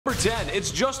10. It's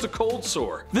just a cold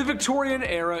sore. The Victorian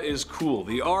era is cool.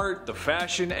 The art, the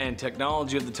fashion, and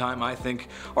technology of the time, I think,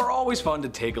 are always fun to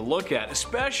take a look at,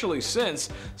 especially since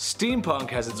steampunk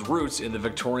has its roots in the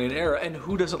Victorian era, and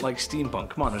who doesn't like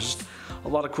steampunk? Come on, there's just a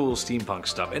lot of cool steampunk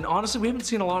stuff. And honestly, we haven't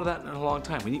seen a lot of that in a long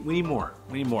time. We need more.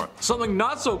 We need more. Something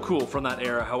not so cool from that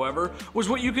era, however, was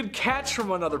what you could catch from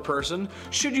another person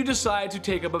should you decide to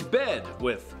take up a bed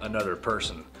with another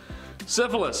person.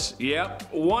 Syphilis,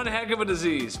 yep, one heck of a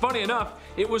disease. Funny enough,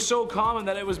 it was so common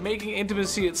that it was making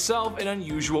intimacy itself an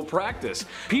unusual practice.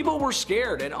 People were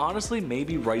scared, and honestly,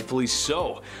 maybe rightfully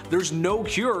so. There's no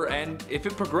cure, and if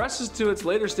it progresses to its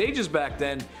later stages back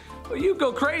then, well, you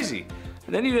go crazy.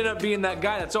 And then you end up being that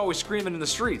guy that's always screaming in the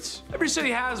streets. Every city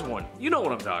has one. You know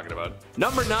what I'm talking about.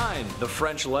 Number 9, the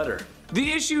French letter.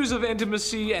 The issues of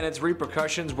intimacy and its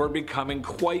repercussions were becoming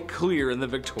quite clear in the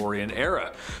Victorian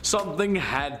era. Something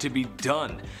had to be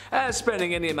done, as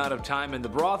spending any amount of time in the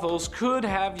brothels could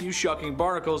have you shucking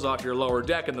barnacles off your lower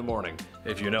deck in the morning,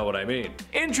 if you know what I mean.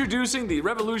 Introducing the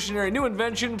revolutionary new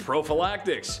invention,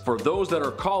 prophylactics. For those that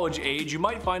are college age, you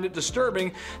might find it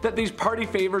disturbing that these party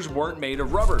favors weren't made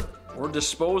of rubber or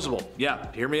disposable. Yeah,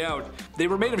 hear me out. They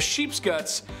were made of sheep's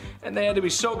guts, and they had to be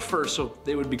soaked first so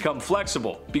they would become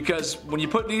flexible. Because when you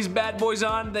put these bad boys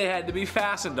on, they had to be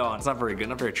fastened on. It's not very good,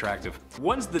 not very attractive.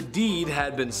 Once the deed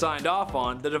had been signed off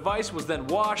on, the device was then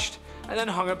washed and then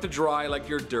hung up to dry like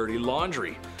your dirty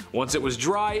laundry. Once it was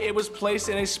dry, it was placed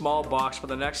in a small box for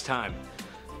the next time.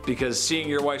 Because seeing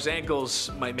your wife's ankles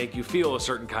might make you feel a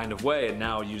certain kind of way, and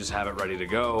now you just have it ready to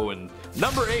go. And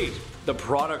number 8, the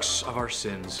products of our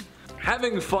sins.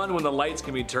 Having fun when the lights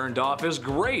can be turned off is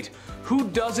great. Who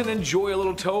doesn't enjoy a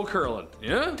little toe curling?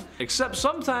 Yeah? Except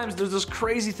sometimes there's this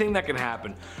crazy thing that can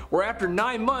happen, where after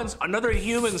 9 months, another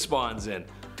human spawns in.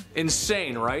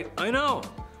 Insane, right? I know.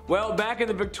 Well, back in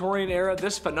the Victorian era,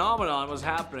 this phenomenon was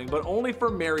happening, but only for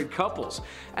married couples.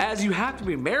 As you have to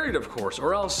be married, of course,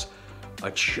 or else a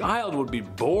child would be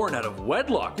born out of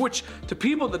wedlock, which to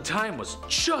people at the time was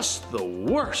just the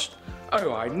worst.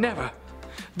 Oh, I never.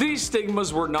 These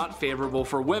stigmas were not favorable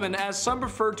for women, as some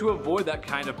preferred to avoid that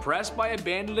kind of press by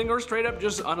abandoning or straight up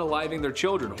just unaliving their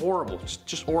children. Horrible,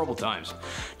 just horrible times.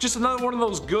 Just another one of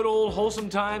those good old wholesome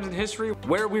times in history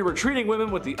where we were treating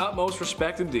women with the utmost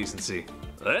respect and decency.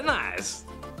 Very nice.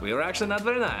 We were actually not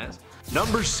very nice.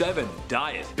 Number 7,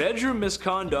 diet. Bedroom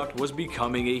misconduct was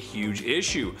becoming a huge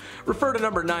issue. Refer to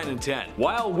number 9 and 10.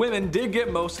 While women did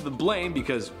get most of the blame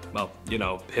because, well, you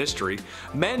know, history,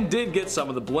 men did get some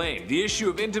of the blame. The issue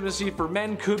of intimacy for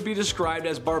men could be described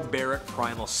as barbaric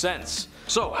primal sense.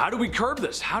 So how do we curb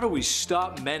this? How do we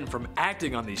stop men from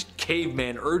acting on these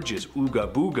caveman urges,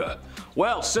 ooga booga?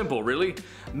 Well, simple really.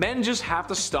 Men just have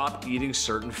to stop eating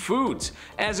certain foods,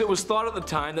 as it was thought at the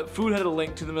time that food had a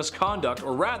link to the misconduct,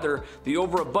 or rather, the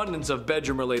overabundance of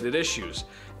bedroom-related issues,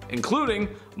 including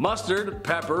mustard,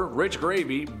 pepper, rich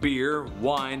gravy, beer,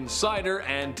 wine, cider,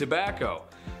 and tobacco.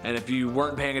 And if you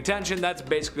weren't paying attention, that's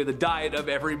basically the diet of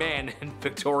every man in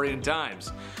Victorian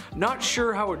times. Not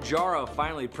sure how a jar of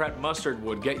finely prepped mustard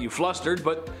would get you flustered,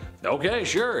 but okay,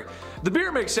 sure. The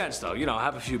beer makes sense though, you know,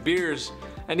 have a few beers,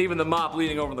 and even the mop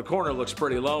leaning over in the corner looks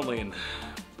pretty lonely, and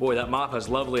boy, that mop has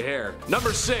lovely hair.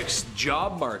 Number 6,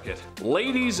 job market.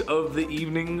 Ladies of the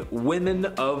evening, women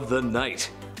of the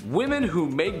night. Women who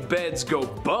make beds go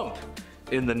bump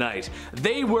in the night.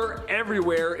 They were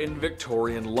everywhere in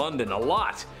Victorian London, a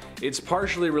lot. It's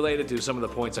partially related to some of the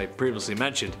points I previously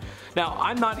mentioned. Now,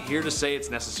 I'm not here to say it's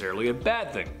necessarily a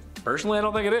bad thing. Personally, I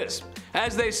don't think it is.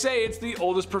 As they say, it's the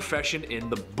oldest profession in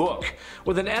the book,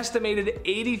 with an estimated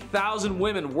 80,000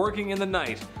 women working in the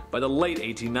night by the late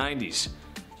 1890s.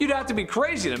 You'd have to be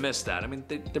crazy to miss that. I mean,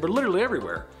 they were literally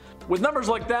everywhere. With numbers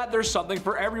like that, there's something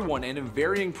for everyone and in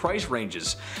varying price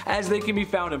ranges, as they can be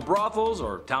found in brothels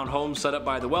or townhomes set up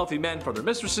by the wealthy men for their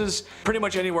mistresses, pretty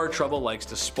much anywhere trouble likes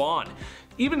to spawn.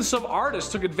 Even some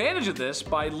artists took advantage of this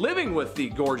by living with the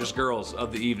gorgeous girls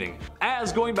of the evening,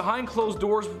 as going behind closed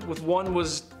doors with one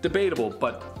was debatable,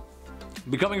 but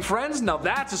becoming friends? Now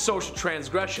that's a social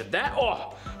transgression.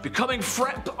 Becoming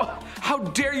friend, how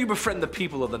dare you befriend the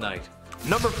people of the night?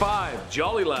 Number 5,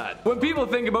 Jolly Lad. When people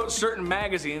think about certain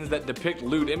magazines that depict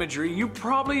lewd imagery, you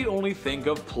probably only think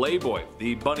of Playboy.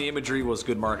 The bunny imagery was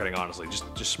good marketing, honestly,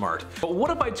 just smart. But what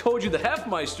if I told you the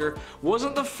Hefmeister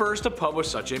wasn't the first to publish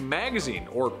such a magazine,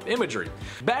 or imagery?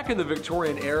 Back in the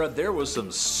Victorian era, there was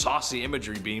some saucy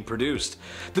imagery being produced.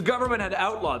 The government had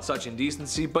outlawed such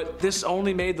indecency, but this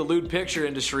only made the lewd picture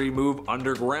industry move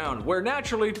underground, where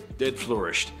naturally it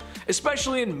flourished,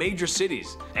 especially in major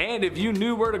cities. And if you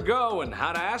knew where to go and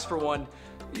how to ask for one,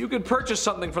 you could purchase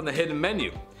something from the hidden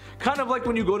menu. Kind of like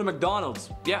when you go to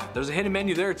McDonald's. Yeah, there's a hidden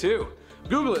menu there too.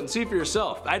 Google it and see for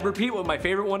yourself. I'd repeat what my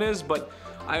favorite one is, but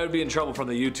I would be in trouble from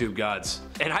the YouTube gods.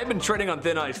 And I've been treading on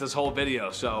thin ice this whole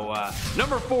video, so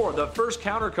Number 4, the first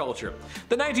counterculture.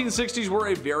 The 1960s were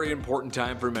a very important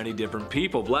time for many different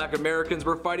people. Black Americans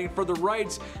were fighting for their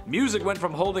rights, music went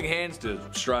from holding hands to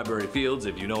strawberry fields,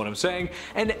 if you know what I'm saying,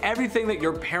 and everything that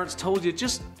your parents told you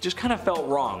just kind of felt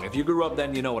wrong. If you grew up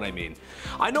then, you know what I mean.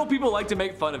 I know people like to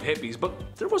make fun of hippies, but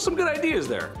there was some good ideas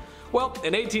there. Well,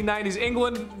 in 1890s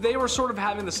England, they were sort of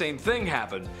having the same thing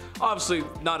happen. Obviously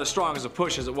not as strong as a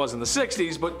push as it was in the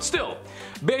 60s, but still.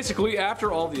 Basically,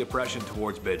 after all the oppression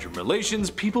towards bedroom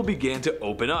relations, people began to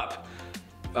open up.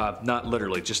 Not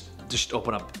literally, just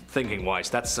open up thinking wise.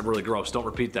 That's really gross, don't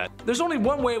repeat that. There's only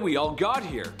one way we all got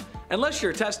here. Unless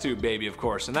you're a test tube baby, of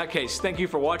course. In that case, thank you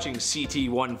for watching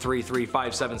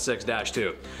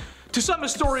CT133576-2. To some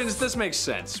historians, this makes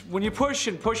sense. When you push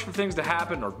and push for things to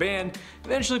happen or ban,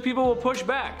 eventually people will push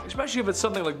back, especially if it's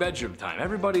something like bedroom time.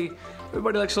 Everybody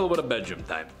likes a little bit of bedroom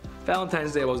time.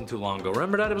 Valentine's Day wasn't too long ago.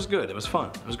 Remember that? It was good. It was fun.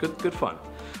 It was good fun.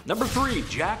 Number 3,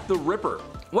 Jack the Ripper.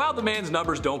 While the man's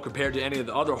numbers don't compare to any of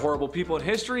the other horrible people in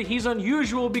history, he's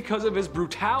unusual because of his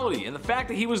brutality and the fact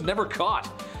that he was never caught.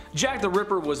 Jack the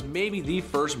Ripper was maybe the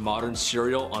first modern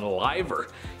serial unaliver.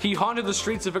 He haunted the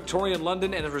streets of Victorian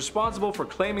London and is responsible for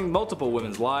claiming multiple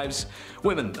women's lives,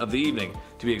 women of the evening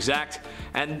to be exact,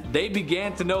 and they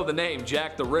began to know the name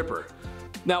Jack the Ripper.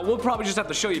 Now, we'll probably just have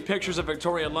to show you pictures of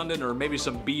Victorian London or maybe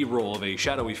some B-roll of a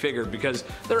shadowy figure because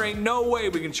there ain't no way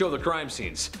we can show the crime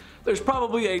scenes. There's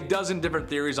probably a dozen different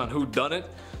theories on who done it.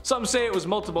 Some say it was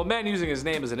multiple men using his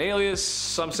name as an alias,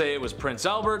 some say it was Prince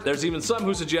Albert, there's even some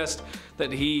who suggest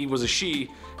that he was a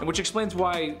she, and which explains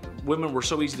why women were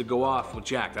so easy to go off with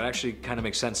Jack. That actually kind of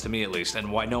makes sense to me at least,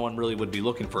 and why no one really would be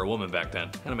looking for a woman back then.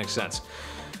 Kind of makes sense.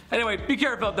 Anyway, be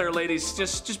careful out there ladies,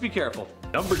 just be careful.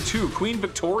 Number 2, Queen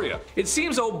Victoria. It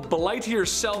seems old Blighty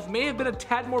herself may have been a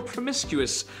tad more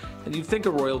promiscuous than you'd think a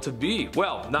royal to be.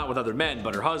 Well, not with other men,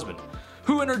 but her husband,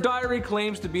 who in her diary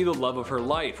claims to be the love of her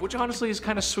life, which honestly is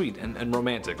kind of sweet and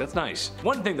romantic. That's nice.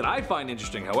 One thing that I find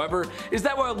interesting, however, is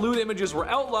that while lewd images were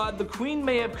outlawed, the Queen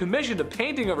may have commissioned a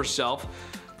painting of herself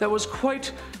that was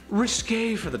quite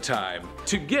risque for the time,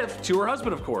 to gift to her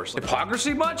husband, of course.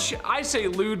 Hypocrisy much? I say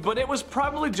lewd, but it was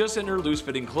probably just in her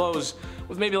loose-fitting clothes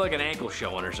with maybe like an ankle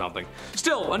showing or something.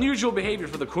 Still, unusual behavior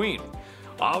for the Queen.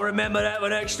 I'll remember that for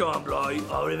next time, Blight.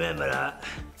 I'll remember that.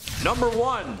 Number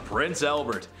 1, Prince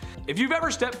Albert. If you've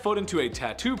ever stepped foot into a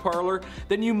tattoo parlor,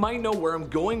 then you might know where I'm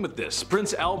going with this.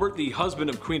 Prince Albert, the husband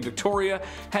of Queen Victoria,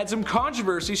 had some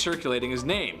controversy circulating his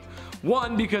name.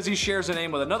 One, because he shares a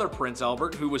name with another Prince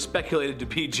Albert who was speculated to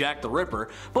be Jack the Ripper,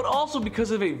 but also because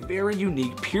of a very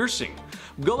unique piercing.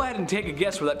 Go ahead and take a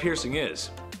guess where that piercing is.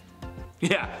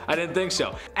 Yeah, I didn't think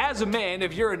so. As a man,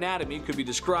 if your anatomy could be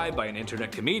described by an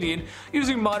internet comedian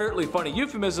using moderately funny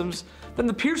euphemisms, then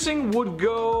the piercing would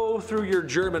go through your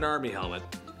German army helmet.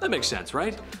 That makes sense,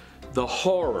 right? The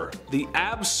horror. The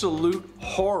absolute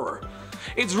horror.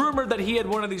 It's rumored that he had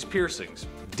one of these piercings.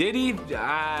 Did he?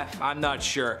 I'm not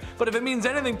sure. But if it means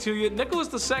anything to you,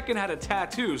 Nicholas II had a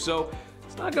tattoo, so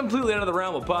it's not completely out of the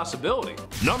realm of possibility.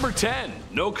 Number 10.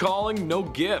 No calling, no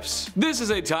gifts. This is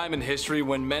a time in history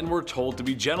when men were told to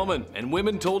be gentlemen and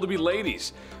women told to be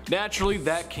ladies. Naturally,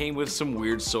 that came with some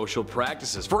weird social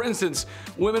practices. For instance,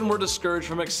 women were discouraged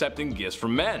from accepting gifts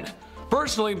from men.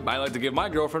 Personally, I like to give my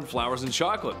girlfriend flowers and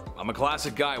chocolate. I'm a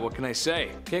classic guy, what can I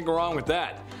say? Can't go wrong with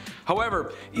that.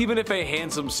 However, even if a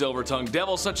handsome silver-tongued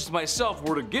devil such as myself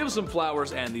were to give some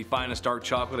flowers and the finest dark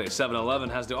chocolate a 7-Eleven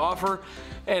has to offer,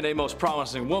 and a most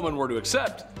promising woman were to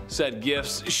accept said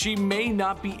gifts, she may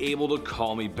not be able to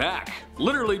call me back.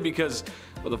 Literally because,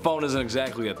 well, the phone isn't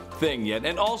exactly a thing yet,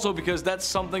 and also because that's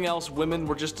something else women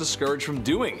were just discouraged from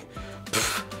doing.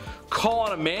 Call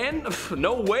on a man?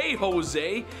 No way,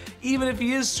 Jose! Even if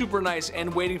he is super nice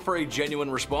and waiting for a genuine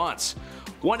response.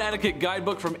 One etiquette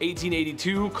guidebook from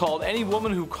 1882 called any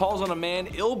woman who calls on a man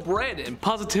ill-bred and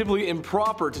positively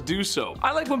improper to do so.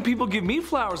 I like when people give me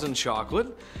flowers and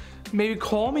chocolate. Maybe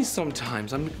call me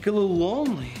sometimes, I'm a little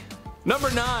lonely. Number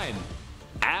 9.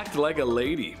 Act like a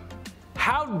lady.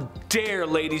 How dare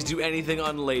ladies do anything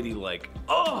unladylike?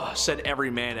 Ugh, said every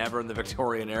man ever in the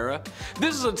Victorian era.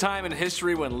 This is a time in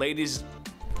history when ladies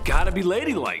gotta be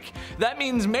ladylike. That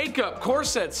means makeup,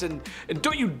 corsets, and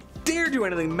don't you dare do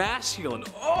anything masculine.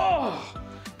 Oh,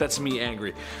 that's me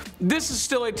angry. This is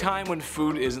still a time when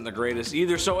food isn't the greatest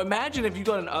either, so imagine if you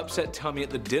got an upset tummy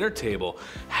at the dinner table.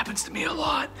 Happens to me a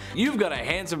lot. You've got a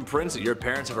handsome prince that your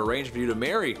parents have arranged for you to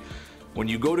marry. When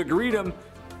you go to greet him,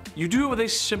 you do it with a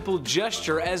simple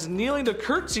gesture, as kneeling to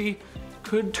curtsy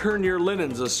could turn your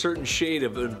linens a certain shade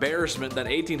of embarrassment that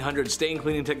 1800 stain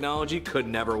cleaning technology could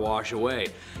never wash away.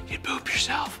 You'd poop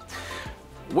yourself.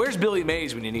 Where's Billy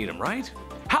Mays when you need him, right?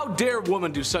 How dare a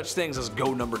woman do such things as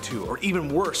go number 2, or even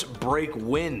worse, break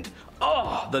wind?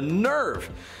 Oh, the nerve!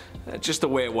 That's just the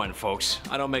way it went, folks.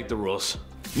 I don't make the rules.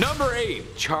 Number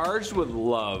 8. Charged with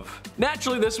love.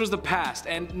 Naturally, this was the past,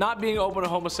 and not being open to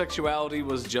homosexuality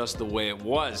was just the way it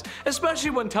was.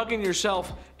 Especially when tucking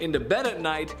yourself into bed at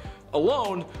night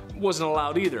alone wasn't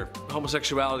allowed either.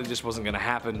 Homosexuality just wasn't going to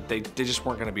happen. They just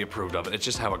weren't going to be approved of it. It's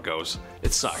just how it goes.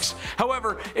 It sucks.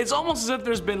 However, it's almost as if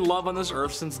there's been love on this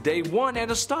earth since day one, and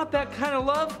to stop that kind of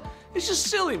love, it's just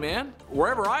silly, man.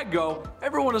 Wherever I go,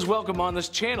 everyone is welcome on this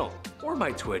channel, or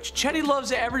my Twitch. Chetty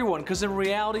loves everyone, because in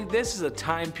reality, this is a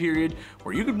time period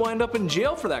where you could wind up in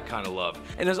jail for that kind of love.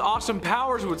 And as Austin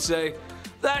Powers would say,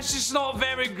 that's just not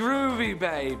very groovy,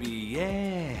 baby,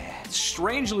 yeah.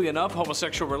 Strangely enough,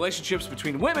 homosexual relationships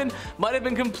between women might have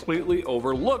been completely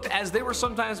overlooked, as they were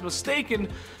sometimes mistaken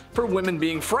for women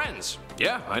being friends.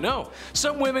 Yeah, I know.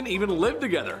 Some women even lived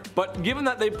together, but given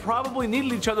that they probably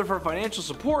needed each other for financial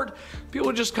support,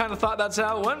 people just kind of thought that's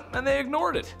how it went, and they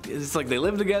ignored it. It's like they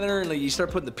live together, and like you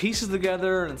start putting the pieces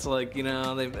together, and it's like, you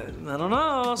know, I don't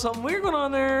know, something weird going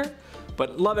on there.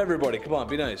 But love everybody, come on,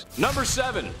 be nice. Number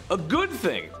 7, a good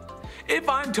thing. If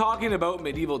I'm talking about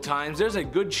medieval times, there's a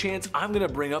good chance I'm gonna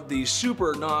bring up the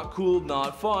super not cool,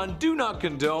 not fun, do not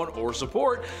condone or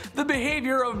support the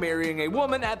behavior of marrying a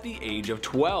woman at the age of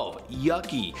 12.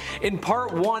 Yucky. In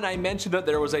part 1, I mentioned that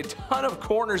there was a ton of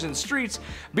corners and streets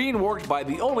being worked by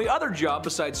the only other job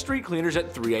besides street cleaners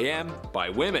at 3 AM by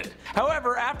women.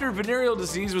 However, after venereal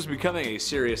disease was becoming a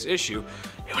serious issue,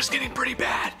 it was getting pretty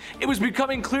bad. It was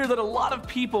becoming clear that a lot of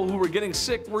people who were getting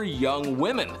sick were young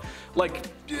women, like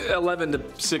 11 to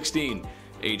 16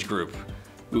 age group.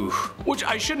 Ooh. Which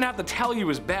I shouldn't have to tell you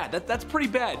is bad. That's pretty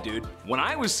bad, dude. When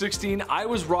I was 16, I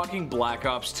was rocking Black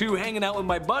Ops 2, hanging out with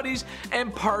my buddies,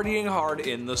 and partying hard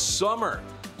in the summer.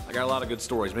 I got a lot of good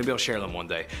stories, maybe I'll share them one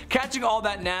day. Catching all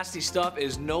that nasty stuff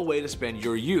is no way to spend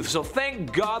your youth, so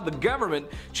thank God the government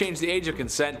changed the age of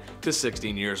consent to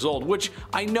 16 years old, which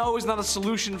I know is not a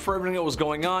solution for everything that was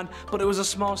going on, but it was a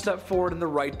small step forward in the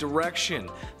right direction.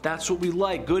 That's what we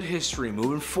like, good history,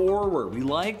 moving forward. We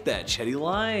like that, Chetty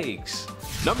likes.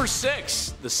 Number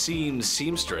 6, the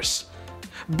seamstress.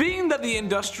 Being that the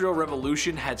Industrial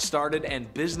Revolution had started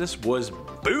and business was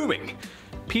booming,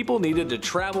 people needed to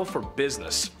travel for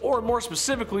business, or more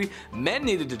specifically, men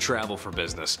needed to travel for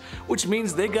business, which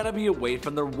means they gotta be away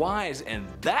from their wives, and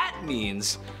that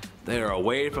means they are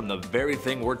away from the very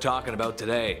thing we're talking about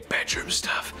today, bedroom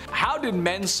stuff. How did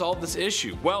men solve this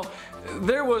issue? Well,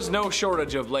 there was no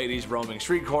shortage of ladies roaming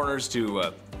street corners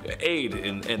to aid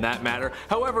in that matter.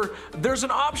 However, there's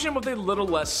an option with a little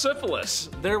less syphilis.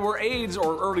 There were aids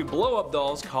or early blow-up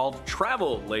dolls called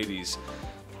travel ladies.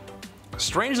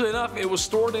 Strangely enough, it was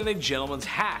stored in a gentleman's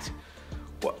hat.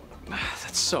 What?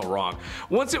 That's so wrong.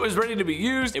 Once it was ready to be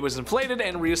used, it was inflated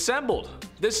and reassembled.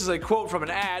 This is a quote from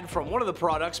an ad from one of the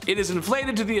products. It is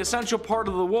inflated to the essential part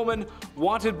of the woman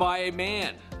wanted by a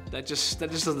man. That just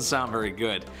doesn't sound very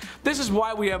good. This is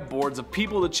why we have boards of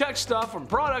people to check stuff from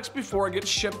products before it gets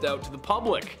shipped out to the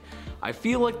public. I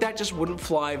feel like that just wouldn't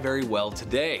fly very well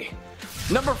today.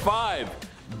 Number 5.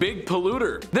 Big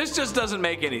polluter. This just doesn't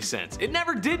make any sense. It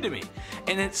never did to me,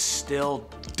 and it still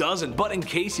doesn't. But in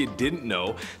case you didn't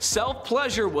know,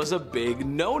 self-pleasure was a big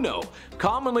no-no,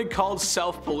 commonly called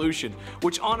self-pollution,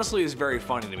 which honestly is very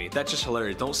funny to me. That's just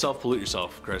hilarious. Don't self-pollute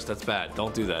yourself, Chris. That's bad.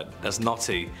 Don't do that. That's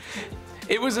naughty.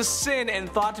 It was a sin and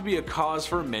thought to be a cause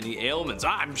for many ailments.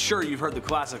 I'm sure you've heard the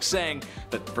classic saying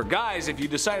that for guys, if you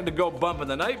decided to go bump in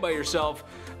the night by yourself,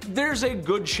 there's a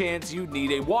good chance you'd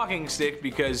need a walking stick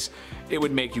because it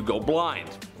would make you go blind.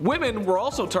 Women were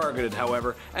also targeted,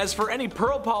 however, as for any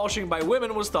pearl polishing by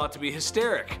women was thought to be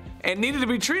hysteric and needed to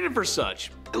be treated for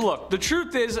such. Look, the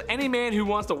truth is, any man who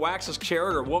wants to wax his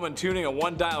carrot or woman tuning a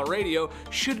one-dial radio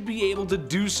should be able to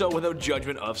do so without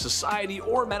judgment of society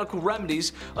or medical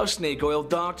remedies of snake oil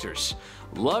doctors.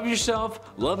 Love yourself,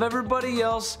 love everybody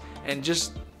else, and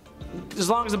just as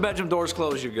long as the bedroom door's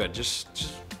closed, you're good.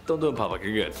 Just don't do it in public,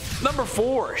 you're good. Number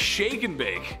 4, shake and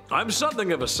bake. I'm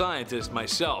something of a scientist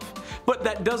myself, but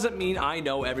that doesn't mean I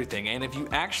know everything, and if you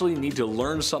actually need to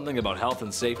learn something about health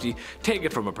and safety, take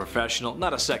it from a professional,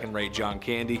 not a second-rate John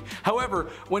Candy. However,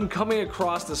 when coming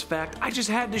across this fact, I just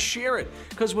had to share it,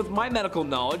 because with my medical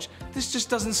knowledge, this just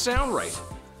doesn't sound right.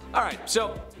 Alright,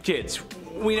 so kids,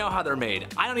 we know how they're made.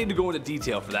 I don't need to go into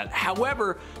detail for that.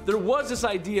 However, there was this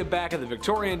idea back in the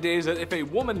Victorian days that if a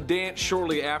woman danced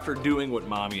shortly after doing what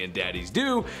mommy and daddies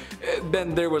do,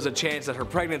 then there was a chance that her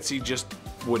pregnancy just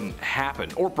wouldn't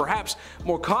happen. Or perhaps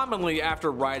more commonly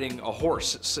after riding a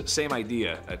horse. Same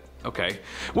idea. Okay.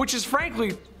 Which is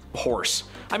frankly horse.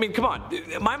 I mean, come on.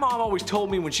 My mom always told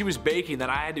me when she was baking that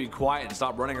I had to be quiet and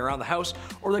stop running around the house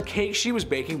or the cake she was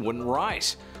baking wouldn't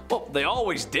rise. Well, they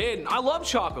always did. I love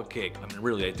chocolate cake. I mean,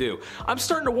 really I do. I'm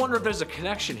starting to wonder if there's a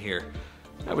connection here.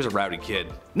 I was a rowdy kid.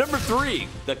 Number 3,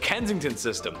 the Kensington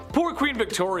system. Poor Queen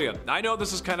Victoria. I know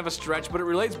this is kind of a stretch, but it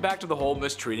relates back to the whole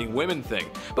mistreating women thing.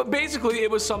 But basically it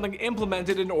was something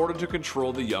implemented in order to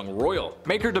control the young royal,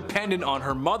 make her dependent on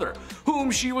her mother,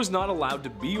 whom she was not allowed to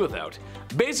be without.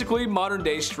 Basically modern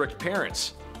day strict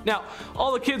parents. Now,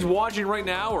 all the kids watching right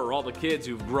now, or all the kids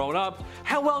who've grown up,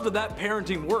 how well did that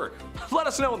parenting work? Let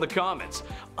us know in the comments.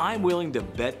 I'm willing to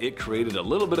bet it created a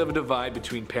little bit of a divide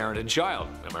between parent and child.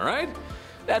 Am I right?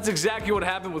 That's exactly what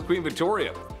happened with Queen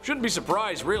Victoria. Shouldn't be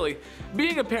surprised, really.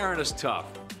 Being a parent is tough.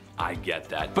 I get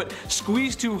that. But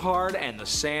squeeze too hard and the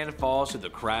sand falls through the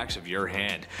cracks of your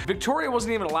hand. Victoria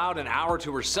wasn't even allowed an hour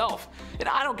to herself. And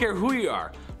I don't care who you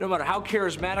are, no matter how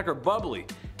charismatic or bubbly.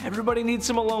 Everybody needs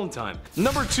some alone time.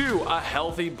 Number 2, a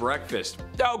healthy breakfast.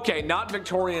 Okay, not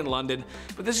Victorian London,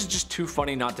 but this is just too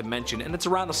funny not to mention, and it's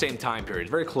around the same time period,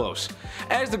 very close.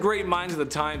 As the great minds of the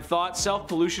time thought,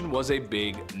 self-pollution was a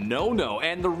big no-no,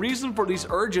 and the reason for these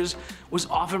urges was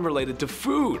often related to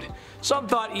food. Some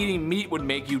thought eating meat would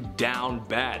make you down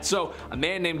bad, so a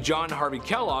man named John Harvey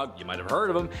Kellogg, you might have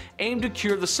heard of him, aimed to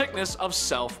cure the sickness of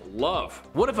self-love.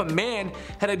 What if a man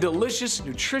had a delicious,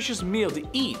 nutritious meal to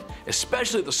eat,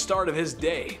 especially at the start of his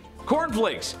day?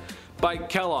 Cornflakes by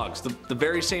Kellogg's, the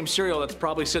very same cereal that's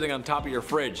probably sitting on top of your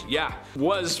fridge, yeah,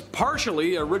 was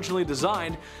partially originally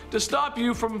designed to stop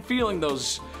you from feeling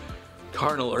those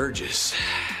carnal urges.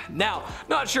 Now,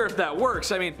 not sure if that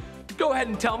works. I mean, go ahead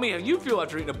and tell me how you feel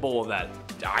after eating a bowl of that.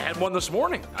 I had one this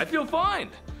morning. I feel fine.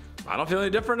 I don't feel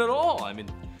any different at all. I mean,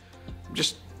 I'm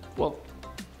just, well,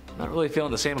 not really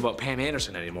feeling the same about Pam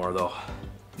Anderson anymore though.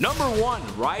 Number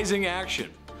 1, rising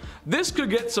action. This could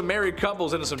get some married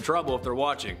couples into some trouble if they're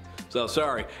watching, so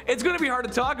sorry. It's gonna be hard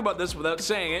to talk about this without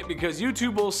saying it because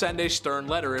YouTube will send a stern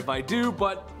letter if I do,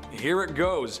 but here it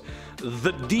goes.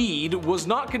 The deed was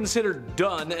not considered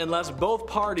done unless both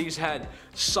parties had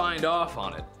signed off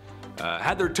on it,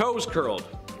 had their toes curled,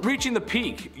 reaching the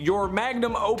peak, your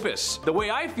magnum opus, the way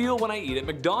I feel when I eat at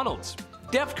McDonald's,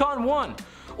 DEFCON 1,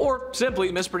 or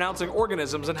simply mispronouncing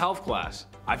organisms in health class.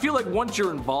 I feel like once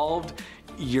you're involved,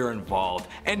 you're involved.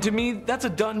 And to me, that's a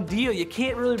done deal. You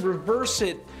can't really reverse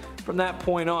it from that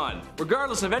point on,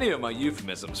 regardless of any of my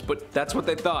euphemisms, but that's what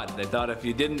they thought. They thought if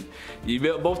you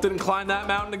both didn't climb that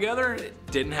mountain together,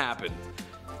 it didn't happen.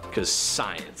 Cause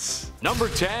science. Number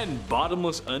 10,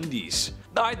 bottomless undies.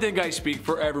 I think I speak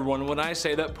for everyone when I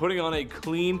say that putting on a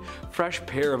clean, fresh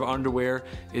pair of underwear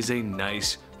is a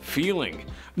nice feeling.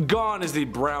 Gone is the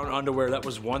brown underwear that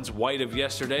was once white of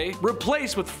yesterday,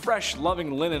 replaced with fresh,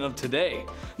 loving linen of today.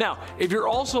 Now, if you're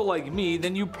also like me,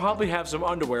 then you probably have some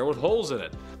underwear with holes in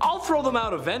it. I'll throw them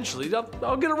out eventually.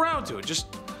 I'll get around to it. Just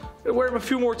wear them a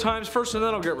few more times first and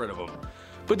then I'll get rid of them.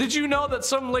 But did you know that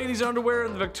some ladies' underwear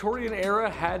in the Victorian era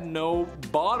had no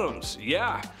bottoms?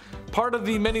 Yeah. Part of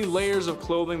the many layers of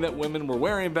clothing that women were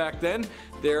wearing back then,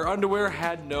 their underwear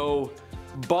had no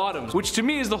bottoms, which to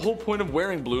me is the whole point of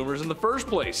wearing bloomers in the first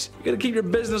place. You gotta keep your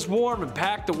business warm and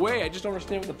packed away. I just don't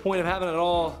understand what the point of having it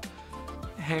all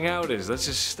hang out is. That's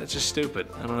just stupid.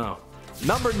 I don't know.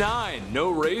 Number 9,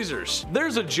 no razors.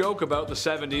 There's a joke about the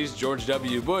 70s, George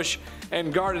W. Bush,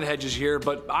 and garden hedges here,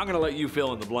 but I'm gonna let you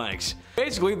fill in the blanks.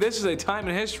 Basically, this is a time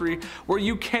in history where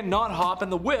you cannot hop in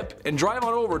the whip and drive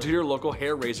on over to your local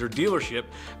hair razor dealership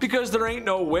because there ain't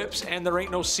no whips and there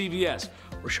ain't no CVS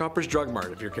or Shoppers Drug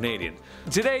Mart if you're Canadian.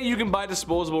 Today you can buy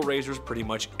disposable razors pretty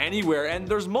much anywhere and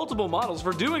there's multiple models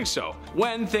for doing so.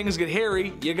 When things get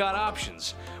hairy, you got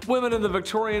options. Women in the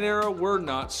Victorian era were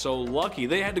not so lucky.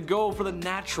 They had to go for the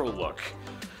natural look.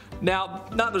 Now,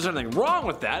 not that there's anything wrong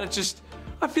with that, it's just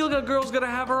I feel like a girl's gotta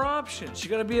have her options. She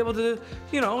gotta be able to,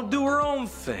 you know, do her own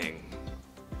thing.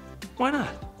 Why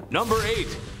not? Number 8.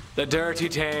 The dirty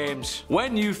Thames.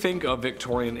 When you think of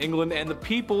Victorian England and the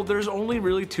people, there's only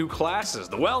really 2 classes,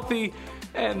 the wealthy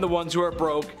and the ones who are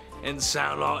broke and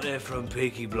sound like they're from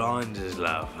Peaky Blinders,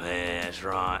 love. Yeah, that's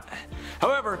right.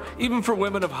 However, even for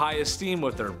women of high esteem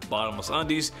with their bottomless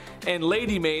undies and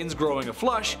lady maidens growing a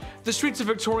flush, the streets of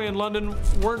Victorian London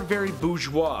weren't very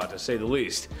bourgeois, to say the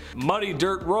least. Muddy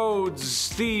dirt roads,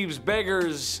 thieves,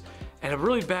 beggars, and a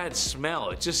really bad smell.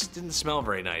 It just didn't smell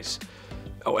very nice.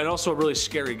 Oh, and also a really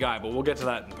scary guy, but we'll get to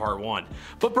that in part 1.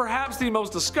 But perhaps the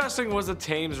most disgusting was the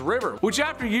Thames River, which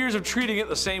after years of treating it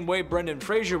the same way Brendan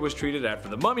Fraser was treated after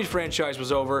the Mummy franchise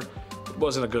was over,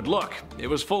 wasn't a good look. It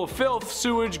was full of filth,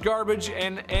 sewage, garbage,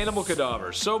 and animal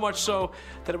cadavers. So much so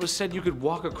that it was said you could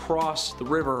walk across the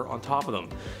river on top of them.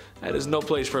 That is no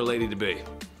place for a lady to be.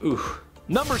 Ooh.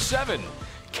 Number 7.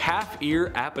 Calf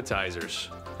ear appetizers.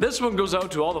 This one goes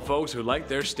out to all the folks who like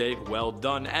their steak well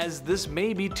done, as this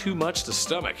may be too much to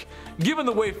stomach. Given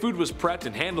the way food was prepped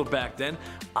and handled back then,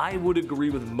 I would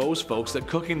agree with most folks that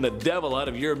cooking the devil out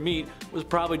of your meat was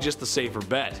probably just the safer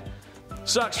bet.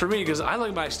 Sucks for me because I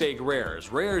like my steak rare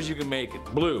as you can make it.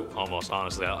 Blue, almost,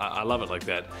 honestly. I love it like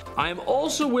that. I am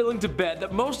also willing to bet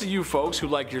that most of you folks who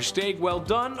like your steak well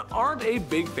done aren't a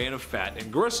big fan of fat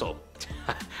and gristle.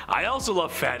 I also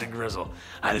love fat and grizzle.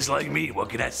 I just like meat, what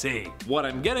can I say? What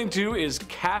I'm getting to is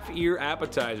calf ear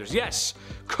appetizers. Yes,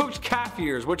 cooked calf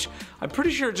ears, which I'm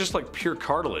pretty sure are just like pure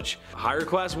cartilage. Higher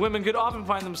class women could often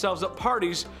find themselves at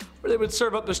parties where they would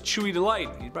serve up this chewy delight.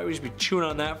 You'd probably just be chewing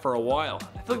on that for a while.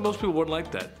 I feel like most people wouldn't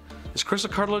like that. Is Chris a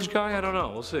cartilage guy? I don't know,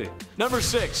 we'll see. Number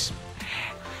 6.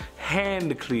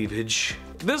 Hand cleavage.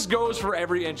 This goes for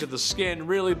every inch of the skin,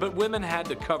 really, but women had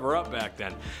to cover up back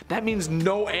then. That means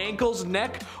no ankles,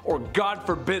 neck, or God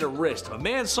forbid a wrist. If a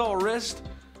man saw a wrist,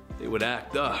 they would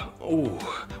act, ooh.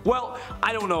 Well,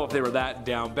 I don't know if they were that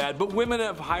down bad, but women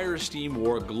of higher esteem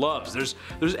wore gloves. There's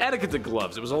etiquette to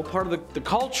gloves. It was all part of the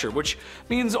culture, which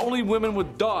means only women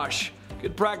with dosh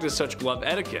could practice such glove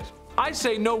etiquette. I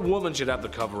say no woman should have to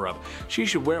cover up. She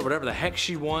should wear whatever the heck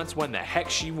she wants when the heck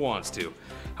she wants to.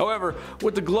 However,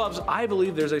 with the gloves, I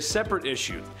believe there's a separate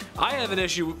issue. I have an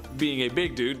issue being a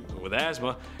big dude with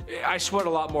asthma. I sweat a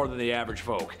lot more than the average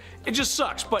folk. It just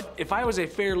sucks, but if I was a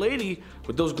fair lady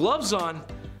with those gloves on,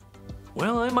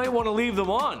 well, I might want to leave them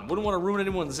on. Wouldn't want to ruin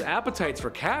anyone's appetites for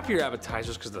calf ear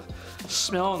appetizers because the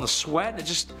smell and the sweat, it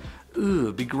just,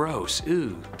 it'd be gross,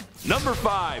 Number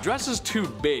 5, dresses too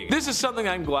big. This is something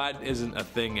I'm glad isn't a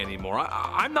thing anymore.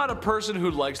 I'm not a person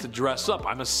who likes to dress up.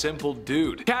 I'm a simple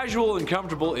dude. Casual and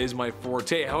comfortable is my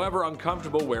forte. However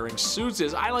uncomfortable wearing suits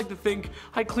is, I like to think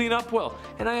I clean up well.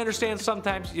 And I understand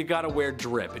sometimes you gotta wear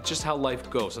drip. It's just how life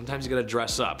goes. Sometimes you gotta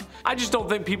dress up. I just don't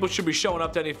think people should be showing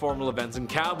up to any formal events in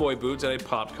cowboy boots and a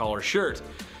popped collar shirt.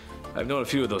 I've known a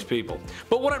few of those people.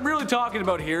 But what I'm really talking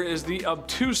about here is the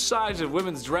obtuse size of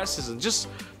women's dresses and just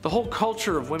the whole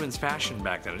culture of women's fashion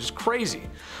back then. It's just crazy.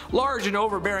 Large and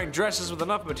overbearing dresses with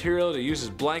enough material to use as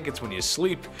blankets when you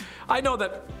sleep. I know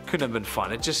that couldn't have been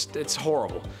fun. It's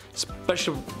horrible.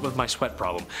 Especially with my sweat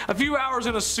problem. A few hours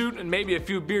in a suit and maybe a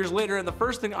few beers later, and the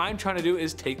first thing I'm trying to do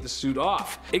is take the suit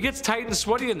off. It gets tight and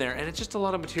sweaty in there, and it's just a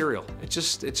lot of material. It's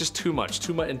just too much.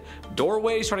 And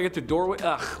doorways, trying to get through doorway,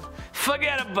 ugh.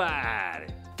 Forget about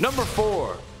it. Number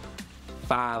 4,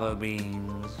 fava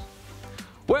beans.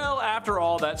 Well, after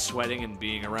all that sweating and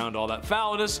being around all that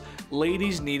foulness,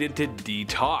 ladies needed to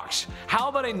detox. How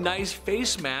about a nice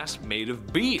face mask made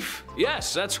of beef?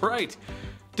 Yes, that's right.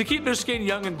 To keep their skin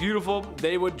young and beautiful,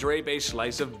 they would drape a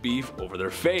slice of beef over their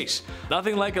face.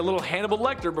 Nothing like a little Hannibal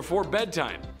Lecter before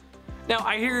bedtime. Now,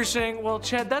 I hear you saying, well,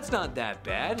 Chad, that's not that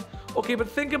bad. Okay, but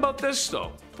think about this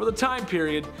though. For the time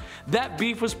period, that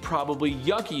beef was probably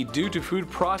yucky due to food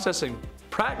processing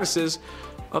practices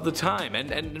of the time, and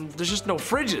there's just no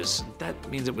fridges. That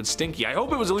means it would stinky. I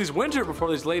hope it was at least winter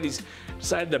before these ladies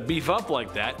decided to beef up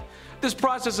like that. This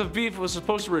process of beef was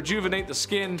supposed to rejuvenate the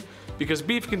skin because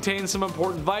beef contains some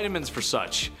important vitamins for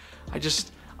such.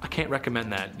 I can't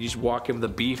recommend that. You just walk in with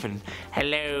the beef and,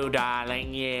 hello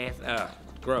darling, yes.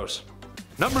 Gross.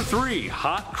 Number 3,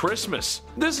 hot Christmas.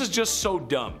 This is just so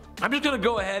dumb. I'm just gonna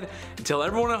go ahead and tell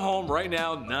everyone at home right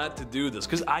now not to do this,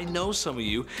 because I know some of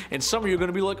you, and some of you are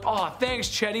gonna be like, oh, thanks,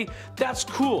 Chetty, that's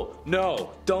cool.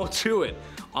 No, don't do it.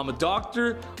 I'm a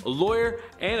doctor, a lawyer,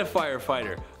 and a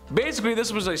firefighter. Basically,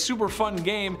 this was a super fun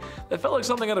game that felt like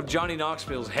something out of Johnny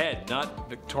Knoxville's head, not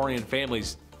Victorian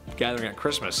families gathering at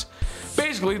Christmas.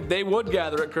 Basically, they would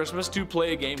gather at Christmas to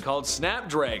play a game called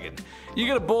Snapdragon. You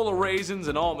get a bowl of raisins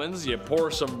and almonds, you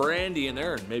pour some brandy in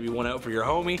there and maybe one out for your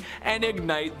homie, and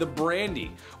ignite the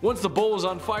brandy. Once the bowl is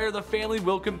on fire, the family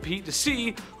will compete to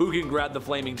see who can grab the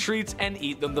flaming treats and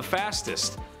eat them the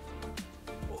fastest.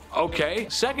 Okay,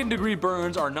 second-degree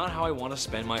burns are not how I want to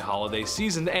spend my holiday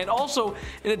season, and also,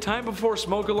 in a time before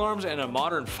smoke alarms and a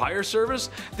modern fire service,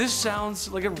 this sounds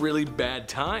like a really bad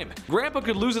time. Grandpa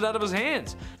could lose it out of his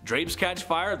hands. Drapes catch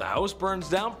fire, the house burns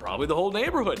down, probably the whole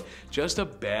neighborhood. Just a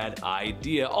bad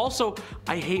idea. Also,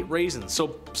 I hate raisins,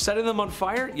 so setting them on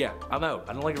fire? Yeah, I'm out.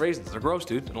 I don't like raisins. They're gross,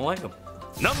 dude. I don't like them.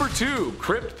 Number 2,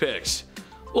 crypt pics.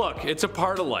 Look, it's a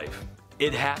part of life.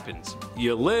 It happens.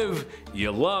 You live,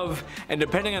 you love, and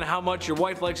depending on how much your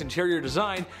wife likes interior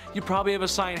design, you probably have a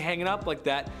sign hanging up like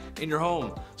that in your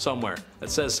home somewhere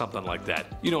that says something like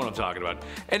that. You know what I'm talking about.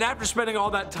 And after spending all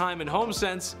that time in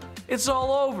HomeSense, it's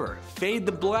all over. Fade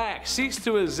to black, cease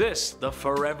to exist, the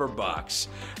forever box.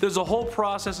 There's a whole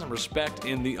process and respect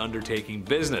in the undertaking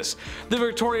business. The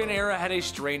Victorian era had a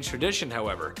strange tradition,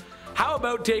 however. How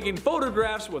about taking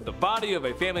photographs with the body of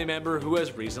a family member who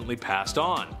has recently passed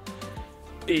on?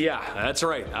 Yeah, that's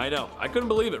right, I know. I couldn't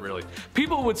believe it, really.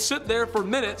 People would sit there for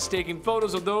minutes taking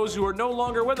photos of those who are no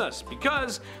longer with us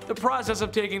because the process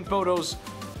of taking photos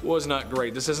was not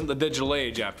great. This isn't the digital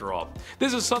age, after all.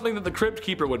 This is something that the Crypt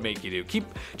Keeper would make you do. Keep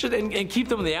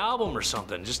them in the album or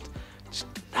something. Just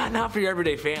not for your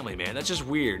everyday family, man. That's just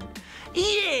weird.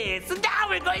 Yeah, so now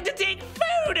we're going to take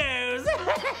photos!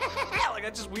 Like,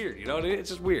 that's just weird, you know what I mean? It's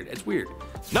just weird. It's weird.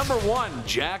 Number 1,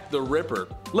 Jack the Ripper.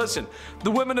 Listen,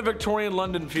 the women of Victorian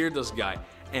London feared this guy.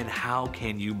 And how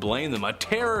can you blame them? A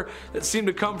terror that seemed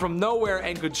to come from nowhere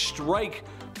and could strike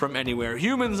from anywhere.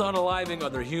 Humans unaliving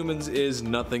other humans is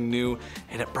nothing new,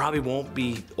 and it probably won't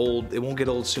be old. It won't get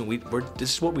old soon.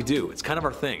 This is what we do. It's kind of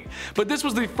our thing. But this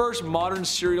was the first modern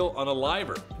serial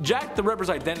unaliver. Jack the Ripper's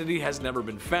identity has never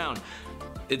been found.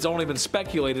 It's only been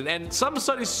speculated, and some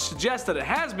studies suggest that it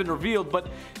has been revealed, but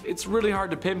it's really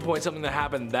hard to pinpoint something that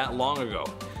happened that long ago.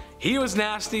 He was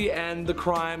nasty and the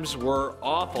crimes were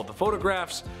awful. The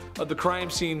photographs of the crime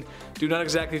scene do not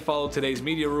exactly follow today's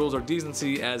media rules or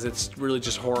decency, as it's really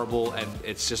just horrible and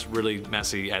it's just really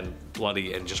messy and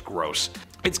bloody and just gross.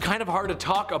 It's kind of hard to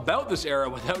talk about this era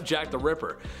without Jack the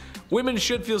Ripper. Women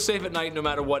should feel safe at night no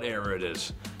matter what era it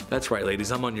is. That's right,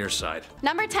 ladies, I'm on your side.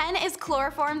 Number 10 is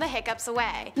chloroform the hiccups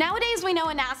away. Nowadays we know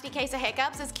a nasty case of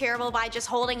hiccups is curable by just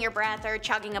holding your breath or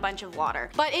chugging a bunch of water.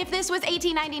 But if this was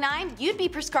 1899, you'd be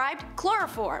prescribed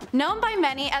chloroform. Known by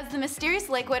many as the mysterious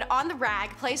liquid on the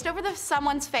rag placed over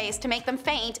someone's face to make them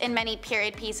faint in many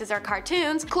period pieces or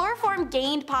cartoons, chloroform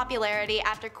gained popularity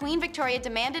after Queen Victoria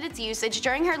demanded its usage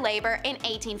during her labor in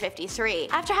 1853,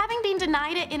 after having been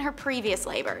denied it in her previous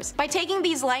labors. By taking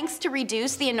these lengths to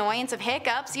reduce the annoyance of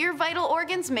hiccups, your vital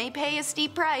organs may pay a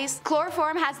steep price.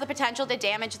 Chloroform has the potential to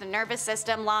damage the nervous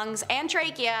system, lungs, and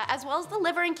trachea, as well as the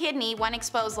liver and kidney when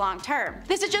exposed long term.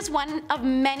 This is just one of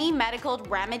many medical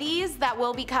remedies that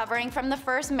we'll be covering from the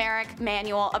first Merrick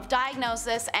Manual of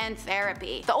Diagnosis and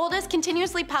Therapy, the oldest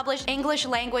continuously published English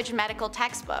language medical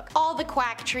textbook. All the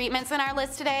quack treatments in our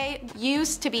list today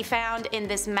used to be found in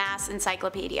this mass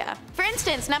encyclopedia. For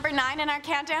instance, number 9 in our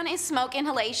countdown is smoke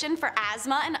inhalation for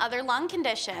asthma and other lung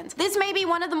conditions. This may be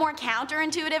one of the more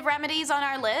counterintuitive remedies on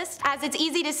our list, as it's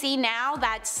easy to see now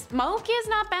that smoke is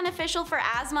not beneficial for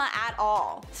asthma at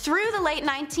all. Through the late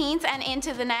 19th and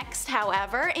into the next,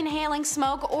 however, inhaling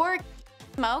smoke or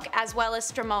smoke, as well as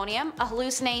stramonium, a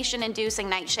hallucination-inducing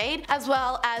nightshade, as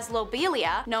well as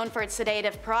lobelia, known for its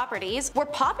sedative properties, were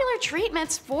popular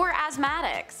treatments for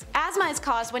asthmatics. Asthma is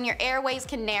caused when your airways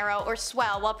can narrow or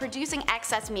swell while producing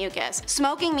excess mucus.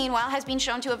 Smoking, meanwhile, has been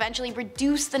shown to eventually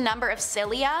reduce the number of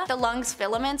cilia, the lungs'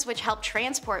 filaments which help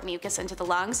transport mucus into the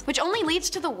lungs, which only leads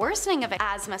to the worsening of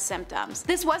asthma symptoms.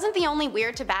 This wasn't the only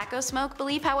weird tobacco smoke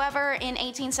belief, however. In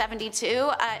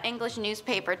 1872, an English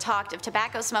newspaper talked of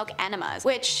tobacco smoke enemas,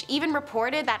 which even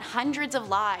reported that hundreds of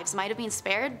lives might have been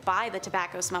spared by the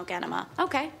tobacco smoke enema.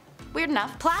 Okay. Weird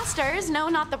enough. Plasters, no,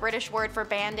 not the British word for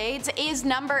band-aids, is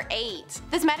number 8.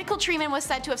 This medical treatment was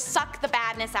said to have sucked the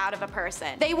badness out of a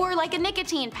person. They were like a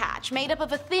nicotine patch made up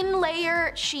of a thin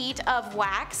layer sheet of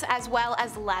wax as well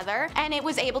as leather, and it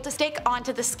was able to stick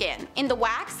onto the skin. In the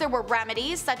wax there were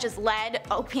remedies such as lead,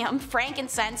 opium,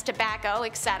 frankincense, tobacco,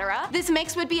 etc. This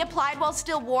mix would be applied while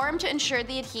still warm to ensure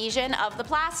the adhesion of the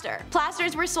plaster.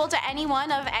 Plasters were sold to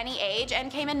anyone of any age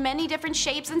and came in many different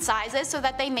shapes and sizes so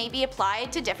that they may be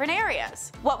applied to different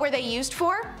areas. What were they used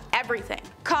for? Everything.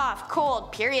 Cough,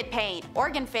 cold, period pain,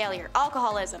 organ failure,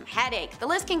 alcoholism, headache, the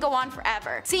list can go on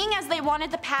forever. Seeing as they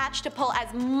wanted the patch to pull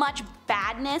as much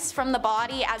badness from the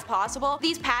body as possible,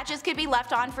 these patches could be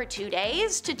left on for 2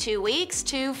 days to 2 weeks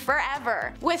to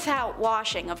forever. Without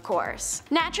washing, of course.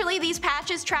 Naturally, these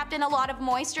patches trapped in a lot of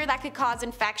moisture that could cause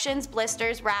infections,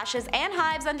 blisters, rashes, and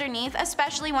hives underneath,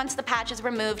 especially once the patch is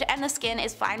removed and the skin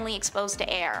is finally exposed to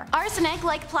air. Arsenic,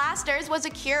 like plasters, was a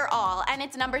cure-all, and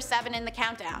it's number 7 in the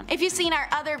countdown. If you've seen our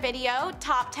other video,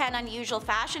 Top 10 Unusual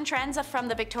Fashion Trends from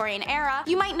the Victorian Era,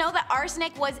 you might know that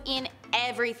arsenic was in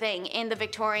everything in the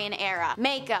Victorian era.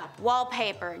 Makeup,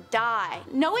 wallpaper, dye.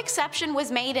 No exception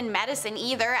was made in medicine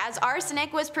either, as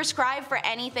arsenic was prescribed for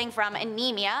anything from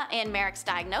anemia in Merrick's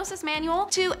diagnosis manual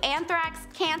to anthrax,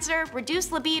 cancer,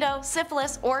 reduced libido,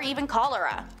 syphilis, or even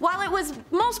cholera. While it was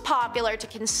most popular to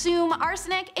consume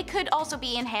arsenic, it could also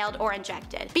be inhaled or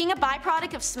injected. Being a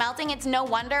byproduct of smelting, it's no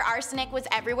wonder arsenic was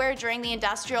everywhere during the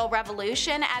Industrial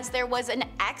Revolution, as there was an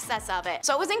excess of it.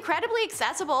 So it was incredibly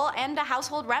accessible and a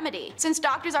household remedy. Since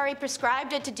doctors already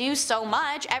prescribed it to do so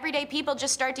much, everyday people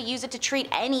just start to use it to treat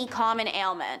any common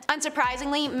ailment.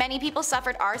 Unsurprisingly, many people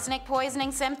suffered arsenic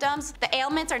poisoning symptoms. The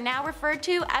ailments are now referred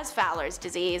to as Fowler's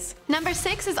disease. Number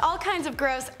 6 is all kinds of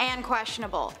gross and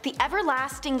questionable. The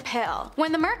everlasting pill.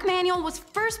 When the Merck manual was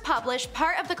first published,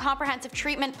 part of the comprehensive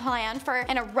treatment plan for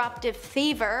an eruptive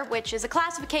fever, which is a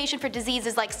classification for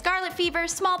diseases like scarlet fever,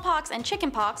 smallpox, and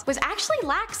chickenpox, was actually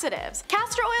laxatives.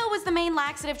 Castor oil was the main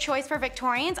laxative choice for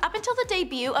Victorians up until the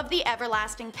debut of the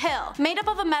everlasting pill, made up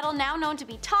of a metal now known to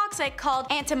be toxic called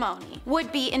antimony,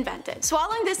 would be invented.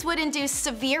 Swallowing this would induce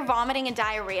severe vomiting and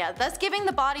diarrhea, thus giving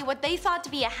the body what they thought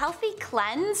to be a healthy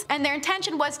cleanse, and their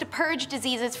intention was to purge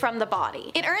diseases from the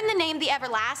body. It earned the name the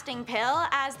everlasting pill,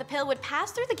 as the pill would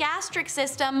pass through the gastric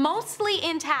system mostly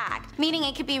intact, meaning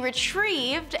it could be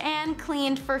retrieved and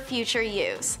cleaned for future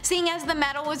use. Seeing as the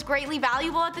metal was greatly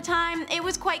valuable at the time, it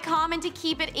was quite common to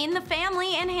keep it in the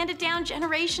family and hand it down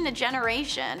generation to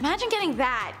generation. Imagine getting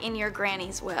that in your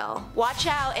granny's will. Watch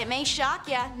out, it may shock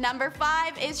ya. Number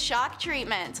 5 is shock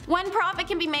treatment. When profit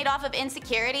can be made off of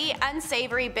insecurity,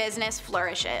 unsavory business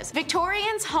flourishes.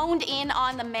 Victorians honed in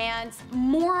on the man's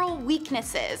moral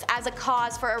weaknesses as a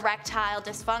cause for erectile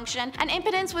dysfunction, and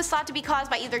impotence was thought to be caused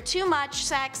by either too much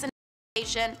sex and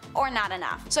or not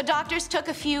enough. So doctors took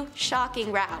a few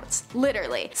shocking routes,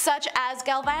 literally, such as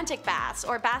galvanic baths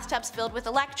or bathtubs filled with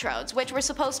electrodes, which were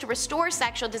supposed to restore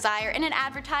sexual desire in an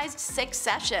advertised 6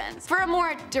 sessions. For a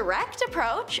more direct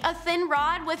approach, a thin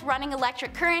rod with running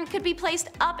electric current could be placed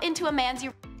up into a man's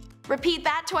urethra. Repeat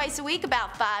that twice a week,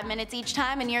 about 5 minutes each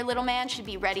time, and your little man should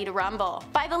be ready to rumble.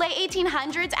 By the late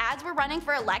 1800s, ads were running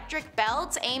for electric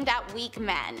belts aimed at weak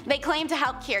men. They claimed to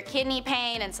help cure kidney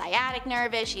pain and sciatic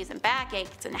nerve issues and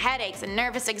backaches and headaches and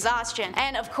nervous exhaustion,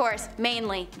 and of course,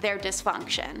 mainly their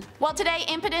dysfunction. While today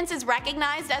impotence is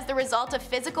recognized as the result of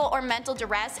physical or mental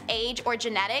duress, age, or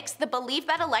genetics, the belief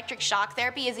that electric shock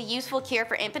therapy is a useful cure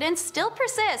for impotence still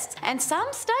persists, and some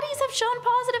studies have shown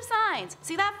positive signs.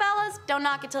 See that, fellas? Don't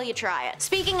knock it till you try it.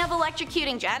 Speaking of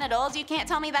electrocuting genitals, you can't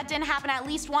tell me that didn't happen at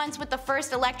least once with the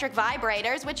first electric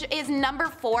vibrators, which is number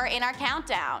 4 in our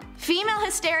countdown. Female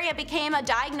hysteria became a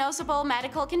diagnosable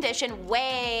medical condition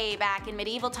way back in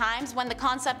medieval times, when the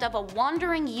concept of a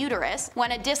wandering uterus,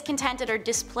 when a discontented or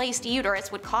displaced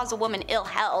uterus would cause a woman ill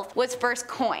health, was first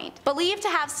coined. Believed to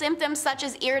have symptoms such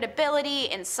as irritability,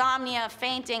 insomnia,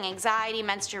 fainting, anxiety,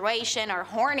 menstruation, or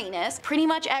horniness, pretty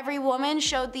much every woman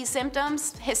showed these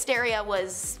symptoms. Hysteria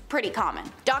was pretty common.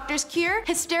 Doctors cure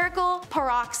hysterical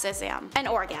paroxysm, an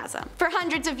orgasm. For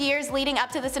hundreds of years leading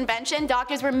up to this invention,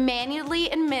 doctors were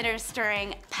manually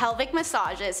administering pelvic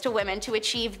massages to women to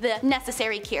achieve the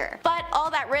necessary cure. But all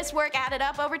that wrist work added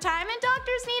up over time, and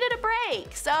doctors needed a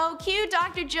break. So cue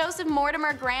Dr. Joseph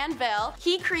Mortimer Granville.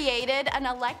 He created an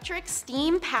electric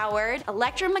steam-powered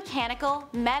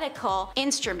electromechanical medical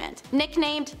instrument,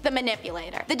 nicknamed the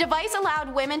manipulator. The device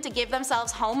allowed women to give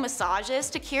themselves home massages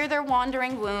to cure their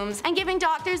wandering wombs, and giving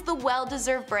doctors the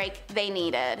well-deserved break they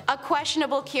needed. A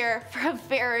questionable cure for a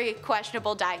very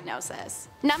questionable diagnosis.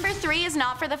 Number 3 is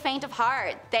not for the faint of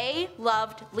heart. They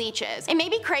loved leeches. It may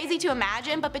be crazy to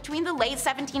imagine, but between the late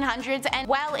 1700s and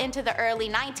well into the early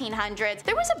 1900s,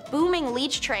 there was a booming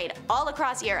leech trade all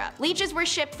across Europe. Leeches were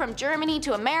shipped from Germany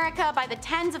to America by the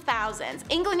tens of thousands.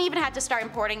 England even had to start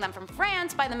importing them from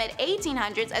France by the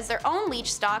mid-1800s, as their own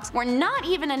leech stocks were not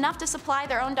even enough to supply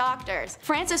their own doctors.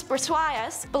 Francis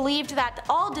Broussais believed that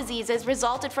all diseases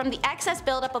resulted from the excess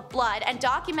buildup of blood, and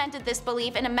documented this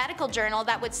belief in a medical journal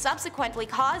that would subsequently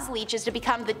cause leeches to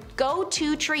become the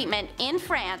go-to treatment in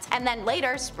France, and then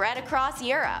later spread across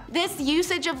Europe. This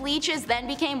usage of leeches then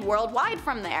became worldwide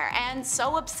from there, and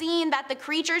so obscene that the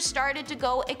creatures started to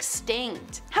go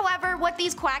extinct. However, what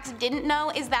these quacks didn't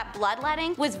know is that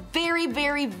bloodletting was very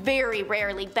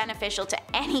rarely beneficial to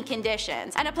any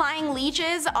conditions, and applying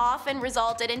leeches often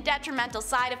resulted in detrimental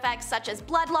side effects such as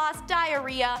blood blood loss,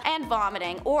 diarrhea, and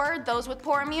vomiting, or those with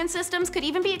poor immune systems could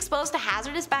even be exposed to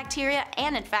hazardous bacteria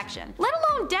and infection, let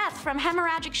alone death from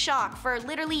hemorrhagic shock for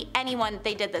literally anyone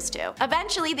they did this to.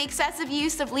 Eventually, the excessive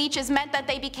use of leeches meant that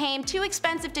they became too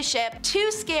expensive to ship, too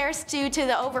scarce due to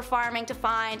the over-farming to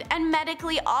find, and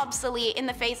medically obsolete in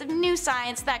the face of new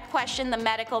science that questioned the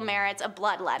medical merits of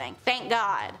bloodletting. Thank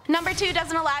God. Number 2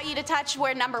 doesn't allow you to touch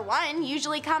where number 1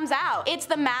 usually comes out. It's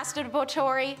the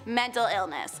masturbatory mental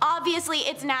illness. Obviously,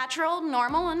 it's natural,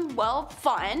 normal, and well,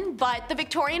 fun, but the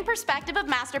Victorian perspective of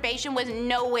masturbation was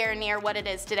nowhere near what it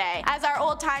is today, as our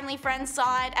old-timely friends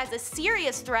saw it as a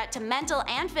serious threat to mental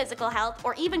and physical health,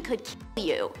 or even could kill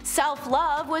you.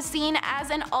 Self-love was seen as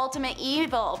an ultimate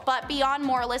evil, but beyond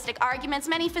moralistic arguments,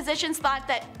 many physicians thought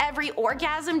that every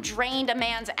orgasm drained a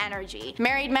man's energy.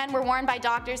 Married men were warned by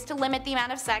doctors to limit the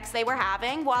amount of sex they were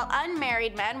having, while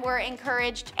unmarried men were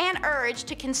encouraged and urged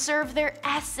to conserve their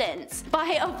essence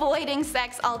by avoiding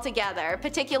sex altogether,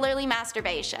 particularly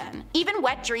masturbation. Even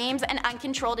wet dreams and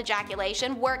uncontrolled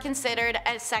ejaculation were considered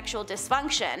as sexual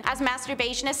dysfunction, as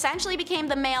masturbation essentially became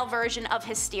the male version of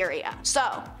hysteria.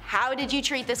 So, how did you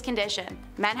treat this condition?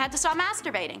 Men had to stop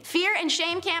masturbating. Fear and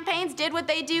shame campaigns did what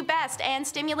they do best and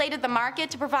stimulated the market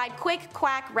to provide quick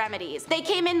quack remedies. They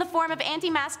came in the form of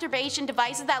anti-masturbation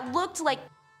devices that looked like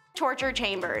torture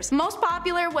chambers. Most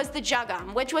popular was the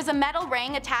juggum, which was a metal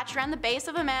ring attached around the base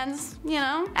of a man's,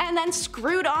 and then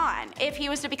screwed on. If he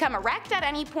was to become erect at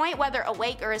any point, whether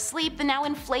awake or asleep, the now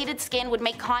inflated skin would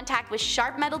make contact with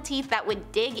sharp metal teeth that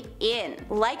would dig in.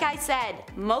 Like I said,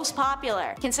 most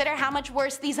popular. Consider how much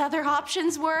worse these other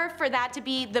options were for that to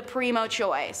be the primo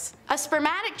choice. A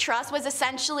spermatic truss was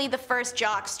essentially the first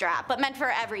jock strap, but meant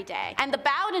for every day, and the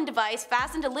Bowden device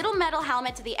fastened a little metal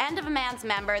helmet to the end of a man's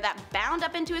member that bound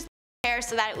up into his hair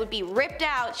so that it would be ripped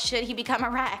out should he become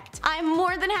erect. I'm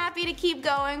more than happy to keep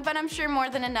going, but I'm sure more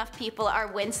than enough people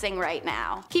are wincing right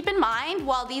now. Keep in mind,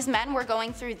 while these men were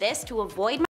going through this to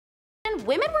avoid masturbation,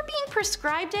 women were being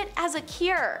prescribed it as a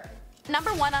cure.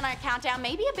 Number 1 on our countdown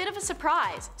may be a bit of a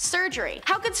surprise. Surgery.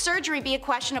 How could surgery be a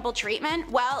questionable treatment?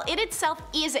 Well, it itself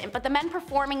isn't, but the men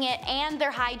performing it and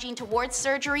their hygiene towards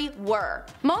surgery were.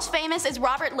 Most famous is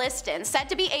Robert Liston. Said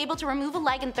to be able to remove a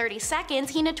leg in 30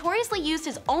 seconds, he notoriously used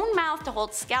his own mouth to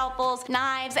hold scalpels,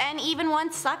 knives, and even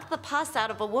once sucked the pus out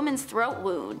of a woman's throat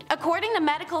wound. According to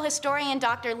medical historian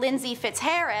Dr. Lindsay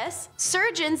Fitzharris,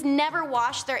 surgeons never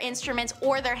washed their instruments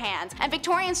or their hands, and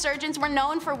Victorian surgeons were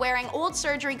known for wearing old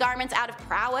surgery garments out of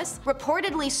prowess,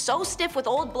 reportedly so stiff with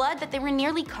old blood that they were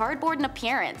nearly cardboard in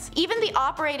appearance. Even the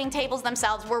operating tables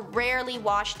themselves were rarely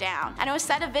washed down, and it was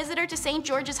said a visitor to St.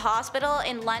 George's Hospital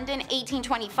in London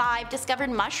 1825 discovered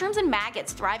mushrooms and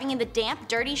maggots thriving in the damp,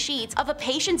 dirty sheets of a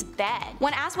patient's bed.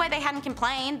 When asked why they hadn't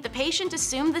complained, the patient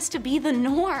assumed this to be the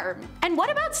norm. And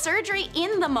what about surgery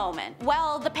in the moment?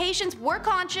 Well, the patients were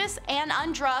conscious and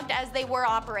undrugged as they were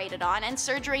operated on, and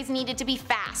surgeries needed to be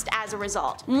fast as a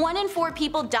result. 1 in 4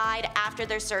 people died after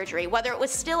their surgery, whether it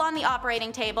was still on the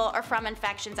operating table or from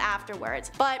infections afterwards.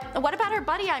 But what about our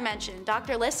buddy I mentioned,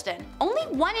 Dr. Liston? Only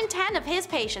 1 in 10 of his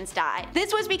patients died.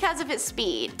 This was because of his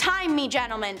speed. "Time me,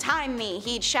 gentlemen, time me,"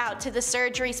 he'd shout to the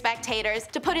surgery spectators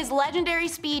to put his legendary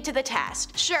speed to the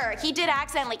test. Sure, he did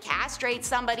accidentally castrate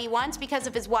somebody once because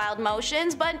of his wild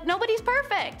motions, but nobody's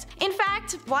perfect. In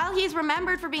fact, while he's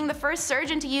remembered for being the first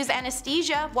surgeon to use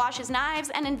anesthesia, wash his knives,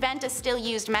 and invent a still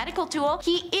used medical tool,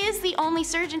 he is the only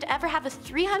surgeon to ever have a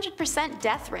 300%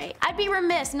 death rate. I'd be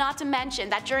remiss not to mention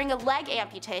that during a leg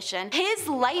amputation, his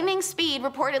lightning speed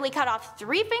reportedly cut off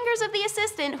 3 fingers of the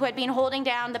assistant who had been holding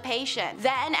down the patient.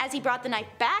 Then, as he brought the knife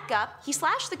back up, he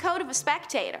slashed the coat of a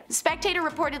spectator. The spectator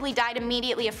reportedly died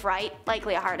immediately of fright,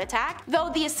 likely a heart attack. Though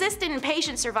the assistant and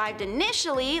patient survived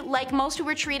initially, like most who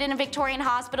were treated in Victorian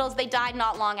hospitals, they died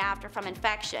not long after from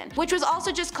infection, which was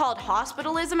also just called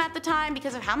hospitalism at the time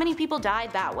because of how many people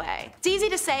died that way. It's easy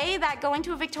to say that going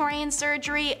to a Victorian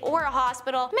surgery or a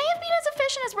hospital may have been as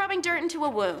efficient as rubbing dirt into a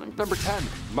wound. Number 10.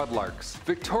 Mudlarks.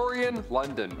 Victorian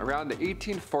London. Around the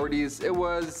 1840s, it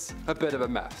was a bit of a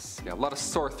mess. A lot of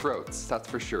sore throats, that's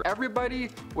for sure. Everybody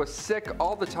was sick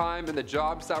all the time, and the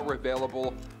jobs that were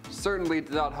available certainly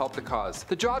did not help the cause.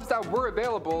 The jobs that were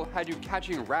available had you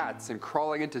catching rats and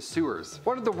crawling into sewers.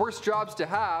 One of the worst jobs to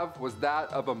have was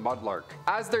that of a mudlark.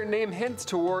 As their name hints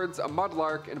towards, a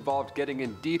mudlark involved getting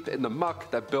in deep in the muck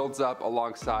that builds up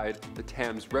alongside the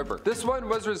Thames River. This one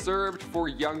was reserved for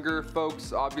younger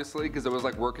folks, obviously, because it was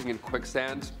like working in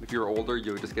quicksand. If you were older,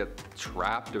 you would just get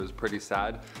trapped. It was pretty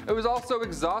sad. It was also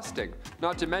exhausting,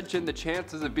 not to mention the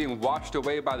chances of being washed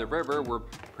away by the river were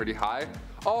pretty high.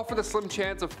 all for the slim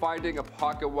chance of finding a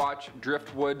pocket watch,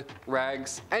 driftwood,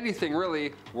 rags, anything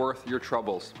really worth your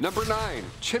troubles. Number 9,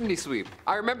 chimney sweep.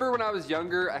 I remember when I was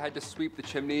younger, I had to sweep the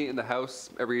chimney in the house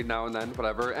every now and then,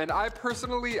 whatever, and I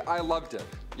loved it.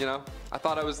 You know, I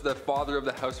thought I was the father of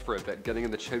the house for a bit, getting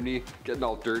in the chimney, getting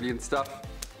all dirty and stuff,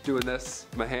 doing this,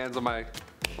 my hands on my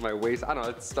waist. I don't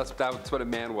know, that's what a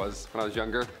man was when I was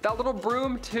younger. That little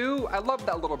broom too, I loved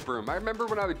that little broom. I remember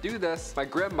when I would do this, my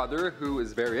grandmother, who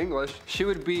is very English, she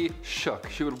would be shook.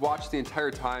 She would watch the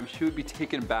entire time. She would be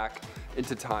taken back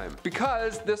into time.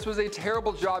 Because this was a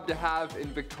terrible job to have in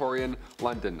Victorian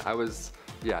London.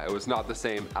 Yeah, it was not the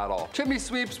same at all. Chimney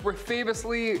sweeps were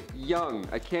famously young.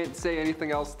 I can't say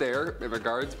anything else there in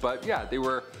regards, but yeah, they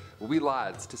were wee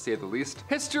lads, to say the least.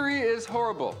 History is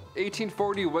horrible.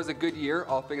 1840 was a good year,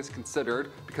 all things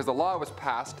considered, because a law was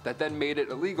passed that then made it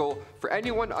illegal for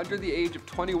anyone under the age of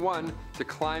 21 to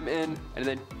climb in and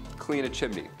then clean a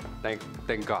chimney.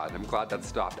 Thank God. I'm glad that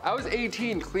stopped. I was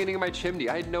 18 cleaning my chimney.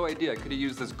 I had no idea I could have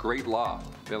used this great law.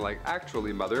 Been like,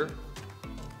 actually, mother,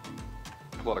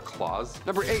 a lot of claws.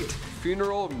 Number 8,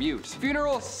 funeral mute.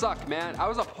 Funerals suck, man. I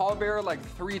was a pallbearer like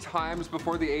 3 times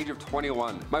before the age of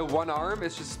 21. My one arm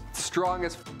is just strong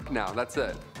as now. That's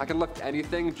it. I can lift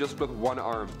anything just with one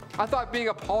arm. I thought being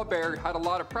a pallbearer had a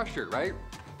lot of pressure, right?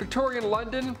 Victorian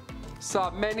London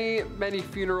saw many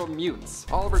funeral mutes.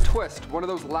 Oliver Twist, one of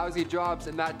those lousy jobs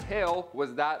in that tale,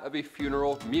 was that of a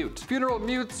funeral mute. Funeral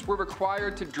mutes were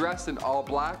required to dress in all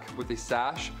black with a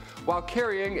sash while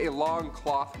carrying a long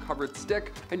cloth covered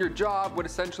stick, and your job would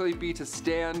essentially be to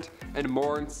stand and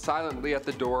mourn silently at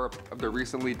the door of the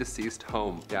recently deceased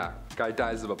home. Yeah, guy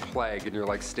dies of a plague and you're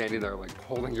like standing there like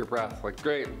holding your breath like,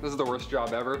 great, this is the worst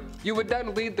job ever. You would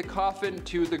then lead the coffin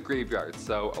to the graveyard,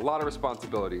 so a lot of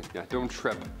responsibility. Yeah, don't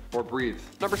trip or breathe.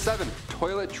 Number 7,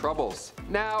 toilet troubles.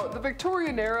 Now, the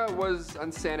Victorian era was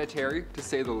unsanitary, to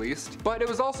say the least, but it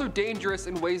was also dangerous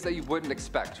in ways that you wouldn't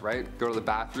expect, right? Go to the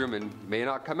bathroom and may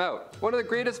not come out. One of the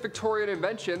greatest Victorian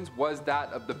inventions was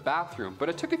that of the bathroom, but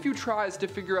it took a few tries to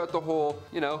figure out the whole,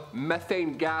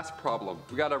 methane gas problem.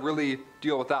 We gotta really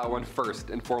deal with that one first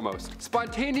and foremost.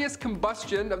 Spontaneous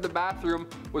combustion of the bathroom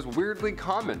was weirdly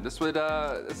common. This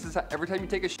is every time you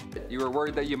take a shit, you were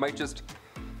worried that you might just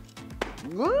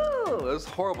Woo! It was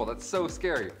horrible. That's so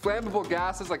scary. Flammable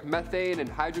gases like methane and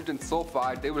hydrogen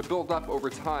sulfide, they would build up over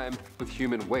time with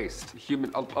human waste.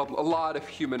 A lot of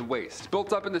human waste.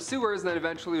 Built up in the sewers and then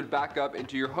eventually would back up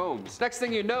into your homes. Next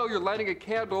thing you know, you're lighting a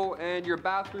candle and your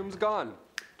bathroom's gone.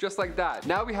 Just like that.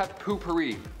 Now we have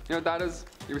poopery. You know what that is?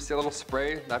 You ever see a little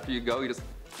spray after you go?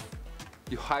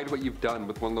 You hide what you've done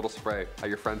with one little spray at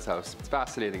your friend's house. It's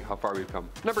fascinating how far we've come.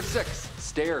 Number 6,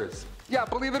 stairs. Yeah,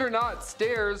 believe it or not,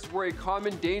 stairs were a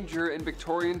common danger in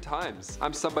Victorian times.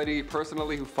 I'm somebody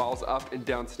personally who falls up and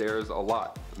down stairs a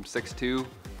lot. I'm 6'2",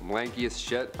 I'm lanky as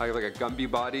shit. I have like a Gumby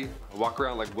body. I walk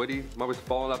around like Woody. I'm always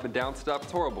falling up and down stuff.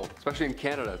 It's horrible. Especially in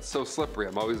Canada, it's so slippery.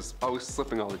 I'm always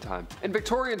slipping all the time. In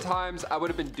Victorian times, I would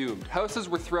have been doomed. Houses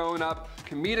were thrown up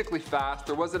comedically fast.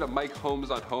 There wasn't a Mike Holmes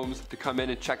on Homes to come in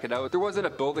and check it out. There wasn't a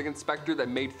building inspector that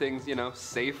made things,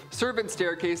 safe. Servant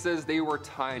staircases, they were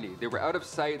tiny. They were out of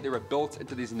sight. They were built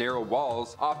into these narrow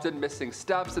walls, often missing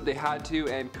steps if they had to,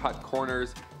 and cut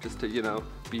corners just to,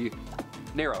 be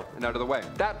narrow and out of the way.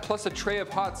 That plus a tray of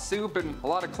hot soup and a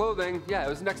lot of clothing, yeah, it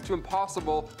was next to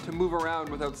impossible to move around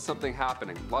without something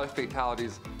happening. A lot of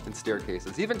fatalities in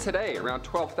staircases. Even today, around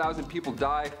 12,000 people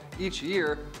die each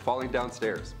year falling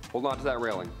downstairs. Hold on to that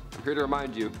railing. I'm here to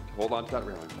remind you to hold on to that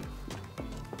railing.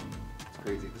 It's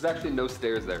crazy. There's actually no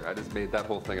stairs there. I just made that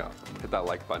whole thing up. Hit that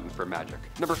like button for magic.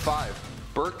 Number 5.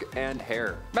 Burke and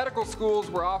Hare. Medical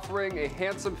schools were offering a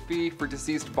handsome fee for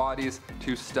deceased bodies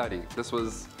to study. This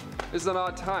is an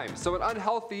odd time. So an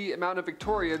unhealthy amount of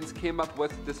Victorians came up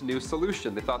with this new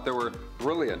solution. They thought they were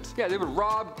brilliant. Yeah, they would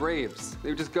rob graves. They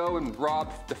would just go and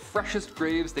rob the freshest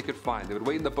graves they could find. They would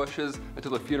wait in the bushes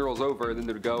until the funeral's over, and then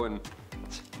they would go and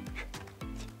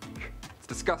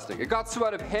disgusting. It got so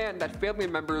out of hand that family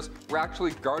members were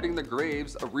actually guarding the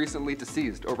graves of recently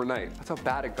deceased overnight. That's how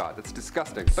bad it got. That's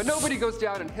disgusting. But nobody goes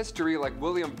down in history like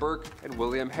William Burke and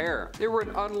William Hare. They were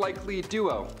an unlikely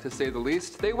duo, to say the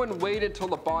least. They wouldn't wait until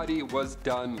the body was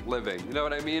done living. You know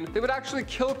what I mean? They would actually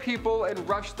kill people and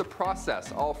rush the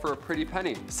process, all for a pretty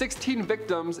penny. 16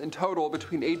 victims in total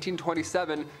between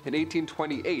 1827 and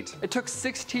 1828. It took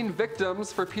 16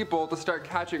 victims for people to start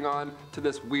catching on to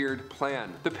this weird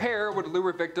plan. The pair would lure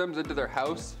lure victims into their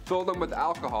house, fill them with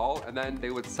alcohol, and then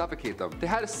they would suffocate them. They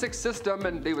had a sick system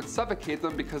and they would suffocate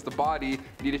them because the body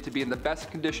needed to be in the best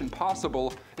condition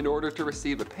possible in order to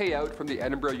receive a payout from the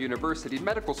Edinburgh University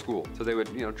Medical School. So they would,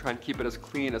 try and keep it as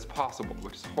clean as possible,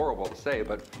 which is horrible to say,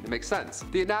 but it makes sense.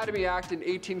 The Anatomy Act in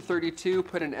 1832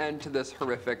 put an end to this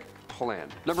horrific plan.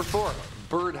 Number 4,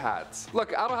 bird hats.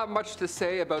 Look, I don't have much to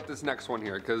say about this next one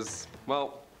here because,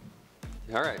 well,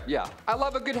 alright, yeah. I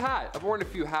love a good hat. I've worn a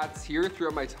few hats here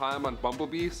throughout my time on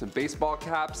BumbleBee, some baseball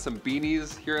caps, some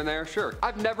beanies here and there, sure.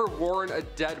 I've never worn a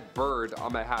dead bird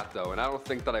on my hat though, and I don't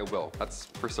think that I will. That's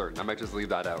for certain. I might just leave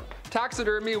that out.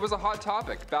 Taxidermy was a hot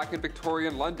topic back in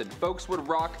Victorian London. Folks would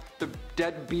rock the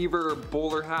dead beaver or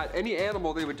bowler hat, any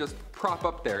animal they would just prop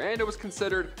up there, and it was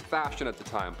considered fashion at the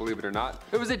time, believe it or not.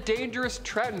 It was a dangerous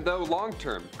trend though long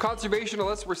term.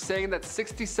 Conservationists were saying that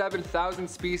 67,000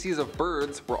 species of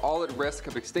birds were all at risk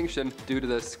of extinction due to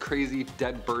this crazy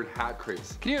dead bird hat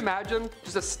craze. Can you imagine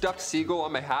just a stuffed seagull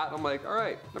on my hat? I'm like, all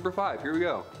right, number 5, here we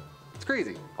go. It's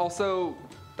crazy. Also,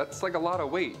 that's like a lot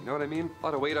of weight, you know what I mean? A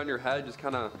lot of weight on your head, just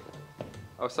kind of.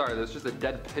 Oh, sorry, there's just a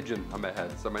dead pigeon on my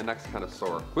head, so my neck's kind of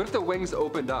sore. What if the wings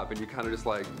opened up and you kind of just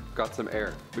like got some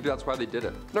air? Maybe that's why they did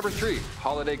it. Number 3,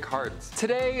 holiday cards.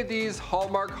 Today, these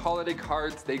Hallmark holiday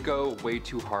cards, they go way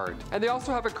too hard. And they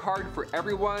also have a card for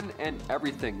everyone and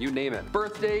everything, you name it.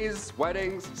 Birthdays,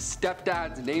 weddings,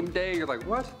 stepdad's name day. You're like,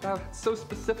 what? That's so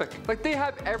specific. Like they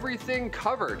have everything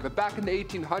covered. But back in the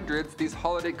 1800s, these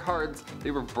holiday cards, they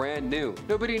were brand new.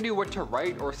 Nobody knew what to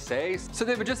write or say, so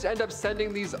they would just end up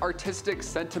sending these artistic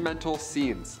sentimental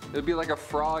scenes. It would be like a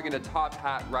frog in a top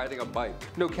hat riding a bike.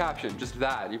 No caption, just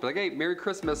that. You'd be like, hey, Merry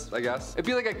Christmas, I guess. It'd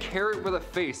be like a carrot with a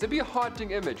face. It'd be a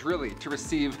haunting image, really, to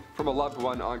receive from a loved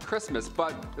one on Christmas,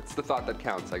 but it's the thought that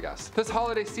counts, I guess. This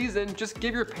holiday season, just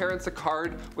give your parents a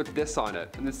card with this on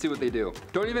it, and then see what they do.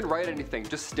 Don't even write anything,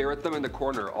 just stare at them in the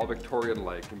corner, all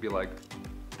Victorian-like, and be like,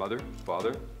 Mother,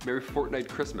 Father, Merry Fortnight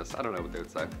Christmas. I don't know what they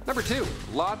would say. Number 2,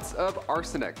 lots of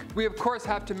arsenic. We of course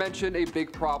have to mention a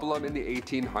big problem in the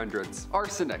 1800s.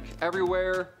 Arsenic,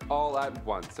 everywhere, all at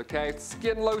once, okay?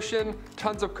 Skin lotion,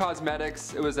 tons of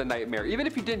cosmetics, it was a nightmare. Even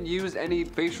if you didn't use any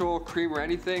facial cream or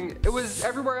anything, it was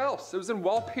everywhere else. It was in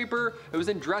wallpaper, it was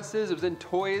in dresses, it was in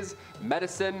toys,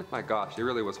 medicine. My gosh, it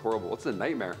really was horrible. It's a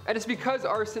nightmare. And it's because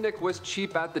arsenic was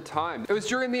cheap at the time. It was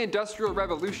during the Industrial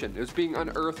Revolution. It was being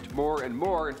unearthed more and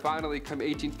more, and finally, come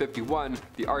 1851,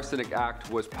 the Arsenic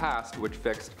Act was passed, which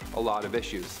fixed a lot of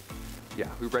issues. Yeah,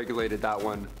 we regulated that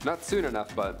one. Not soon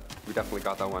enough, but we definitely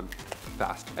got that one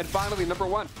fast. And finally, number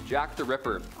 1, Jack the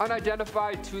Ripper.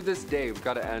 Unidentified to this day. We've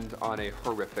got to end on a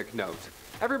horrific note.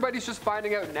 Everybody's just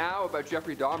finding out now about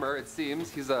Jeffrey Dahmer, it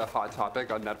seems. He's a hot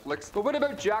topic on Netflix. But what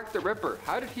about Jack the Ripper?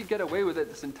 How did he get away with it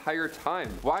this entire time?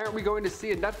 Why aren't we going to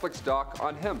see a Netflix doc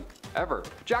on him? Ever.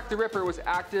 Jack the Ripper was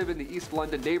active in the East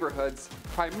London neighborhoods,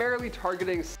 primarily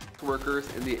targeting sex workers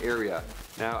in the area.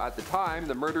 Now, at the time,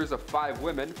 the murders of 5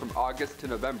 women from August to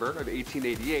November of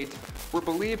 1888 were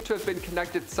believed to have been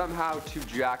connected somehow to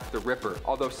Jack the Ripper,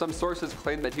 although some sources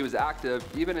claim that he was active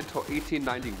even until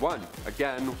 1891.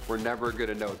 Again, we're never going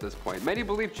to know at this point. Many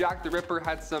believe Jack the Ripper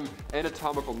had some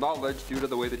anatomical knowledge due to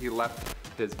the way that he left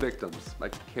his victims. I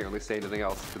can't really say anything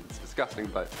else because it's disgusting,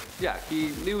 but yeah, he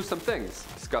knew some things,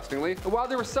 disgustingly. And while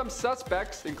there were some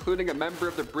suspects, including a member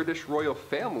of the British royal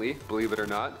family, believe it or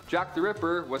not, Jack the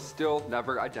Ripper was still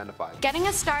never identified. Getting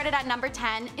us started at number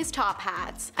 10 is top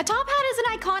hats. A top hat is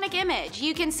an iconic image.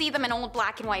 You can see them in old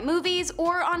black and white movies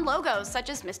or on logos such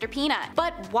as Mr. Peanut.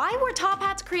 But why were top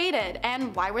hats created,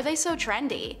 and why were they so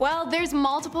trendy? Well, there's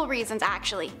multiple reasons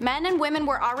actually. Men and women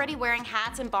were already wearing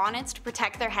hats and bonnets to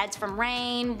protect their heads from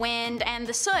rain, wind, and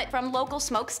the soot from local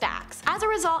smokestacks. As a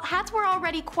result, hats were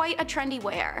already quite a trendy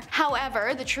wear.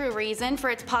 However, the true reason for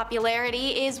its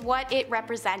popularity is what it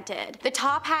represented. The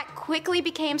top hat quickly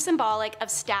became symbolic of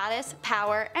status,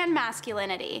 power, and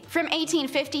masculinity. From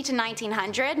 1850 to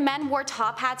 1900, men wore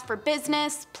top hats for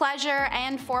business, pleasure,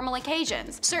 and formal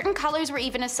occasions. Certain colors were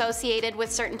even associated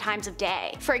with certain times of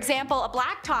day. For example, a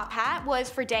black top hat was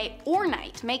for day or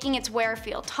night, making its wearer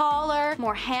feel taller,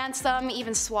 more handsome,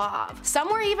 even suave. Some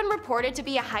were even reported to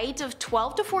be a height of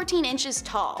 12 to 14 inches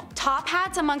tall. Top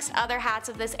hats, amongst other hats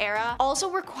of this era, also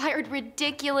required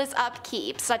ridiculous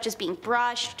upkeep, such as being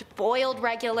brushed, boiled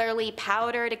regularly,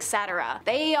 powdered, etc.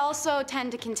 They also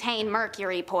tend to contain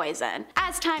mercury poison.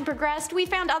 As time progressed, dressed, we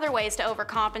found other ways to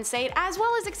overcompensate as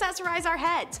well as accessorize our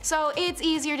heads. So it's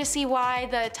easier to see why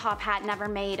the top hat never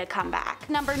made a comeback.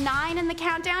 Number 9 in the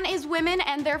countdown is women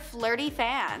and their flirty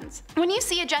fans. When you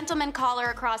see a gentleman caller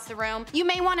across the room, you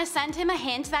may want to send him a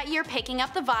hint that you're picking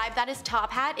up the vibe that his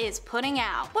top hat is putting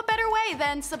out. What better way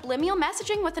than subliminal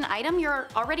messaging with an item you're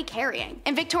already carrying?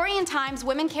 In Victorian times,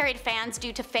 women carried fans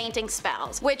due to fainting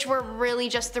spells, which were really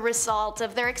just the result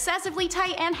of their excessively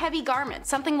tight and heavy garments,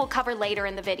 something we'll cover later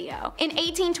in the video. In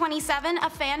 1827, a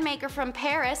fan maker from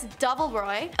Paris,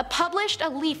 Dovelroy, published a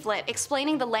leaflet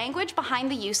explaining the language behind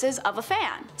the uses of a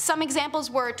fan. Some examples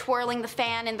were twirling the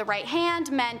fan in the right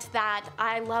hand meant that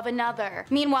I love another.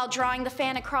 Meanwhile, drawing the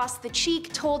fan across the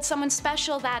cheek told someone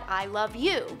special that I love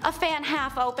you. A fan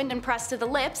half opened and pressed to the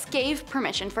lips gave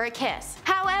permission for a kiss.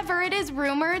 However, it is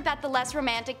rumored that the less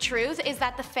romantic truth is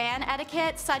that the fan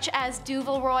etiquette, such as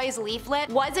Dovelroy's leaflet,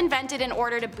 was invented in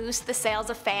order to boost the sales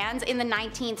of fans in the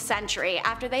 19th century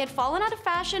after they had fallen out of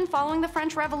fashion following the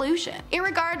French Revolution.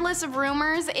 Irregardless of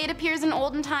rumors, it appears in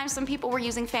olden times some people were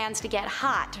using fans to get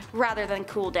hot rather than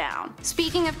cool down.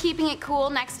 Speaking of keeping it cool,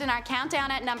 next in our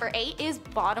countdown at number 8 is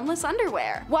bottomless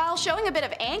underwear. While showing a bit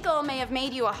of ankle may have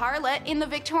made you a harlot, in the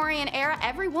Victorian era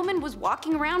every woman was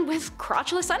walking around with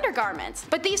crotchless undergarments.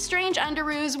 But these strange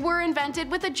underoos were invented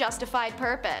with a justified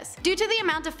purpose. Due to the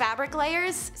amount of fabric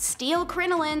layers, steel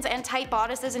crinolines, and tight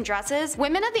bodices and dresses,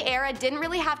 women of the era didn't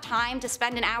really have time to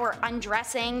spend an hour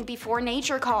undressing before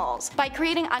nature calls. By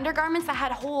creating undergarments that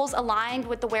had holes aligned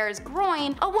with the wearer's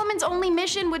groin, a woman's only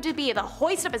mission would be to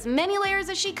hoist up as many layers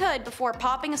as she could before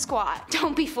popping a squat.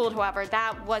 Don't be fooled, however,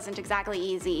 that wasn't exactly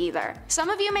easy either. Some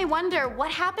of you may wonder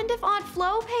what happened if Aunt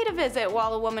Flo paid a visit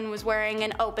while a woman was wearing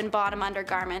an open bottom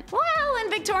undergarment. Well, in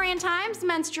Victorian times,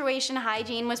 menstruation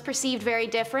hygiene was perceived very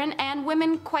different and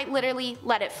women quite literally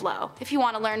let it flow. If you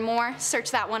want to learn more,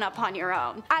 search that one up on your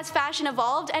own. As fashion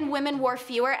evolved and women wore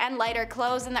fewer and lighter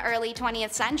clothes in the early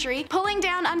 20th century, pulling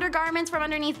down undergarments from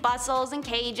underneath bustles and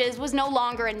cages was no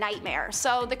longer a nightmare,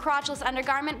 so the crotchless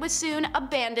undergarment was soon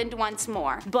abandoned once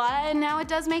more. But now it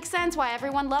does make sense why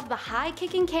everyone loved the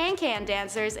high-kicking can-can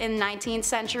dancers in 19th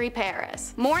century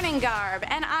Paris. Morning garb,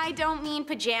 and I don't mean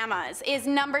pajamas, is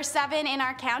number 7 in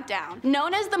our countdown.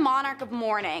 Known as the monarch of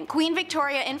mourning, Queen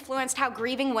Victoria influenced how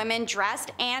grieving women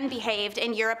dressed and behaved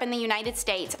in Europe and the United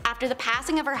States after the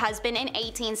passing of her husband in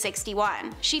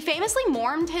 1861. She famously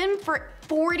mourned him for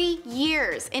 40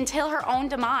 years until her own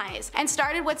demise, and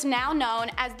started what's now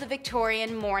known as the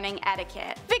Victorian mourning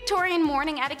etiquette. Victorian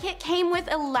mourning etiquette came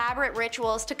with elaborate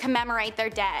rituals to commemorate their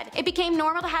dead. It became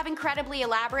normal to have incredibly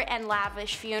elaborate and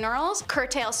lavish funerals,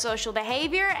 curtail social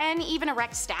behavior, and even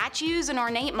erect statues and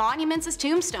ornate monuments as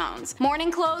tombstones.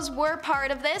 Mourning clothes were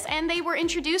part of this, and they were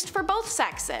introduced for both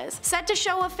sexes. Said to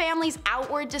show a family's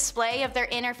outward display of their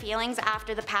inner feelings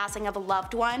after the passing of a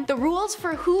loved one, the rules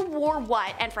for who wore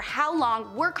what and for how long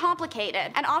were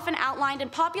complicated and often outlined in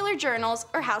popular journals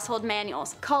or household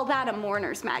manuals. Call that a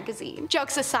mourner's magazine.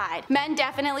 Jokes aside, men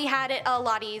definitely had it a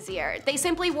lot easier. They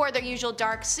simply wore their usual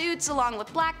dark suits along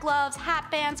with black gloves, hat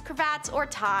bands, cravats, or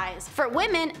ties. For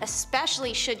women,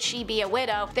 especially should she be a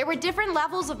widow, there were different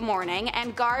levels of mourning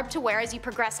and garb to wear as you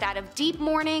progressed out of deep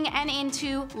mourning and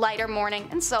into lighter mourning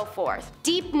and so forth.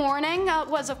 Deep mourning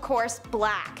was of course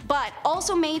black, but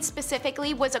also made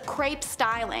specifically was a crepe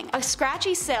styling, a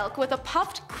scratchy silk with a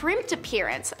puffed, crimped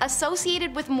appearance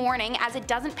associated with mourning as it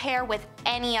doesn't pair with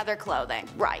any other clothing.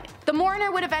 Right. The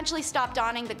mourner would eventually stop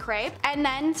donning the crepe and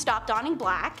then stop donning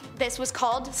black. This was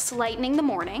called slightening the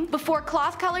mourning, before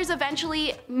cloth colors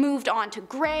eventually moved on to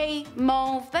gray,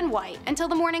 mauve, then white, until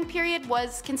the mourning period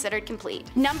was considered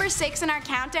complete. Number 6 in our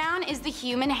countdown is the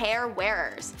human hair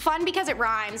wearers. Fun because it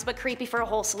rhymes, but creepy for a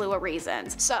whole slew of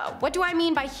reasons. So, what do I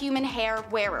mean by human hair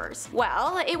wearers?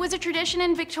 Well, it was a tradition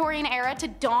in Victorian era to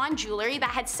don jewelry that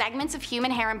had segments of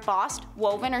human hair embossed,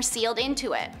 woven, or sealed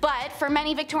into it. But for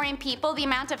many Victorian people, the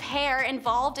amount of hair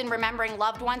involved in remembering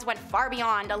loved ones went far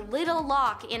beyond a little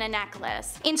lock in a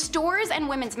necklace. In stores and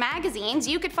women's magazines,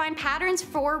 you could find patterns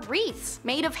for wreaths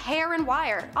made of hair and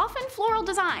wire, often floral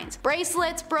designs.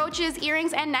 Bracelets, brooches,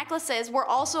 earrings, and necklaces were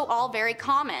also all very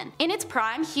common. In its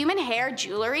prime, human hair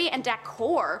jewelry and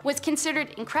decor was considered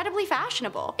incredibly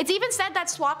fashionable. It's even said that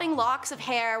swapping locks of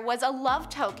hair was a love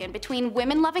token between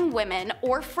women loving women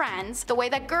or friends, the way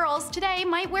that girls today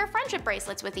might wear friendship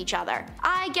bracelets with each other.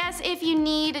 I guess if you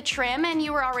need a trim and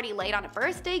you were already late on a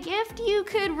birthday gift, you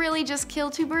could really just kill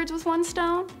 2 birds with 1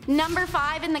 stone. Number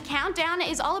 5 in the countdown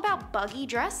is all about buggy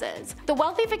dresses. The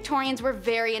wealthy Victorians were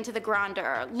very into the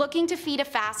grandeur, looking to feed a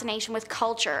fascination with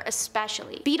culture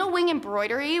especially. Beetle wing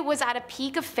embroidery was at a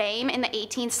peak of fame in the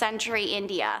 18th century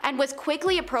India, and was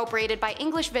quickly appropriated by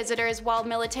English visitors while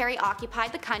military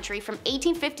occupied the country from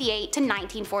 1858 to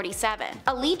 1947.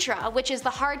 Elytra, which is the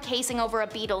hard casing over a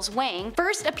beetle's wing,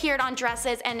 first appeared on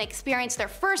dresses and experienced their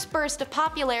first burst of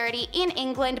popularity in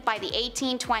England by the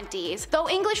 1820s, though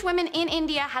English women in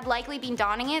India had likely been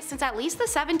donning it since at least the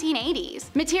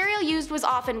 1780s. Material used was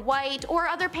often white or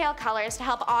other pale colors to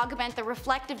help augment the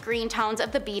reflective green tones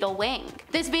of the beetle wing.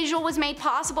 This visual was made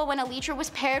possible when elytra was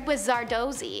paired with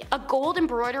zardozi, a gold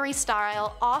embroidery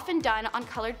style often done on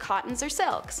colored cottons or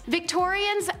silks.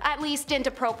 Victorians at least didn't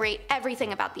appropriate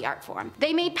everything about the art form.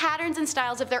 They made patterns and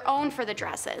styles of their own for the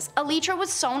dresses. Elytra was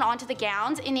sewn onto the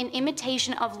gowns in an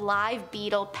imitation of live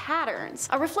beetle patterns,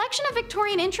 a reflection of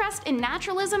Victorian interest in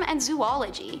naturalism and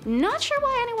zoology. Not sure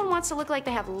why anyone wants to look like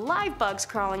they have live bugs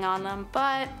crawling on them,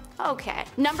 but okay.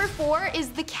 Number 4 is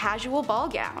the casual ball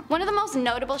gown. One of the most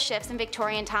notable shifts in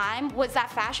Victorian time was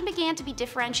that fashion began to be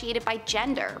differentiated by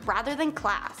gender rather than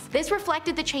class. This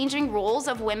reflected the changing roles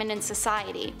of women in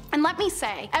society. And let me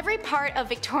say, every part of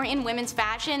Victorian women's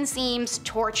fashion seems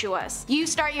tortuous. You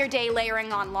start your day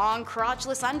layering on long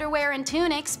crotchless underwear and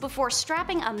tunics before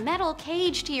strapping a metal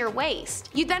cage to your waist.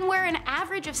 You then wear an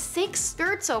average of 6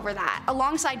 skirts over that,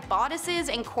 alongside bodices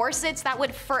and corsets that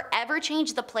would forever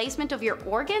change the placement of your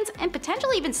organs and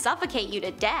potentially even suffocate you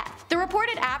to death. The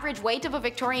reported average weight of a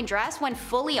Victorian dress when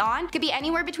fully on could be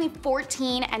anywhere between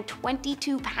 14 and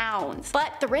 22 pounds.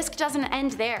 But the risk doesn't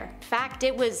end there. In fact,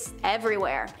 it was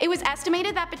everywhere. It was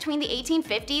estimated that between the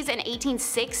 1850s and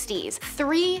 1860s,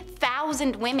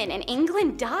 3,000 women in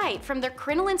England died from their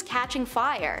crinolines catching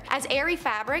fire, as airy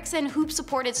fabrics and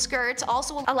hoop-supported skirts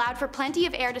also allowed for plenty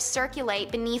of air to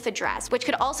circulate beneath a dress, which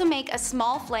could also make a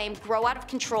small flame grow out of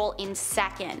control in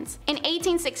seconds. In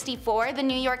 1864, the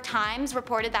New York Times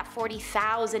reported that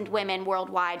 40,000 women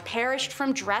worldwide perished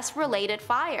from dress-related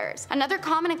fires. Another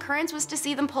common occurrence was to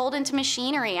see them pulled into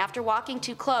machinery after walking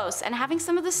too close and having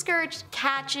some of the skirts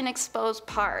catch in exposed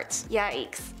parts.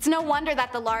 Yikes. It's no wonder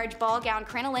that the large ball gown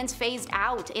crinolines phased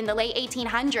out in the late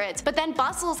 1800s, but then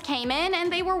bustles came in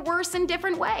and they were worse in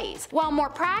different ways. While more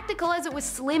practical as it was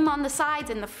slim on the sides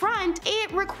and the front,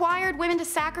 it required women to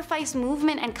sacrifice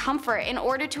movement and comfort in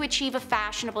order to achieve a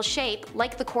fashionable shape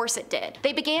like the corset did.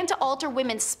 They began to alter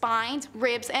women's spines,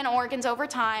 ribs, and organs over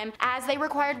time, as they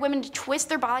required women to twist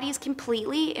their bodies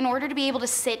completely in order to be able to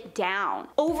sit down.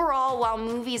 Overall, while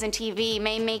movies and TV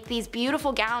may make these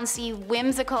beautiful gowns seem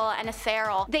whimsical and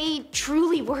ethereal, they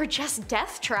truly were just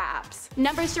death traps.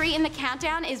 Number 3 in the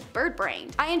countdown is bird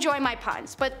brained. I enjoy my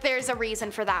puns, but there's a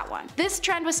reason for that one. This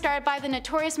trend was started by the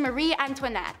notorious Marie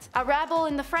Antoinette, a rebel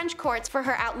in the French courts for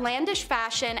her outlandish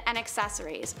fashion and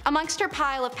accessories. Amongst her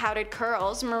pile of powdered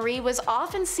curls, Marie was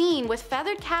often seen with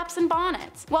feathered caps and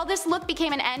bonnets. While this look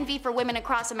became an envy for women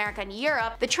across America and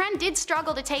Europe, the trend did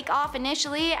struggle to take off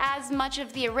initially, as much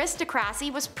of the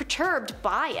aristocracy was perturbed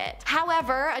by it.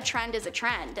 However, a trend is a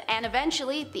trend, and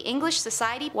eventually the English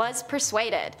society was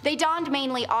persuaded. They donned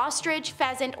mainly ostrich,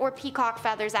 pheasant, or peacock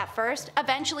feathers at first.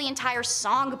 Eventually entire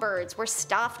songbirds were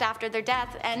stuffed after their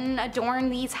death and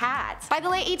adorned these hats. By the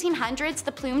late 1800s,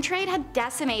 the plume trade had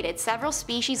decimated several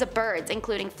species of birds,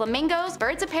 including flamingos,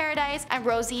 birds of paradise, and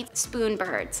rosy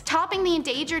spoonbirds. Topping the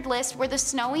endangered list were the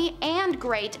snowy and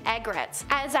great egrets,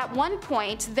 as at one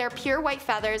point their pure white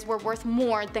feathers were worth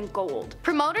more than gold.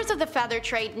 Promoters of the feather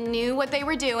trade knew what they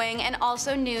were doing and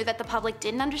also knew that the public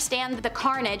didn't understand the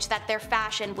carnage that their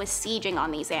fashion was sieging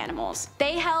on these animals.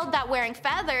 They held that wearing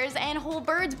feathers and whole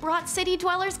birds brought city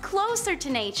dwellers closer to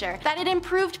nature, that it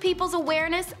improved people's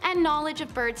awareness and knowledge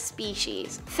of bird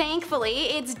species.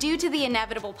 Thankfully, it's due to the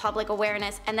inevitable public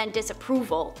awareness and then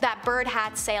disapproval that bird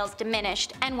hat sales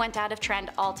diminished and went out of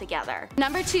trend altogether.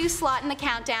 Number 2 slot in the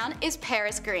countdown is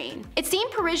Paris green. It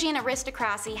seemed Parisian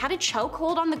aristocracy had a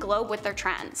chokehold on the globe with their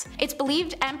trends. It's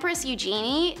believed Empress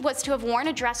Eugenie was to have worn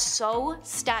a dress so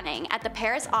stunning at the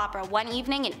Paris Opera one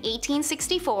evening in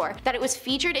 1864 that it was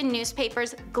featured in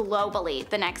newspapers globally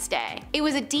the next day. It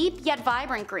was a deep yet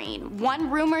vibrant green, one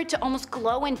rumored to almost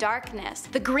glow in darkness.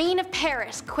 The green of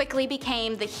Paris quickly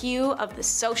became the hue of the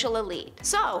social elite.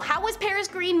 So, how was Paris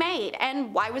green made,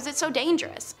 and why was it so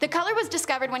dangerous? The color was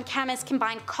discovered when chemists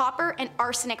combined copper and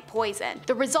arsenic poison.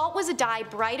 The result was a dye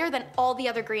brighter than all the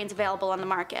other greens available on the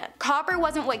market. Copper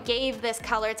wasn't what gave this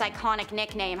color its iconic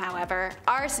nickname, however.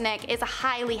 Arsenic is a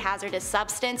highly hazardous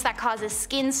substance that causes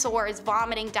skin skin sores,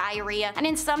 vomiting, diarrhea, and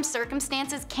in some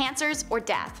circumstances cancers or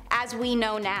death, as we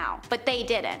know now. But they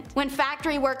didn't. When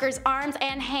factory workers' arms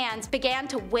and hands began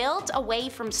to wilt away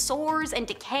from sores and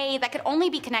decay that could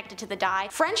only be connected to the dye,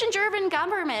 French and German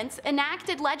governments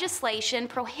enacted legislation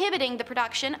prohibiting the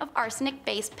production of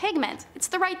arsenic-based pigments. It's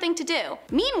the right thing to do.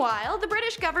 Meanwhile, the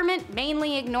British government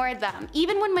mainly ignored them,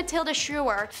 even when Matilda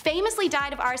Schrewer famously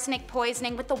died of arsenic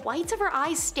poisoning with the whites of her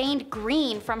eyes stained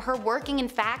green from her working in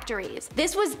factories.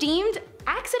 This was deemed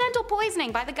accidental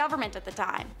poisoning by the government at the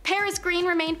time. Paris green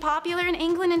remained popular in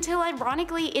England until,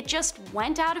 ironically, it just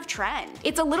went out of trend.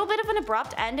 It's a little bit of an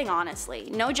abrupt ending,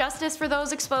 honestly. No justice for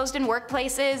those exposed in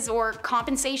workplaces or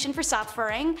compensation for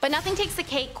suffering, but nothing takes the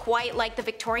cake quite like the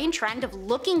Victorian trend of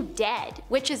looking dead,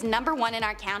 which is #1 in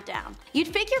our countdown. You'd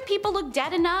figure people look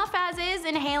dead enough as is,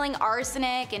 inhaling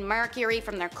arsenic and mercury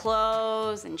from their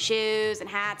clothes and shoes and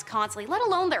hats constantly, let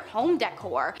alone their home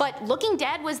decor, but looking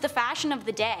dead was the fashion of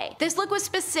the day. This look was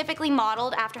specifically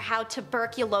modeled after how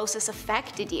tuberculosis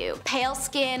affected you. Pale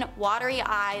skin, watery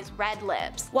eyes, red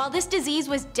lips. While this disease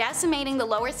was decimating the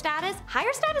lower status,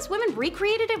 higher status women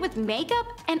recreated it with makeup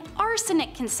and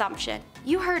arsenic consumption.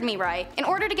 You heard me right. In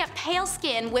order to get pale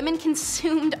skin, women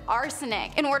consumed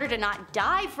arsenic. In order to not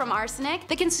die from arsenic,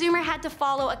 the consumer had to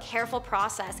follow a careful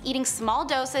process, eating small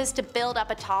doses to build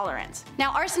up a tolerance.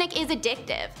 Now, arsenic is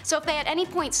addictive, so if they at any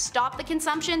point stopped the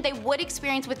consumption, they would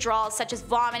experience withdrawals such as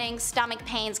vomiting, stomach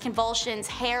pains, convulsions,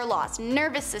 hair loss,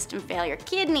 nervous system failure,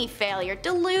 kidney failure,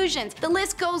 delusions, the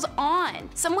list goes on.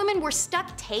 Some women were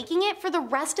stuck taking it for the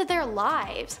rest of their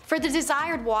lives. For the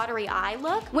desired watery eye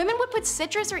look, women would put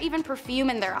citrus or even perfume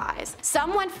in their eyes.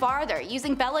 Some went farther,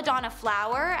 using belladonna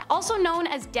flower, also known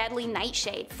as deadly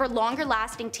nightshade, for longer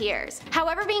lasting tears.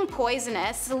 However, being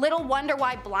poisonous, little wonder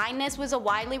why blindness was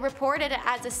widely reported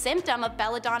as a symptom of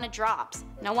belladonna drops.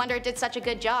 No wonder it did such a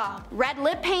good job. Red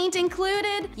lip paint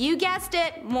included, you guessed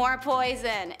it, more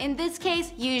poison. In this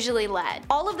case, usually lead.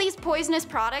 All of these poisonous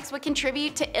products would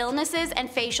contribute to illnesses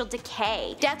and facial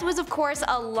decay. Death was of course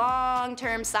a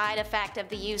long-term side effect of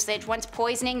the usage once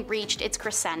poisoning reached its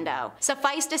crescendo.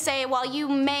 Suffice to say, while you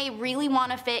may really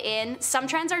want to fit in, some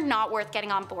trends are not worth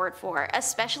getting on board for,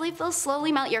 especially if they'll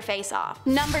slowly melt your face off.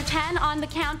 Number 10 on the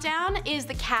countdown is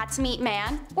the cat's meat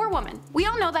man or woman. We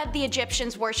all know that the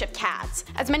Egyptians worship cats,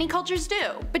 as many cultures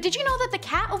do. But did you know that the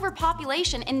cat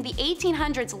overpopulation in the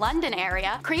 1800s London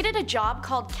area created a job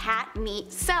called cat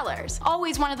meat sellers?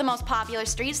 Always one of the most popular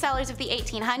street sellers of the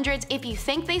 1800s. If you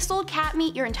think they sold cat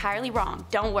meat, you're entirely wrong.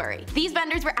 Don't worry. These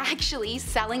vendors were actually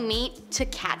selling meat to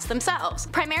cats themselves.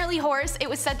 Primarily horse, it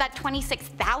was said that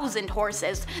 26,000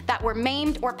 horses that were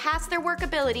maimed or past their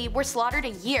workability were slaughtered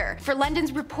a year for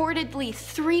London's reportedly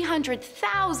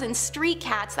 300,000 street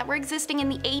cats that were existing in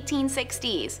the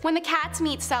 1860s. When the cat's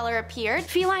meat seller appeared,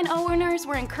 feline owners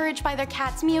were encouraged by their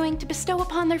cat's mewing to bestow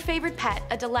upon their favorite pet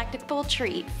a delectable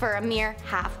treat for a mere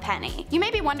half penny. You may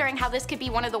be wondering how this could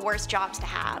be one of the worst jobs to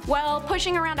have. Well,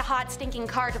 pushing around a hot stinking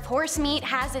cart of horse meat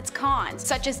has its cons,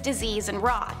 such as disease and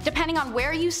rot. Depending on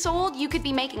where you sold, you could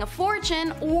be making a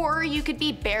fortune, or you could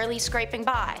be barely scraping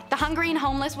by. The hungry and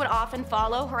homeless would often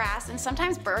follow, harass, and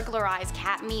sometimes burglarize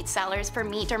cat meat sellers for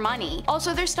meat or money.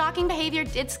 Also, their stalking behavior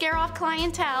did scare off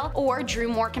clientele or drew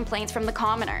more complaints from the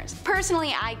commoners.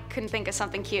 Personally, I couldn't think of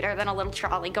something cuter than a little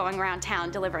trolley going around town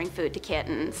delivering food to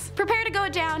kittens. Prepare to go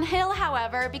downhill,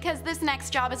 however, because this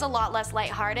next job is a lot less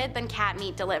lighthearted than cat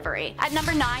meat delivery. At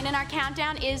number 9 in our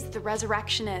countdown is the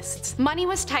resurrectionists. Money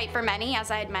was tight for many,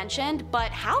 as I had mentioned,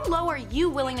 but how low are you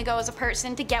willing to go as a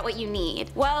person to get what you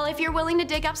need? Well, if you're willing to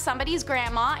dig up somebody's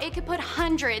grandma, it could put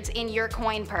hundreds in your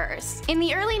coin purse. In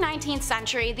the early 19th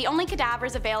century, the only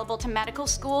cadavers available to medical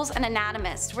schools and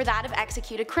anatomists were that of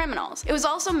executed criminals. It was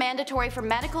also mandatory for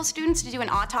medical students to do an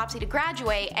autopsy to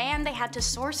graduate, and they had to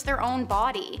source their own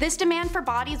body. This demand for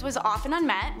bodies was often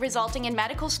unmet, resulting in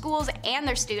medical schools and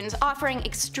their students offering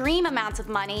extreme amounts of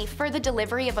money for the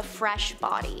delivery of a fresh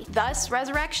body. Thus,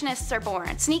 resurrectionists are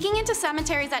born. Sneaking into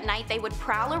cemeteries at night, they would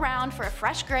prowl around for a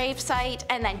fresh grave site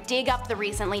and then dig up the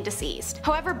recently deceased.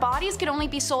 However, bodies could only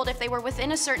be sold if they were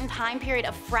within a certain time period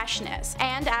of freshness,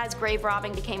 and as grave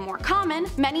robbing became more common,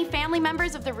 many family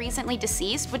members of the recently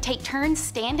deceased would take turns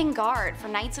standing guard for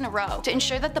nights in a row to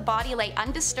ensure that the body lay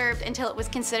undisturbed until it was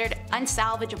considered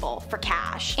unsalvageable for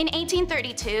cash. In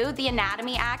 1832, the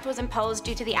Anatomy Act was imposed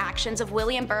due to the actions of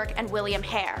William Burke and William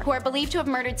Hare, who are believed to have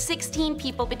murdered 16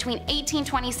 people between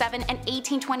 1827 and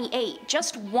 1828,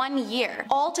 just 1 year,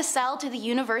 all to sell to the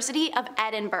University of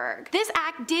Edinburgh. This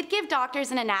act did give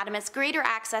doctors and anatomists greater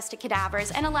access to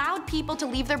cadavers and allowed people to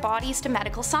leave their bodies to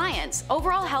medical science,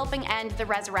 overall helping end the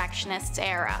resurrectionists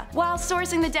era. While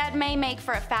sourcing the dead may make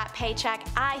for a fat paycheck,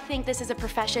 I think this is a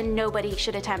profession nobody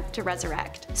should attempt to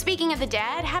resurrect. Speaking of the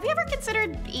dead, have you ever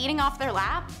considered eating off their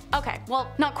lap? Okay, well,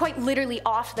 not quite literally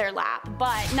off their lap,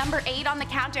 but number 8 on the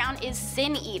countdown is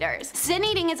sin eaters. Sin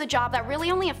eating is a job that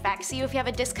really only affects you if you have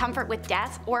a discomfort with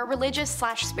death or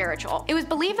religious/spiritual. It was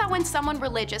believed that when someone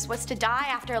religious was to die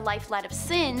after a life led of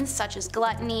sins, such as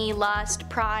gluttony, lust,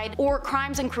 pride, or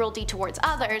crimes and cruelty towards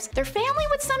others, their family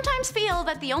would sometimes feel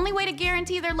that the only way to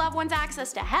guarantee their loved ones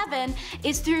access to heaven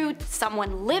is through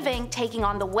someone living taking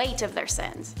on the weight of their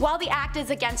sins. While the act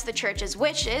is against the church's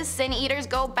wishes, sin eaters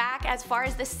go back as far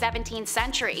as the 17th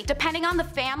century. Depending on the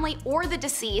family or the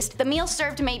deceased, the meal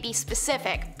served may be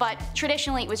specific, but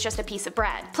traditionally it was just a piece of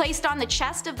bread. Placed on the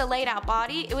chest of the laid out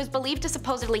body, it was believed to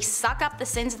supposedly suck up the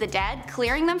sins of the dead,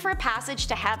 clearing them for a passage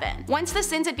to heaven. Once the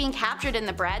sins had been captured in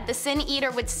the bread, the sin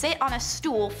eater would sit on a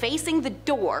stool facing the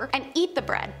door and eat the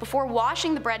bread before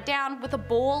washing the bread down with a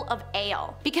bowl of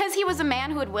ale. Because he was a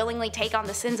man who would willingly take on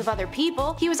the sins of other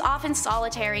people, he was often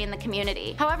solitary in the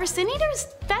community. However, sin eaters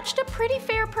fetched a pretty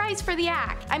fair price for the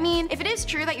act. I mean, if it is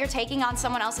true that you're taking on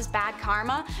someone else's bad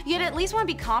karma, you'd at least want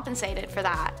to be compensated for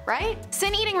that, right?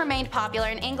 Sin eating remained popular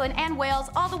in England and Wales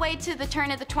all the way to the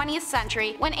turn of the 20th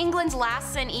century, when England's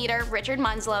last sin eater, Richard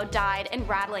Munslow, died in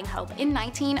Rattling Hope in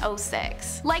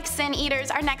 1906. Like sin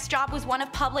eaters, our next job was one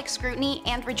of public scrutiny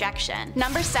and rejection.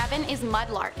 Number 7 is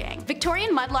mudlarking.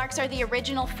 Victorian mudlarks are the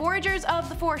original foragers of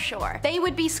the foreshore. They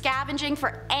would be scavenging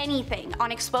for anything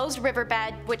on exposed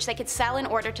riverbed which they could sell in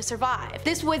order to survive.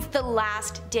 This was the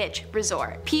last ditch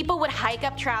resort. People would hike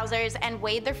up trousers and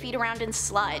wade their feet around in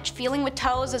sludge, feeling with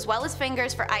toes as well as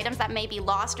fingers for items that may be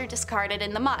lost or discarded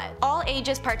in the mud. All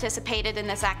ages participated in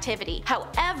this activity.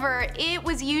 However, it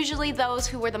was usually those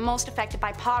who were the most affected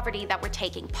by poverty that were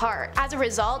taking part. As a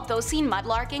result, those seen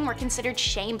mudlarking were considered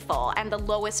shameful and the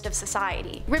lowest of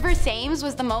society. River Thames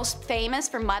was the most famous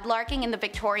for mudlarking in the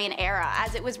Victorian era,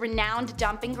 as it was a renowned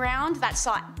dumping ground that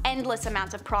saw endless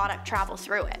amounts of product travel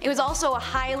through it. It was also a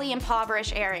highly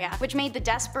impoverished area, which made the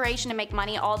desperation to make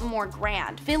money all the more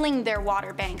grand, filling their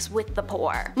water banks with the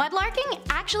poor. Mudlarking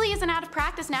actually isn't out of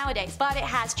practice nowadays, but it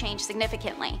has changed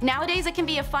significantly. Nowadays it can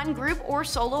be a fun group or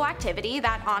solo activity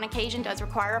that on occasion does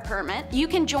require a permit. You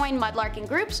can join mudlarking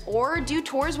groups or do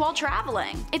tours while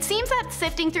traveling. It seems that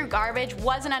sifting through garbage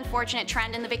was an unfortunate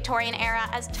trend in the Victorian era,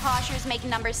 as toshers make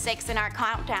number 6 in our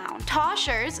countdown.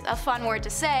 Toshers, a fun word to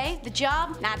say, the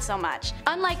job, not so much.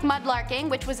 Unlike mudlarking,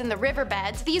 which was in the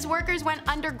riverbeds, these workers went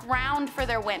underground for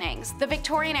their winnings. The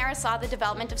Victorian era saw the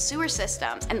development of sewer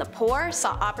systems, and the poor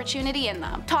saw opportunity in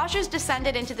them. Toshers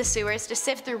descended into the sewers to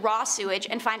sift through raw sewage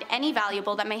and find any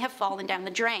valuable that may have fallen down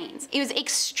the drains. It was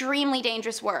extremely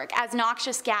dangerous work, as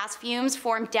noxious gas fumes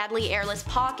formed deadly airless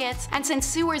pockets, and since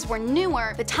sewers were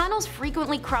newer, the tunnels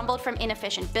frequently crumbled from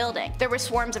inefficient building. There were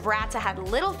swarms of rats that had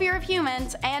little fear of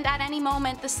humans, and at any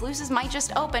moment the sluices might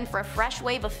just open for a fresh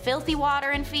wave of filthy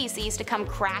water and feces to come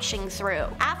crashing through.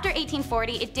 After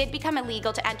 1840, it did become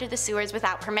illegal to enter the sewers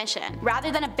without permission.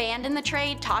 Rather than abandon the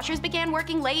trade, toshers began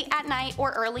working late at night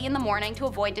or early in the morning to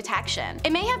avoid detection.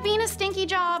 It may have been a stinky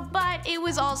job, but it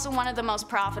was also one of the most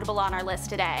profitable on our list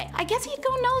today. I guess you'd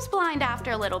go nose blind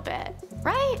after a little bit,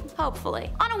 right?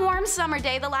 Hopefully. On a warm summer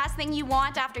day, the last thing you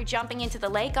want after jumping into the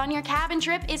lake on your cabin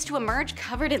trip is to emerge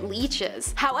covered in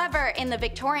leeches. However, in the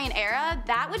Victorian era,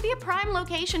 that would be a prime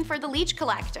location for the leech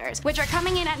collectors, which are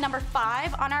coming in at number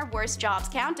 5 on our worst jobs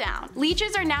countdown.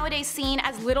 Leeches are nowadays seen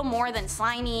as little more than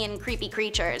slimy and creepy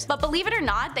creatures, but believe it or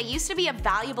not, they used to be a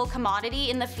valuable commodity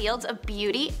in the fields of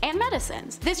beauty and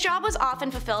medicines. This job was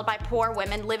often fulfilled by poor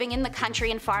women living in the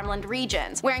country and farmland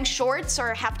regions. Wearing shorts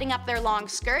or hefting up their long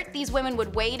skirt, these women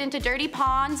would wade into dirty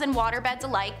ponds and waterbeds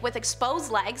alike with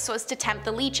exposed legs so as to tempt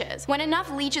the leeches. When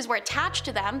enough leeches were attached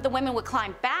to them, the women would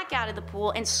climb back out of the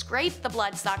pool and scrape the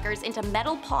bloodsuckers into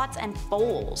metal pots and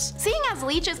bowls. Seeing as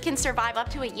leeches can survive up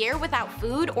to a year without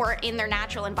food or in their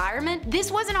natural environment,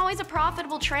 this wasn't always a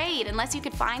profitable trade unless you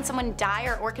could find someone in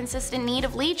dire or consistent need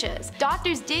of leeches.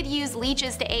 Doctors did use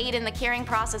leeches to aid in the curing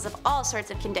process of all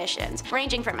sorts of conditions,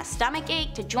 ranging from a stomach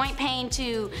ache to joint pain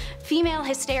to female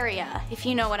hysteria, if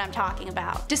you know what I'm talking talking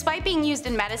about. Despite being used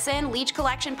in medicine, leech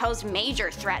collection posed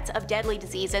major threats of deadly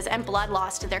diseases and blood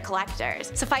loss to their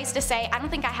collectors. Suffice to say, I don't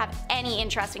think I have any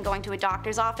interest in going to a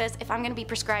doctor's office if I'm going to be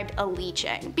prescribed a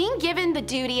leeching. Being given the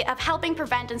duty of helping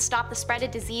prevent and stop the spread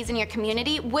of disease in your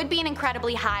community would be an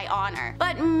incredibly high honor,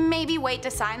 but maybe wait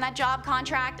to sign that job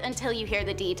contract until you hear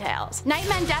the details.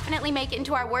 Nightmen definitely make it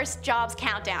into our worst jobs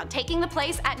countdown, taking the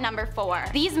place at number 4.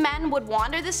 These men would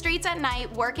wander the streets at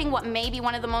night working what may be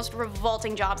one of the most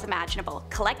revolting jobs imaginable,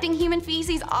 collecting human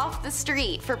feces off the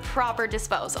street for proper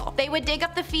disposal. They would dig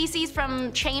up the feces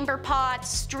from chamber pots,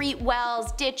 street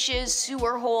wells, ditches,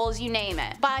 sewer holes, you name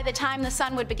it. By the time the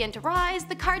sun would begin to rise,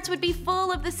 the carts would be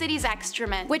full of the city's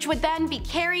excrement, which would then be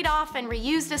carried off and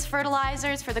reused as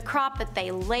fertilizers for the crop that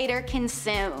they later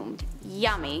consumed.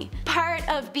 Yummy. Part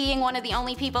of being one of the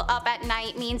only people up at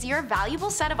night means you're a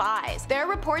valuable set of eyes. There are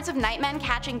reports of nightmen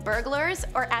catching burglars,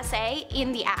 or SA,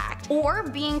 in the act, or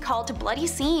being called to bloody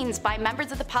scenes by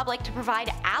members of the public to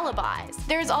provide alibis.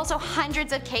 There's also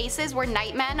hundreds of cases where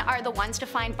nightmen are the ones to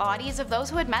find bodies of those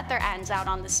who had met their ends out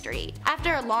on the street.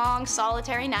 After long,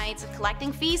 solitary nights of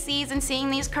collecting feces and seeing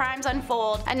these crimes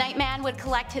unfold, a nightman would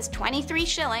collect his 23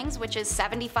 shillings, which is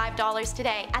 $75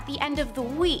 today, at the end of the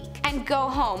week, and go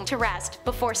home to rest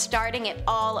before starting it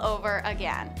all over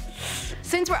again.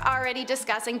 Since we're already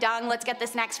discussing dung, let's get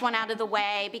this next one out of the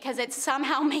way because it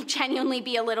somehow may genuinely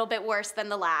be a little bit worse than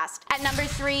the last. At number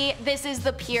 3, this is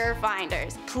the pure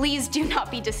finders. Please do not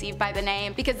be deceived by the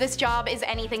name because this job is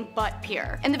anything but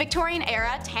pure. In the Victorian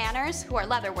era, tanners, who are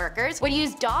leather workers, would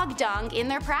use dog dung in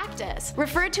their practice.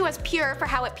 Referred to as pure for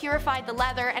how it purified the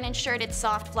leather and ensured its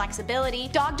soft flexibility,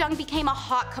 dog dung became a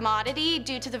hot commodity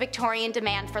due to the Victorian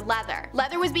demand for leather.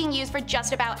 Leather was being used for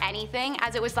just about anything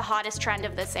as it was the hottest trend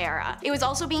of this era. It was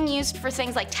also being used for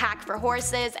things like tack for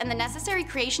horses and the necessary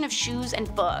creation of shoes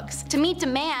and books. To meet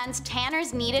demands,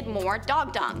 tanners needed more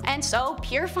dog dung, and so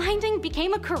pure finding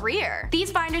became a career.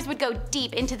 These finders would go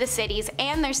deep into the cities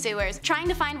and their sewers, trying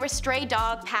to find where stray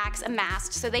dog packs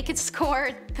amassed so they could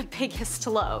score the biggest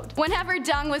load. Whenever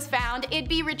dung was found, it'd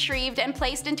be retrieved and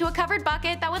placed into a covered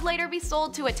bucket that would later be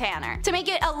sold to a tanner. To make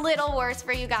it a little worse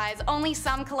for you guys, only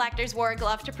some collectors wore a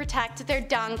glove to protect their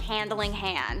dung handling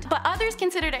hand. But others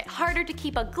considered it harder to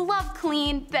keep a glove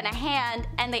clean than a hand,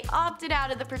 and they opted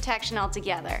out of the protection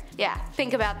altogether. Yeah,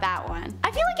 think about that one.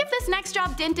 I feel like if this next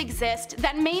job didn't exist,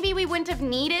 then maybe we wouldn't have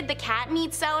needed the cat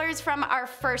meat sellers from our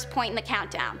first point in the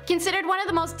countdown. Considered one of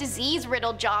the most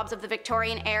disease-riddled jobs of the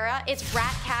Victorian era, it's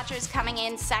rat catchers coming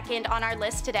in second on our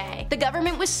list today. The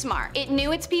government was smart. It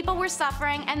knew its people were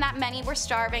suffering and that many were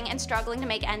starving and struggling to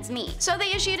make ends meet. So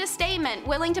they issued a statement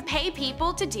willing to pay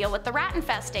people to deal with the rat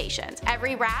infestations.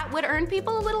 Every rat would earn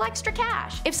people a little extra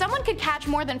cash. If someone could catch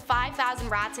more than 5,000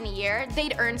 rats in a year,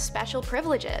 they'd earn special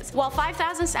privileges. While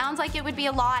 5,000 sounds like it would be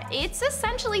a lot, it's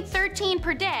essentially 13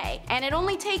 per day, and it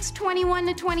only takes 21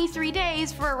 to 23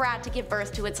 days for a rat to give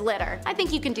birth to its litter. I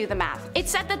think you can do the math.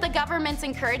 It's said that the government's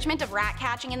encouragement of rat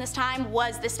catching in this time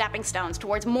was the stepping stones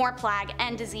towards more plague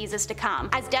and diseases to come,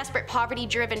 as desperate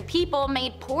poverty-driven people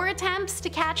made poor attempts to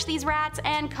catch these rats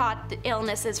and caught the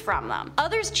illnesses from them.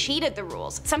 Others cheated the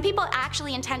rules. Some people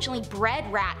actually intentionally bred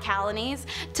rat colonies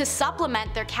to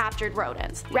supplement their captured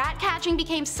rodents. Rat catching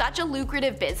became such a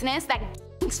lucrative business that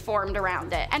gangs formed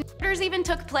around it, and murders even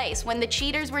took place when the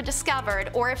cheaters were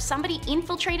discovered or if somebody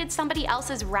infiltrated somebody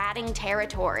else's ratting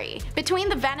territory. Between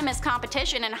the venomous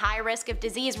competition and high risk of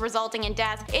disease resulting in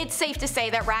death, it's safe to say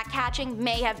that rat catching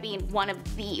may have been one of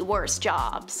the worst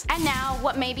jobs. And now,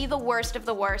 what may be the worst of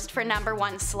the worst for number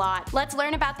 1 slot. Let's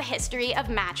learn about the history of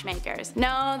matchmakers.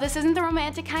 No, this isn't the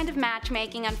romantic kind of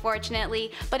matchmaking,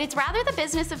 unfortunately, but it's rather the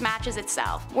business of matches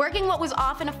itself. Working what was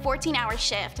often a 14-hour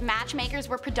shift, matchmakers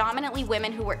were predominantly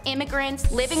women who were immigrants,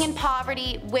 living in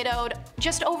poverty, widowed,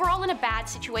 just overall in a bad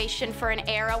situation for an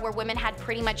era where women had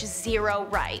pretty much zero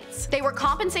rights. They were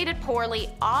compensated poorly,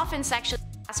 often sexually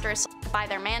harassed or assaulted by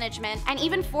their management, and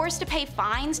even forced to pay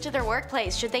fines to their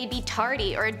workplace should they be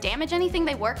tardy or damage anything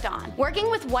they worked on. Working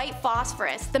with white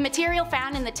phosphorus, the material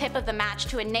found in the tip of the match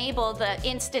to enable the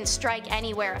instant strike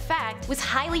anywhere effect, was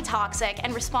highly toxic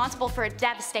and responsible for a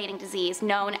devastating disease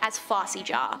known as phossy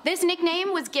jaw. This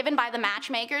nickname was given by the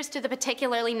matchmakers to the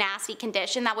particularly nasty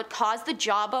condition that would cause the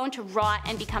jawbone to rot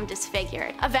and become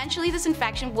disfigured. Eventually, this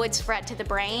infection would spread to the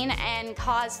brain and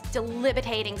cause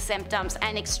debilitating symptoms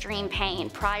and extreme pain,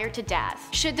 prior to death.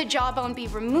 Should the jawbone be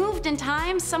removed in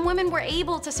time, some women were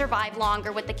able to survive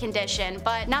longer with the condition,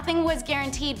 but nothing was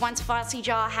guaranteed once fussy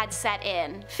jaw had set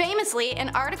in. Famously, an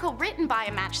article written by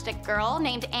a matchstick girl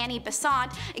named Annie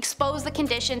Besant exposed the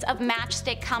conditions of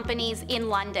matchstick companies in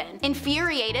London.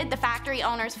 Infuriated, the factory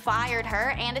owners fired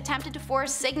her and attempted to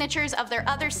force signatures of their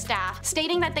other staff,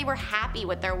 stating that they were happy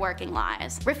with their working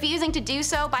lives. Refusing to do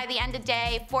so, by the end of the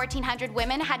day, 1,400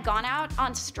 women had gone out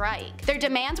on strike. Their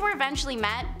demands were eventually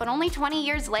met, but only 20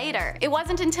 years later. It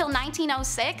wasn't until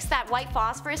 1906 that white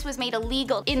phosphorus was made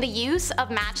illegal in the use of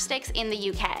matchsticks in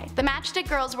the UK. The matchstick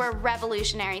girls were a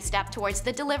revolutionary step towards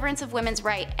the deliverance of women's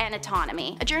right and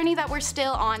autonomy, a journey that we're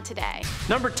still on today.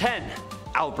 Number 10.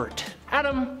 Albert.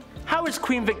 Adam, how is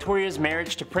Queen Victoria's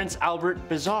marriage to Prince Albert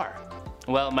bizarre?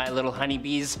 Well, my little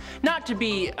honeybees, not to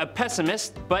be a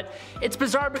pessimist, but it's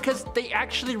bizarre because they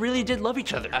actually really did love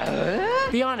each other.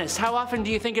 Be honest, how often do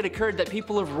you think it occurred that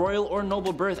people of royal or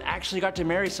noble birth actually got to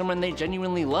marry someone they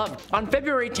genuinely loved? On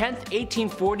February 10th,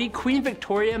 1840, Queen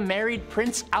Victoria married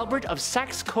Prince Albert of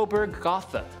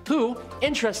Saxe-Coburg-Gotha, who,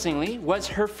 interestingly, was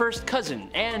her first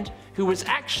cousin, and who was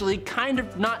actually kind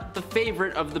of not the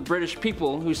favorite of the British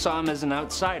people who saw him as an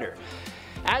outsider.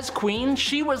 As queen,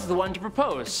 she was the one to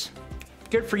propose.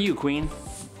 Good for you, Queen.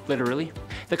 Literally.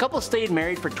 The couple stayed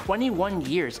married for 21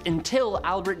 years until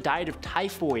Albert died of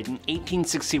typhoid in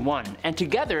 1861, and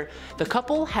together the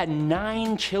couple had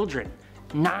 9 children.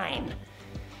 9.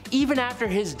 Even after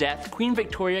his death, Queen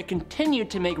Victoria continued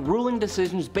to make ruling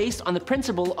decisions based on the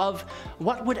principle of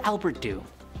what would Albert do?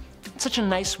 Such a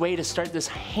nice way to start this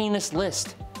heinous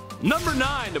list. Number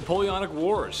 9. Napoleonic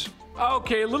Wars.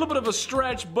 Okay, a little bit of a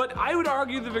stretch, but I would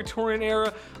argue the Victorian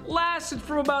era lasted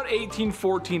from about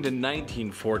 1814 to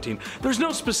 1914. There's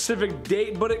no specific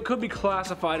date, but it could be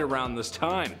classified around this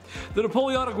time. The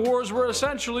Napoleonic Wars were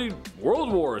essentially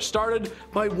world wars started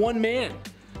by one man,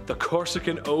 the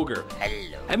Corsican ogre.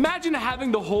 Hello. Imagine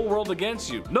having the whole world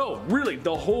against you. No, really,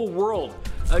 the whole world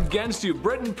against you.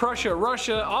 Britain, Prussia,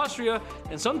 Russia, Austria,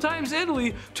 and sometimes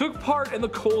Italy took part in the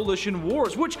coalition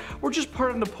wars, which were just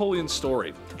part of Napoleon's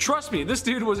story. Trust me, this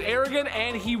dude was arrogant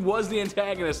and he was the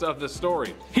antagonist of this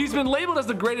story. He's been labeled as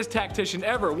the greatest tactician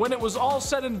ever. When it was all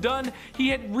said and done, he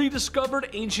had rediscovered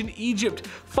ancient Egypt,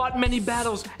 fought many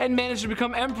battles, and managed to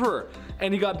become emperor.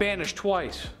 And he got banished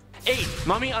twice. 8.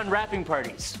 Mummy unwrapping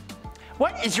parties.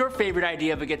 What is your favorite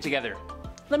idea of a get-together?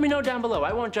 Let me know down below,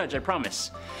 I won't judge, I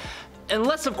promise.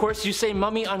 Unless, of course, you say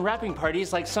mummy unwrapping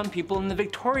parties like some people in the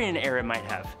Victorian era might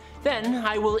have. Then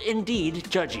I will indeed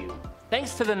judge you.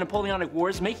 Thanks to the Napoleonic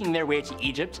Wars making their way to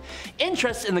Egypt,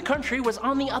 interest in the country was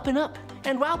on the up and up.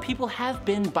 And while people have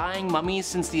been buying mummies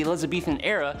since the Elizabethan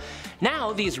era,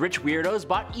 now these rich weirdos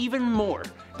bought even more,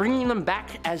 bringing them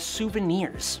back as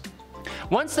souvenirs.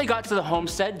 Once they got to the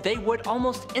homestead, they would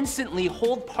almost instantly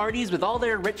hold parties with all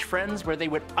their rich friends where they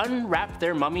would unwrap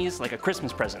their mummies like a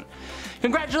Christmas present.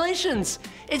 Congratulations!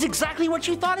 It's exactly what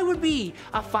you thought it would be!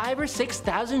 A 5,000 or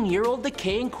 6,000 year old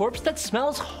decaying corpse that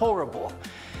smells horrible.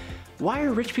 Why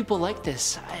are rich people like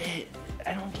this? I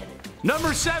don't get it.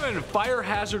 Number 7. Fire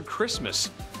hazard Christmas.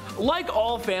 Like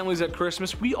all families at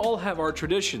Christmas, we all have our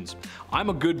traditions. I'm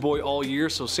a good boy all year,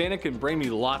 so Santa can bring me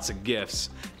lots of gifts.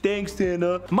 Thanks,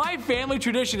 Santa. My family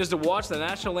tradition is to watch the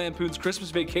National Lampoon's Christmas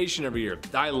Vacation every year.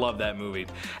 I love that movie.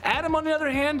 Adam, on the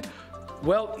other hand,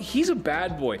 well, he's a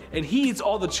bad boy, and he eats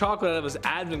all the chocolate out of his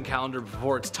advent calendar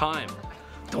before it's time.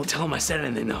 Don't tell him I said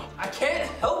anything, though. I can't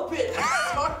help it.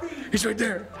 I'm sorry. He's right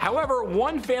there. However,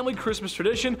 one family Christmas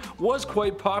tradition was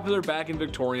quite popular back in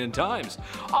Victorian times,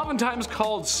 oftentimes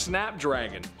called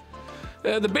Snapdragon.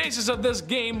 The basis of this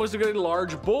game was to get a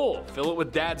large bowl, fill it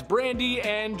with dad's brandy,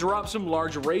 and drop some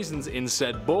large raisins in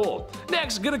said bowl.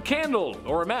 Next, get a candle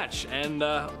or a match and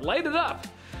light it up.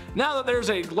 Now that there's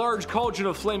a large cauldron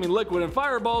of flaming liquid and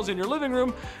fireballs in your living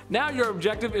room, now your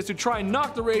objective is to try and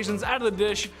knock the raisins out of the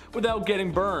dish without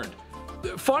getting burned.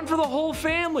 Fun for the whole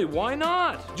family, why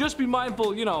not? Just be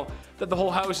mindful, you know, that the whole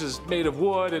house is made of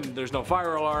wood and there's no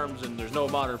fire alarms and there's no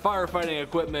modern firefighting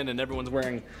equipment and everyone's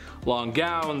wearing long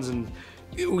gowns and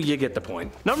you get the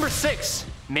point. Number 6.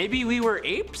 Maybe we were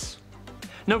apes?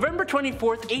 November 24th,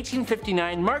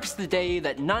 1859 marks the day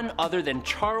that none other than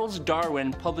Charles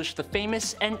Darwin published the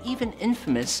famous and even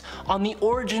infamous On the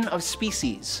Origin of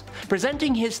Species,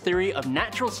 presenting his theory of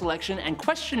natural selection and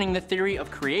questioning the theory of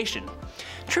creation.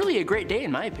 Truly a great day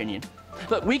in my opinion.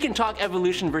 Look, we can talk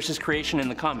evolution versus creation in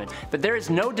the comments, but there is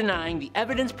no denying the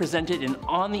evidence presented in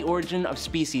On the Origin of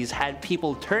Species had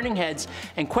people turning heads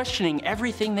and questioning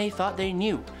everything they thought they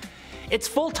knew. Its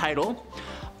full title,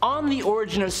 On the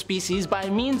Origin of Species by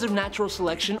Means of Natural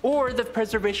Selection or the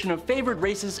Preservation of Favored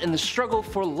Races in the Struggle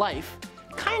for Life,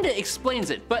 kinda explains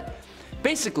it, but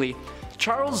basically,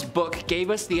 Charles' book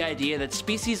gave us the idea that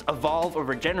species evolve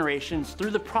over generations through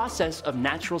the process of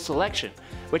natural selection,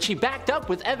 which he backed up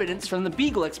with evidence from the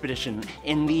Beagle expedition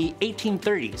in the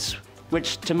 1830s,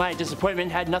 which to my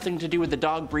disappointment had nothing to do with the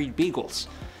dog breed beagles.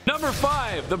 Number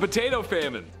 5, the potato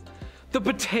famine. The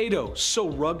potato, so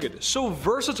rugged, so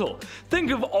versatile.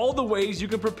 Think of all the ways you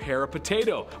can prepare a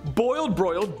potato. Boiled,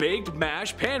 broiled, baked,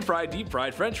 mashed, pan-fried,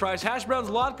 deep-fried, french fries, hash browns,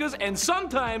 latkes, and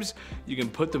sometimes you can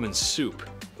put them in soup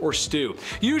or stew.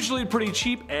 Usually pretty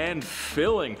cheap and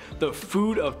filling. The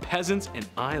food of peasants, and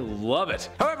I love it.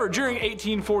 However, during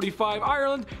 1845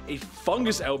 Ireland, a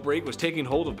fungus outbreak was taking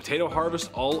hold of potato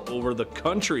harvest all over the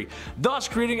country, thus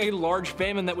creating a large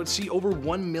famine that would see over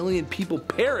 1 million people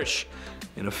perish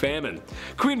in a famine.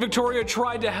 Queen Victoria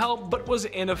tried to help but was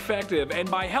ineffective,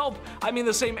 and by help I mean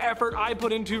the same effort I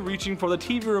put into reaching for the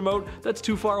TV remote that's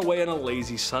too far away on a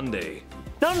lazy Sunday.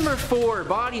 Number 4,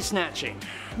 body snatching.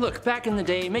 Look, back in the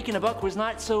day, making a buck was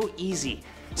not so easy.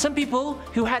 Some people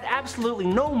who had absolutely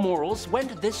no morals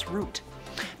went this route.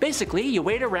 Basically, you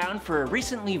wait around for a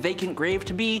recently vacant grave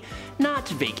to be not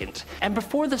vacant, and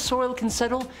before the soil can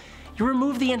settle, you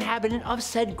remove the inhabitant of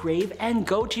said grave and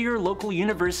go to your local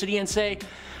university and say,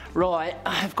 right,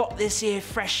 I've got this here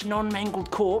fresh non-mangled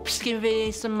corpse, give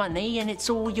me some money and it's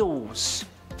all yours.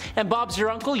 And Bob's your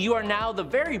uncle, you are now the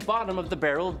very bottom of the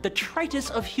barrel, detritus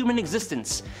of human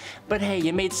existence. But hey,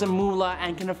 you made some moolah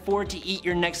and can afford to eat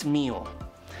your next meal.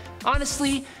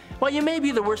 Honestly, while you may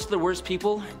be the worst of the worst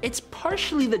people, it's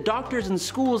partially the doctors and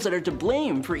schools that are to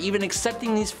blame for even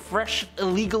accepting these fresh,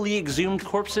 illegally exhumed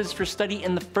corpses for study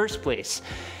in the first place.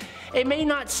 It may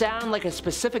not sound like a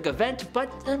specific event,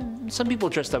 but some people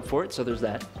dressed up for it, so there's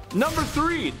that. Number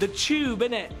 3, the tube,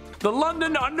 innit? The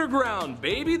London Underground,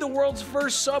 baby, the world's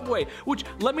first subway, which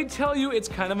let me tell you, it's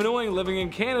kind of annoying living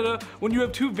in Canada when you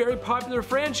have two very popular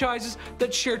franchises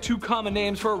that share two common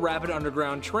names for a rapid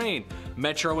underground train.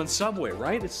 Metro and Subway,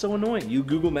 right? It's so annoying. You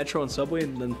Google Metro and Subway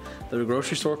and then the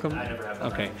grocery store comes. I never have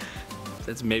that. Okay.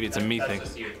 Maybe it's a me thing.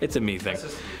 It's a me thing.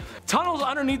 Tunnels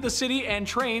underneath the city and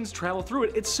trains travel through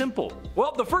it. It's simple.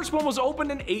 Well, the first one was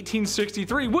opened in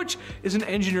 1863, which is an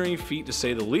engineering feat to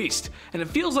say the least. And it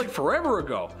feels like forever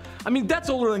ago. I mean, that's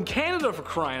older than Canada, for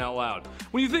crying out loud.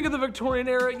 When you think of the Victorian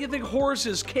era, you think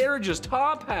horses, carriages,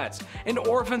 top hats, and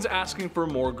orphans asking for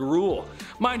more gruel.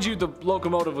 Mind you, the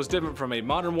locomotive was different from a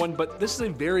modern one, but this is a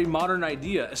very modern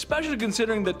idea, especially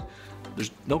considering that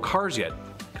there's no cars yet.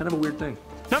 Kind of a weird thing.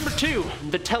 Number 2,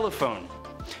 the telephone.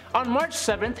 On March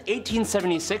 7th,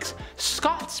 1876,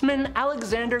 Scotsman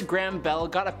Alexander Graham Bell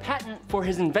got a patent for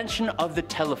his invention of the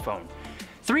telephone.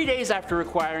 3 days after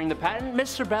acquiring the patent,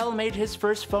 Mr. Bell made his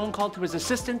first phone call to his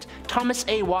assistant, Thomas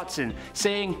A. Watson,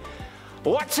 saying,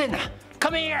 "Watson,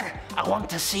 come here, I want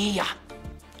to see ya."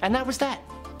 And that was that.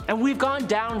 And we've gone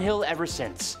downhill ever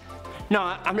since. No,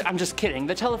 I'm just kidding.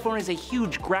 The telephone is a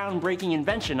huge groundbreaking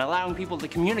invention, allowing people to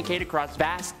communicate across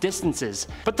vast distances.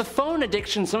 But the phone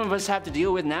addiction some of us have to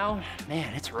deal with now,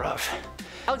 man, it's rough.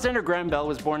 Alexander Graham Bell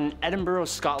was born in Edinburgh,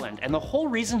 Scotland, and the whole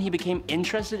reason he became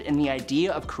interested in the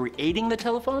idea of creating the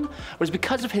telephone was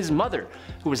because of his mother,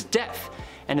 who was deaf,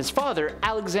 and his father,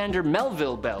 Alexander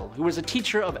Melville Bell, who was a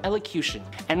teacher of elocution,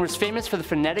 and was famous for the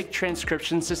phonetic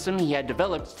transcription system he had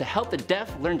developed to help the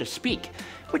deaf learn to speak,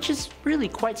 which is really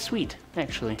quite sweet,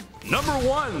 actually. Number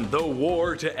 1, the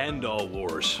war to end all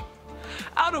wars.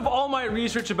 Out of all my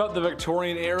research about the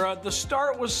Victorian era, the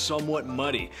start was somewhat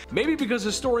muddy. Maybe because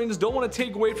historians don't want to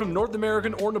take away from North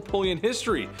American or Napoleon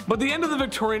history. But the end of the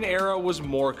Victorian era was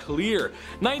more clear.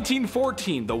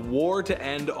 1914, the war to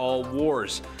end all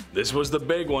wars. This was the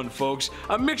big one, folks.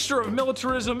 A mixture of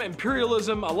militarism,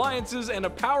 imperialism, alliances, and a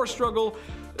power struggle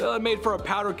made for a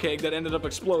powder keg that ended up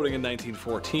exploding in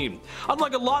 1914.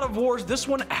 Unlike a lot of wars, this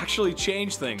one actually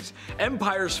changed things.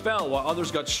 Empires fell while others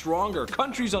got stronger.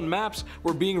 Countries on maps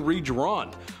were being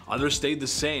redrawn. Others stayed the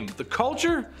same. The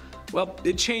culture? Well,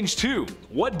 it changed too.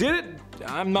 What did it?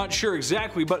 I'm not sure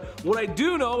exactly, but what I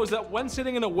do know is that when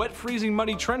sitting in a wet, freezing,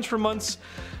 muddy trench for months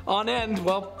on end,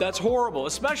 well, that's horrible,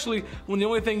 especially when the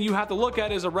only thing you have to look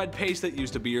at is a red paste that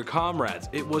used to be your comrades.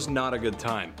 It was not a good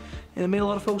time. And it made a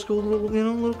lot of folks go a little, a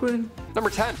little crazy. Number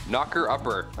 10, knocker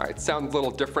upper. Alright, sounds a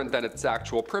little different than its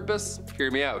actual purpose.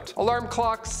 Hear me out. Alarm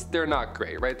clocks, they're not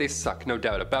great, right? They suck, no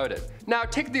doubt about it. Now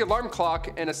take the alarm clock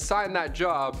and assign that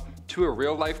job to a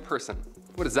real life person.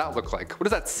 What does that look like? What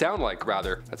does that sound like,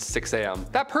 rather? At 6 a.m.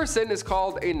 That person is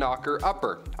called a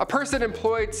knocker-upper, a person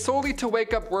employed solely to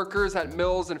wake up workers at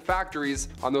mills and factories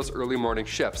on those early morning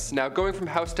shifts. Now, going from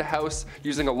house to house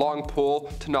using a long pole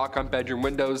to knock on bedroom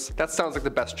windows, that sounds like the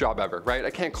best job ever, right? I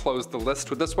can't close the list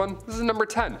with this one. This is number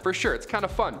 10, for sure. It's kind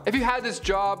of fun. If you had this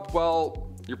job, well,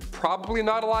 you're probably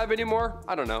not alive anymore.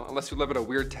 I don't know, unless you live in a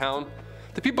weird town.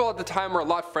 The people at the time were a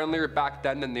lot friendlier back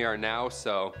then than they are now,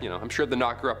 so, you know, I'm sure the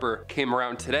knocker-upper came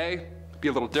around today. Be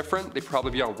a little different. They'd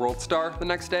probably be on World Star the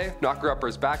next day.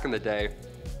 Knocker-uppers back in the day,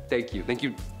 thank you.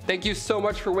 Thank you so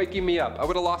much for waking me up. I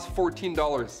would have lost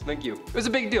 $14. Thank you. It was a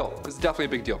big deal. It was definitely a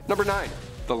big deal. Number 9.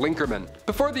 The Linkerman.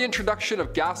 Before the introduction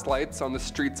of gas lights on the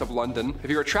streets of London, if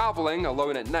you were traveling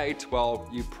alone at night, well,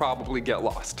 you'd probably get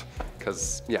lost.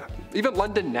 Because, yeah, even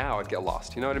London now would get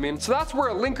lost, you know what I mean? So that's where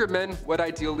a Linkerman would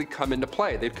ideally come into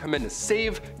play. They'd come in to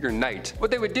save your night. What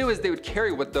they would do is they would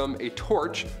carry with them a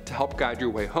torch to help guide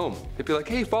your way home. They'd be like,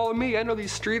 hey, follow me, I know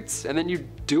these streets, and then you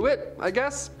do it, I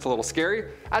guess. It's a little scary.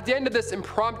 At the end of this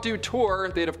impromptu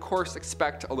tour, they'd of course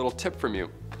expect a little tip from you.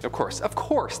 Of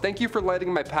course, thank you for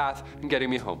lighting my path and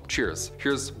getting me home. Cheers.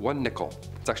 Here's 1 nickel.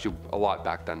 It's actually a lot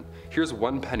back then. Here's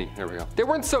 1 penny. There we go. They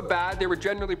weren't so bad. They were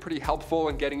generally pretty helpful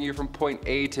in getting you from point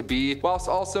A to B, whilst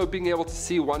also being able to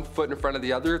see 1 foot in front of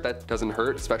the other. That doesn't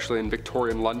hurt, especially in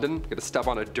Victorian London. You get to step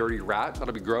on a dirty rat.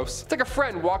 That'll be gross. It's like a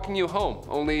friend walking you home,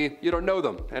 only you don't know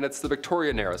them, and it's the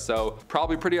Victorian era, so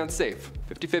probably pretty unsafe.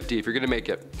 50-50 if you're gonna make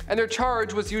it. And their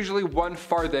charge was usually 1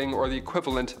 farthing or the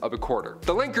equivalent of a quarter.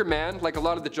 The Linkerman, like a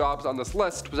lot of the jobs on this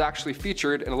list, was actually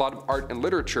featured in a lot of art and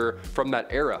literature from that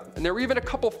era. And there were even a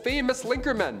couple famous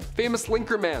Linkermen, famous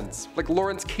Linkermans, like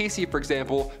Lawrence Casey, for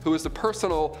example, who was the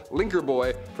personal linker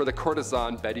boy for the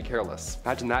courtesan Betty Careless.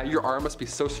 Imagine that, your arm must be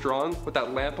so strong with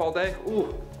that lamp all day.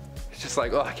 Ooh, it's just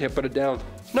like, oh, I can't put it down.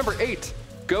 Number 8,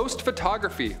 ghost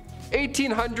photography.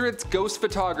 1800s ghost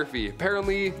photography.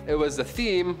 Apparently it was a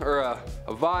theme or a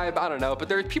vibe, I don't know, but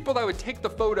there were people that would take the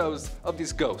photos of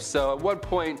these ghosts. So at one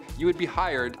point you would be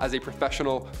hired as a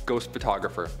professional ghost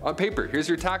photographer. On paper, here's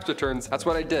your tax returns, that's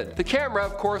what I did. The camera,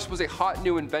 of course, was a hot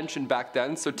new invention back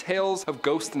then, so tales of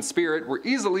ghost and spirit were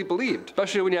easily believed,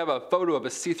 especially when you have a photo of a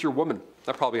see-through woman.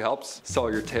 That probably helps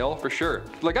sell your tale for sure.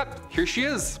 Like, ah, here she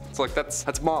is. It's like,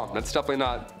 that's mom. That's definitely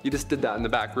not, you just did that in the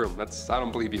back room. I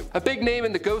don't believe you. A big name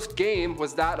in the ghost game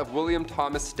was that of William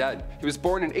Thomas Stead. He was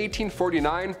born in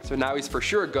 1849, so now he's for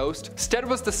sure a ghost. Stead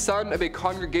was the son of a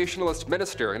Congregationalist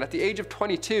minister, and at the age of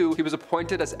 22, he was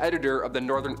appointed as editor of the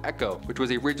Northern Echo, which was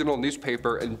a regional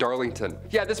newspaper in Darlington.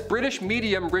 Yeah, this British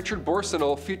medium, Richard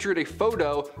Borsonal, featured a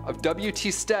photo of W.T.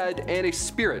 Stead and a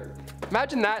spirit.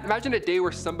 Imagine that. Imagine a day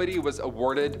where somebody was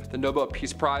awarded the Nobel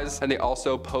Peace Prize and they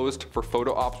also posed for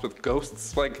photo ops with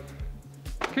ghosts. Like,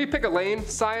 can we pick a lane?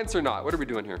 Science or not? What are we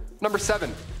doing here? Number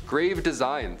 7, grave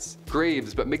designs.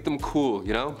 Graves, but make them cool,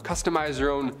 you know? Customize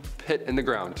your own pit in the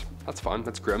ground. That's fun,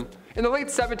 that's grim. In the late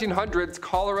 1700s,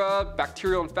 cholera,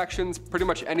 bacterial infections, pretty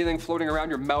much anything floating around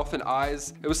your mouth and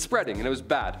eyes, it was spreading and it was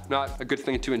bad. Not a good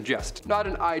thing to ingest. Not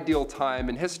an ideal time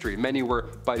in history. Many were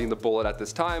biting the bullet at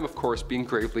this time, of course, being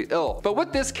gravely ill. But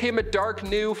with this came a dark,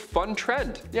 new, fun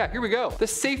trend. Yeah, here we go. The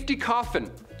safety coffin.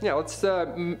 Yeah, let's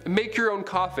make your own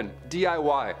coffin,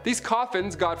 DIY. These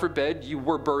coffins, God forbid, you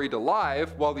were buried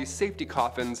alive, while these safety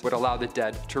coffins would allow the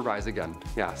dead to rise again.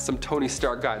 Yeah, some Tony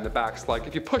Stark guy in the back's like,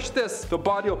 if you push this, the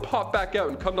body will pop back out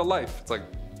and come to life. It's like,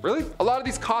 really? A lot of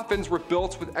these coffins were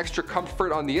built with extra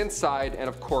comfort on the inside and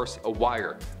of course a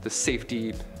wire, the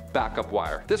safety backup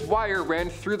wire. This wire ran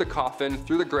through the coffin,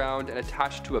 through the ground, and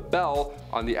attached to a bell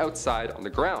on the outside on the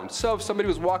ground. So if somebody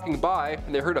was walking by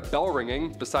and they heard a bell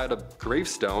ringing beside a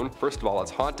gravestone, first of all,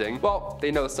 that's haunting, well,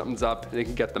 they know something's up and they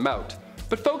can get them out.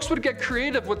 But folks would get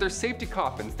creative with their safety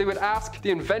coffins. They would ask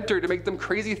the inventor to make them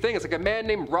crazy things, like a man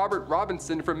named Robert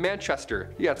Robinson from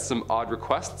Manchester. He had some odd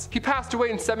requests. He passed away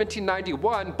in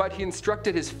 1791, but he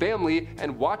instructed his family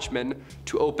and watchmen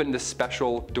to open this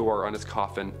special door on his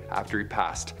coffin after he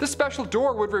passed. This special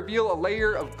door would reveal a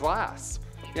layer of glass.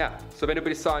 Yeah, so if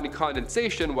anybody saw any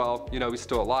condensation, well, you know, he's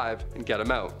still alive and get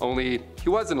him out. Only he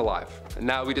wasn't alive. And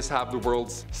now we just have the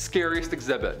world's scariest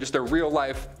exhibit, just a real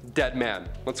life dead man.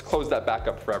 Let's close that back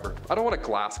up forever. I don't want a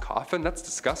glass coffin, that's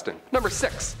disgusting. Number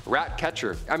 6, rat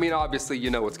catcher. I mean, obviously you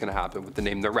know what's gonna happen with the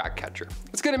name the rat catcher.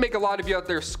 It's gonna make a lot of you out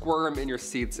there squirm in your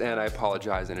seats, and I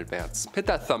apologize in advance. Hit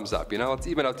that thumbs up, you know, let's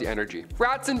even out the energy.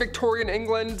 Rats in Victorian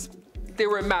England, they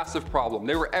were a massive problem.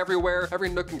 They were everywhere. Every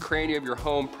nook and cranny of your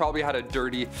home probably had a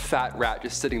dirty, fat rat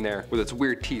just sitting there with its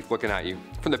weird teeth looking at you.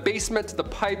 From the basement to the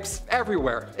pipes,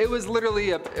 everywhere. It was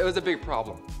literally it was a big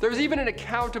problem. There was even an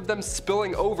account of them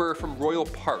spilling over from royal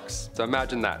parks. So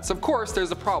imagine that. So of course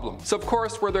there's a problem. So of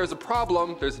course where there's a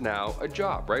problem, there's now a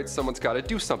job, right? Someone's got to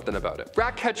do something about it.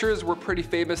 Rat catchers were pretty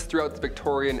famous throughout the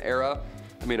Victorian era.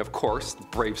 I mean, of course,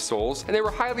 brave souls, and they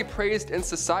were highly praised in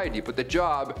society, but the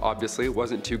job obviously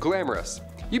wasn't too glamorous.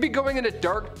 You'd be going into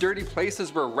dark, dirty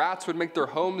places where rats would make their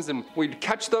homes, and we'd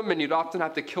catch them, and you'd often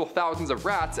have to kill thousands of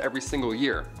rats every single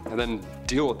year, and then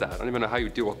deal with that. I don't even know how you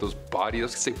deal with those bodies.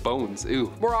 Let's say bones,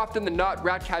 ew. More often than not,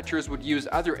 rat catchers would use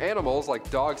other animals like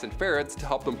dogs and ferrets to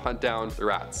help them hunt down the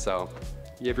rats. So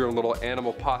you have your own little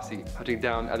animal posse hunting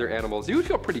down other animals. You would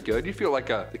feel pretty good. You'd feel like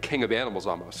the king of animals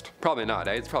almost. Probably not,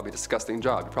 eh? It's probably a disgusting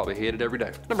job. You probably hate it every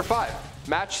day. Number 5,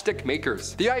 matchstick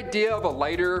makers. The idea of a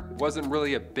lighter wasn't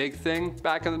really a big thing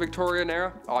back in the Victorian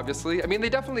era, obviously. I mean, they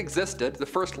definitely existed. The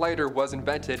first lighter was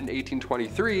invented in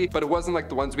 1823, but it wasn't like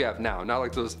the ones we have now. Not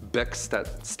like those Bics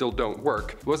that still don't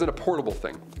work. It wasn't a portable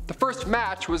thing. The first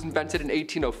match was invented in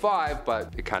 1805,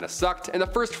 but it kind of sucked. And the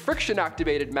first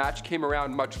friction-activated match came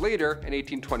around much later in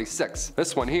 1826.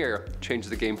 This one here changed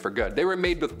the game for good. They were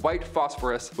made with white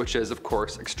phosphorus, which is of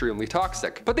course extremely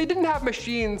toxic. But they didn't have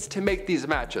machines to make these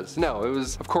matches. No, it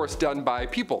was of course done by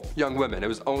people, young women. It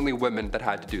was only women that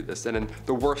had to do this, and in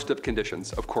the worst of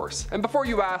conditions, of course. And before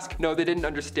you ask, no, they didn't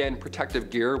understand protective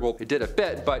gear. Well, they did a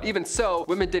bit, but even so,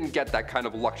 women didn't get that kind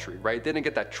of luxury, right? They didn't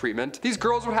get that treatment. These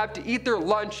girls would have to eat their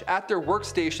lunch at their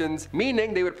workstations,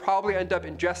 meaning they would probably end up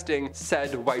ingesting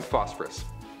said white phosphorus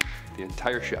the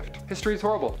entire shift. History is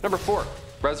horrible. Number 4,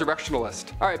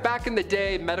 resurrectionalist. All right, back in the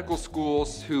day, medical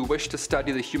schools who wished to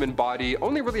study the human body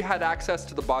only really had access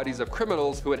to the bodies of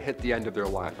criminals who had hit the end of their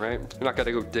line, right? You're not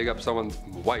gonna go dig up someone's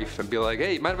wife and be like,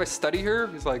 hey, mind if I study her?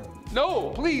 He's like,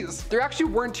 no, please. There actually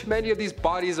weren't too many of these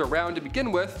bodies around to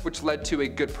begin with, which led to a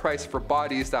good price for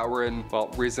bodies that were in, well,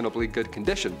 reasonably good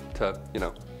condition to,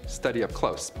 study up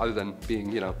close, other than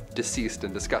being, deceased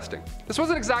and disgusting. This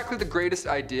wasn't exactly the greatest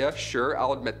idea, sure,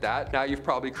 I'll admit that. Now you've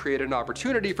probably created an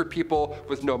opportunity for people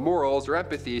with no morals or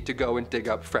empathy to go and dig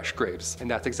up fresh graves.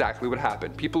 And that's exactly what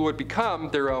happened. People would become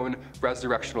their own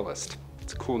resurrectionalist.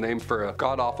 It's a cool name for a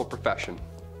god-awful profession,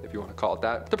 if you want to call it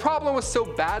that. The problem was so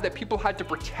bad that people had to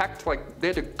protect, they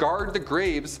had to guard the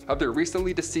graves of their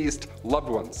recently deceased loved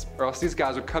ones, or else these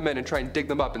guys would come in and try and dig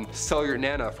them up and sell your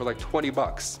nana for like 20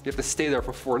 bucks. You have to stay there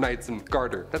for 4 nights and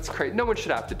guard her. That's crazy. No one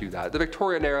should have to do that. The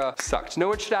Victorian era sucked. No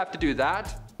one should have to do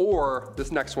that, or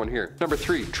this next one here. Number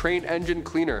 3, train engine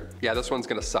cleaner. Yeah, this one's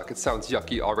gonna suck. It sounds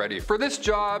yucky already. For this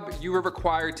job, you were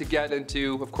required to get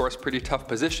into, of course, pretty tough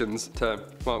positions to,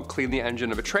 well, clean the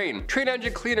engine of a train. Train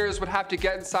engine cleaners would have to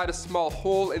get inside a small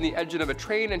hole in the engine of a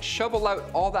train and shovel out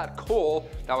all that coal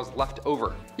that was left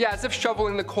over. Yeah, as if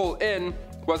shoveling the coal in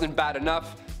wasn't bad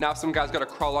enough, now some guy's gotta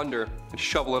crawl under and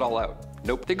shovel it all out.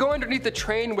 Nope. They go underneath the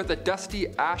train with a dusty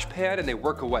ash pan and they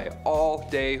work away all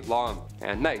day long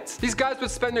and nights. These guys would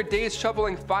spend their days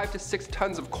shoveling 5 to 6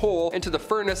 tons of coal into the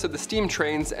furnace of the steam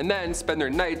trains and then spend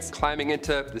their nights climbing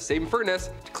into the same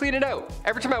furnace to clean it out.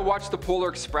 Every time I watch the Polar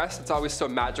Express, it's always so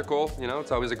magical,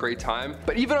 it's always a great time.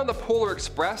 But even on the Polar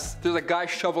Express, there's a guy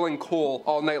shoveling coal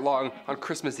all night long on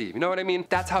Christmas Eve. You know what I mean?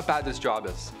 That's how bad this job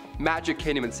is. Magic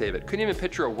can't even save it. Couldn't even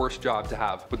picture a worse job to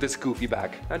have with this goofy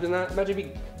back. Imagine that. Imagine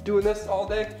me doing this all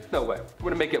day. No way. I'm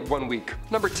gonna make it 1 week.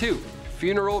 Number 2,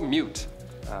 funeral mute.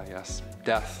 Ah, yes.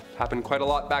 Death. Happened quite a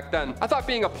lot back then. I thought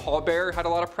being a pallbearer had a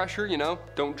lot of pressure,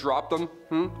 don't drop them,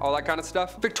 all that kind of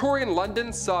stuff. Victorian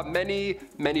London saw many,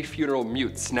 many funeral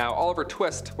mutes. Now, Oliver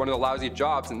Twist, one of the lousy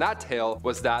jobs in that tale,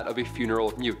 was that of a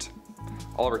funeral mute.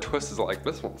 Oliver Twist is like,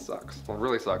 this one sucks. Well, it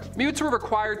really sucks. Mutes were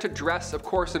required to dress, of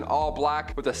course, in all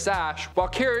black with a sash while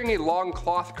carrying a long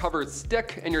cloth covered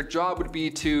stick, and your job would be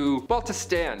to, well, to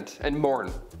stand and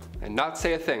mourn and not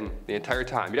say a thing the entire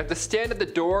time. You'd have to stand at the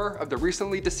door of the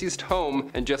recently deceased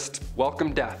home and just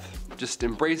welcome death. Just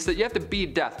embrace it. You have to be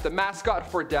death. The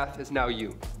mascot for death is now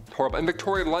you. Horrible. In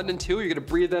Victorian London too, you're gonna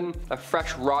breathe in a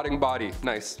fresh, rotting body.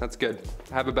 Nice, that's good.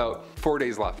 I have about 4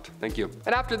 days left, thank you.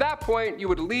 And after that point, you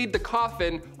would lead the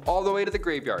coffin all the way to the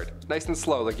graveyard. Nice and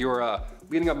slow, like you were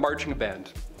leading a marching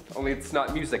band. Only it's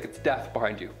not music, it's death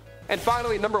behind you. And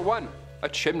finally, number 1, a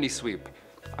chimney sweep.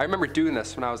 I remember doing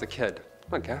this when I was a kid.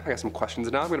 Okay, I got some questions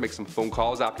now. I'm gonna make some phone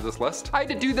calls after this list. I had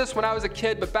to do this when I was a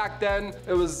kid, but back then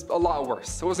it was a lot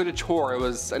worse. It wasn't a chore, it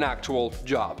was an actual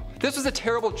job. This was a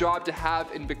terrible job to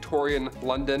have in Victorian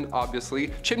London,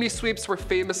 obviously. Chimney sweeps were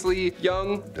famously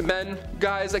young men,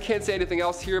 guys. I can't say anything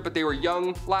else here, but they were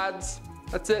young lads.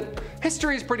 That's it.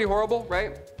 History is pretty horrible,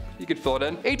 right? you could fill it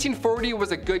in. 1840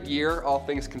 was a good year, all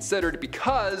things considered,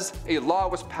 because a law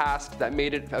was passed that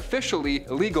made it officially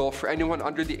illegal for anyone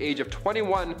under the age of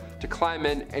 21 to climb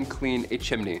in and clean a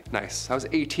chimney. Nice. I was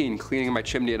 18 cleaning my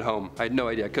chimney at home. I had no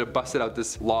idea. I could have busted out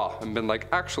this law and been like,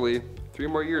 actually, 3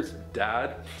 more years,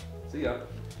 Dad. See ya.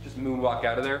 Just moonwalk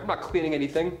out of there. I'm not cleaning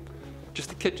anything. Just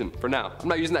the kitchen for now. I'm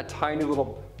not using that tiny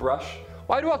little brush.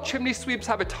 Why do all chimney sweeps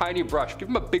have a tiny brush? Give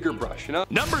them a bigger brush, you know?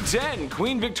 Number 10,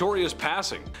 Queen Victoria's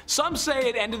passing. Some say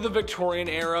it ended the Victorian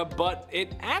era, but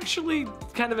it actually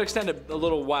kind of extended a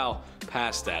little while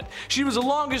past that. She was the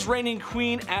longest reigning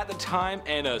queen at the time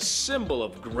and a symbol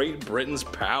of Great Britain's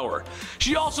power.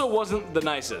 She also wasn't the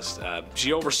nicest.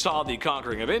 She oversaw the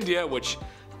conquering of India, which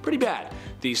pretty bad.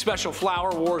 The Special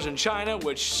Flower Wars in China,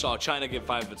 which saw China give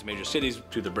 5 of its major cities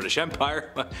to the British Empire,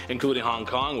 including Hong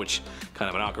Kong, which kind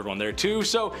of an awkward one there too.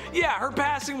 So yeah, her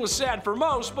passing was sad for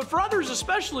most, but for others,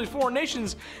 especially foreign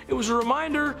nations, it was a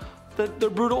reminder that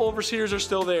the brutal overseers are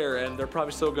still there and they're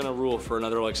probably still gonna rule for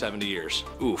another like 70 years.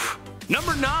 Oof.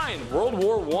 Number 9, World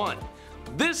War I.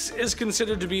 This is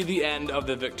considered to be the end of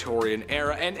the Victorian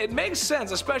era, and it makes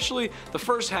sense, especially the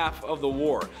first half of the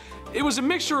war. It was a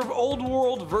mixture of old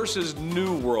world versus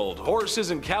new world,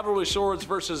 horses and cavalry swords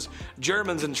versus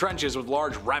Germans in trenches with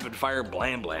large rapid fire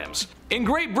blam blams. In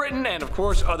Great Britain and of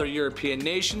course other European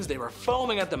nations, they were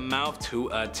foaming at the mouth to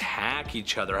attack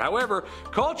each other. However,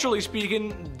 culturally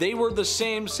speaking, they were the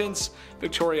same since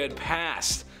Victoria had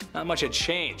passed. Not much had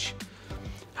changed.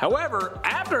 However,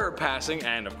 after her passing,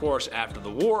 and of course after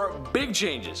the war, big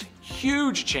changes,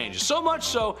 huge changes, so much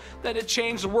so that it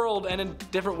changed the world and in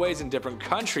different ways in different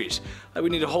countries. We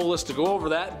need a whole list to go over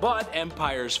that, but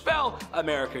empires fell,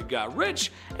 America got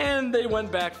rich, and they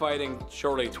went back fighting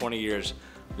shortly 20 years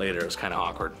later. It was kind of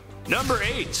awkward. Number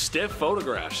 8, stiff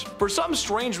photographs. For some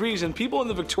strange reason, people in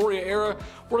the Victoria era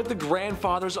were like the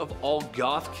grandfathers of all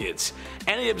goth kids.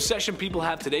 Any obsession people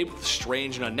have today with the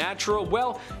strange and unnatural,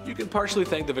 well, you can partially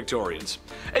thank the Victorians.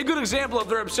 A good example of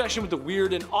their obsession with the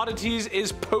weird and oddities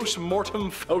is post-mortem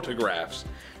photographs.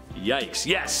 Yikes,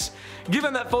 yes.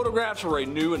 Given that photographs were a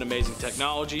new and amazing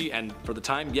technology, and for the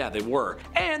time, yeah, they were,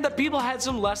 and that people had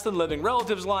some less than living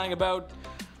relatives lying about,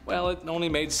 well, it only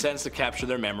made sense to capture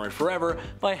their memory forever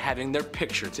by having their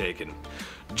picture taken.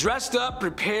 Dressed up,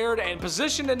 prepared, and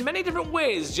positioned in many different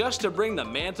ways just to bring the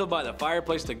mantle by the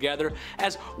fireplace together,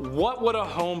 as what would a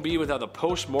home be without the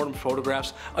post-mortem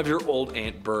photographs of your old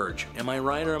Aunt Burge? Am I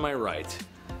right or am I right?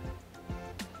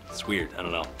 It's weird, I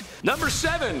don't know. Number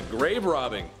 7, grave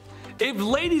robbing. If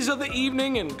ladies of the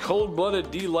evening and cold-blooded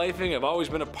de-lifing have always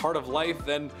been a part of life,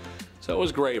 then so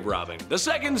was grave robbing. The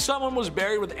second someone was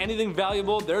buried with anything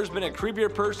valuable, there's been a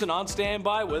creepier person on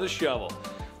standby with a shovel.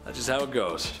 That's just how it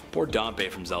goes. Poor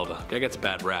Dompe from Zelda. Guy gets a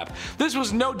bad rap. This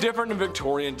was no different in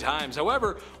Victorian times.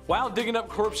 However, while digging up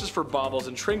corpses for baubles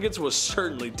and trinkets was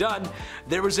certainly done,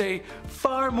 there was a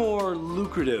far more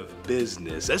lucrative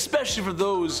business, especially for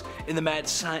those in the mad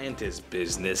scientist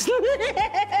business.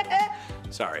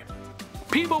 Sorry.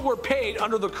 People were paid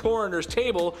under the coroner's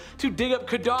table to dig up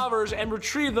cadavers and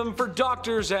retrieve them for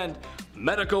doctors and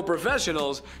medical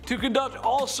professionals to conduct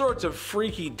all sorts of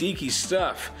freaky deaky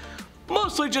stuff.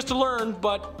 Mostly just to learn,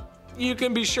 but you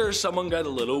can be sure someone got a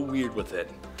little weird with it.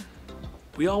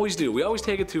 We always do, we always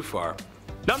take it too far.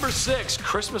 Number 6,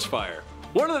 Christmas fire.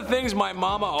 One of the things my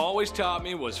mama always taught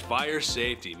me was fire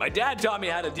safety. My dad taught me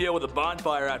how to deal with a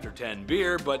bonfire after 10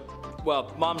 beer, but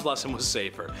well, mom's lesson was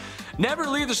safer. Never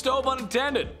leave the stove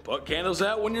unattended, put candles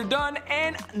out when you're done,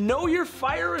 and know your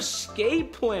fire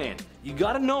escape plan. You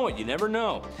gotta know it, you never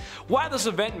know. While this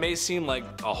event may seem like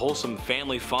a wholesome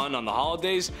family fun on the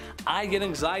holidays, I get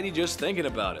anxiety just thinking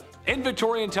about it. In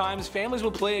Victorian times, families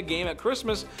would play a game at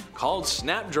Christmas called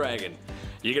Snapdragon.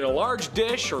 You get a large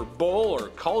dish or bowl or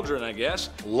cauldron, I guess,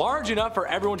 large enough for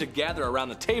everyone to gather around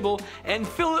the table and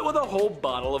fill it with a whole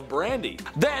bottle of brandy.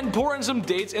 Then pour in some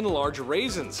dates and large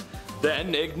raisins.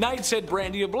 Then ignite said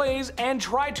brandy ablaze and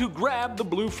try to grab the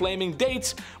blue flaming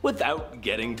dates without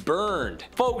getting burned.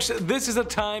 Folks, this is a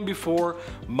time before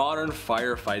modern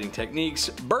firefighting techniques,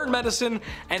 burn medicine,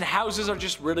 and houses are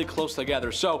just really close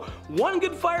together. So one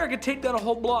good fire could take down a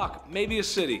whole block, maybe a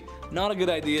city. Not a good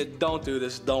idea, don't do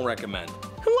this, don't recommend.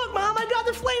 Look, Mom, I got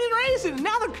the flaming raisin.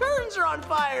 Now the curtains are on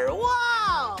fire.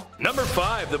 Wow! Number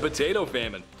 5, the potato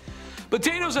famine.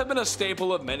 Potatoes have been a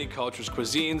staple of many cultures'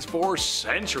 cuisines for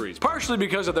centuries, partially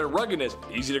because of their ruggedness,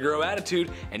 easy to grow attitude,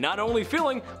 and not only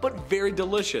filling, but very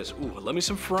delicious. Ooh, let me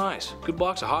some fries. Good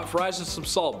box of hot fries and some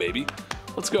salt, baby.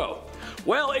 Let's go.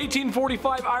 Well,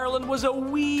 1845 Ireland was a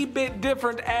wee bit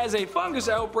different as a fungus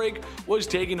outbreak was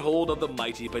taking hold of the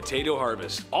mighty potato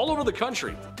harvest all over the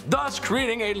country, thus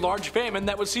creating a large famine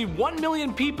that would see 1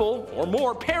 million people or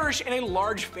more perish in a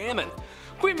large famine.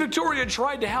 Queen Victoria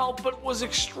tried to help but was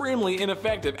extremely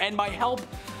ineffective, and by help,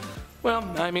 well,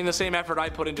 I mean the same effort I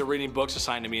put into reading books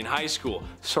assigned to me in high school.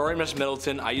 Sorry, Miss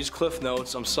Middleton, I used Cliff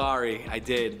Notes. I'm sorry, I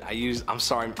did. I'm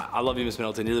sorry, I love you, Miss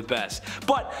Middleton, you're the best.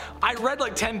 But I read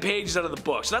like 10 pages out of the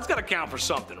book, so that's gotta count for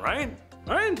something, right?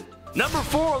 Right? Number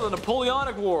 4, the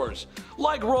Napoleonic Wars.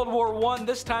 Like World War I,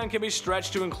 this time can be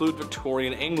stretched to include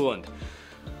Victorian England.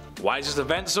 Why is this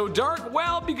event so dark?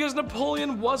 Well, because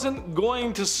Napoleon wasn't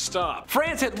going to stop.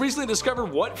 France had recently discovered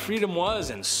what freedom was,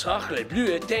 and sacre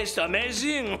bleu, était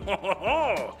amazing!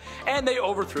 And they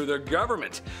overthrew their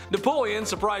government. Napoleon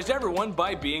surprised everyone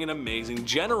by being an amazing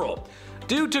general.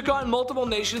 Dude took on multiple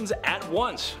nations at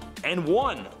once, and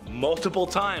won multiple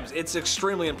times. It's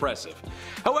extremely impressive.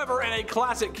 However, in a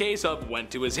classic case of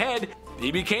went to his head,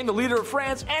 he became the leader of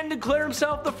France and declared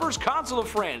himself the first consul of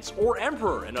France, or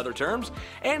emperor in other terms,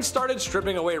 and started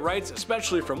stripping away rights,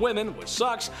 especially from women, which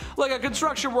sucks, like a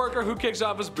construction worker who kicks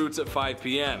off his boots at 5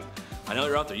 p.m. I know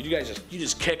you're out there, you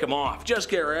just kick them off. Just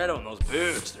get rid of them, those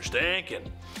boots, they're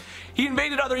stinking. He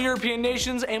invaded other European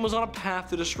nations and was on a path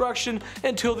to destruction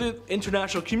until the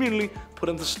international community put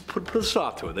a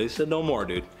stop to it. They said no more,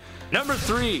 dude. Number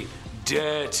 3,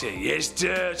 dirty. It's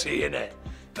dirty, innit?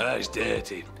 Oh, it's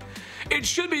dirty. It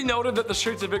should be noted that the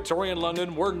streets of Victorian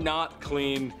London were not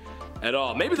clean at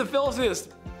all. Maybe the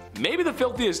filthiest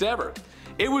ever.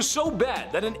 It was so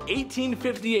bad that in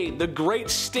 1858 the Great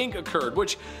Stink occurred,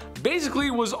 which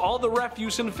basically was all the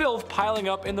refuse and filth piling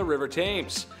up in the River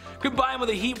Thames. Combined with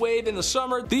a heat wave in the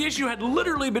summer, the issue had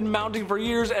literally been mounting for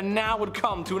years and now would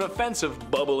come to an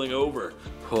offensive bubbling over.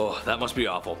 Oh, that must be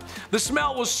awful. The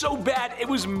smell was so bad it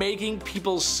was making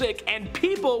people sick, and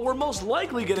people were most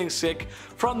likely getting sick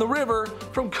from the river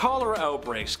from cholera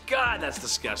outbreaks. God, that's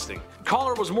disgusting.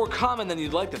 Cholera was more common than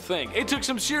you'd like to think. It took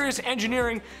some serious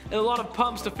engineering and a lot of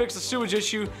pumps to fix the sewage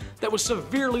issue that was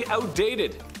severely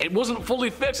outdated. It wasn't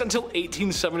fully fixed until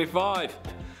 1875.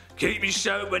 Keep your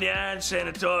soap and your hand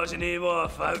sanitizer nearby,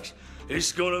 folks.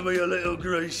 It's gonna be a little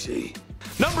greasy.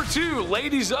 Number 2,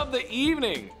 ladies of the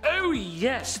evening. Oh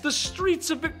yes, the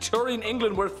streets of Victorian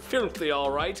England were filthy,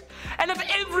 alright. And if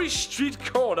every street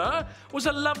corner was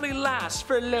a lovely lass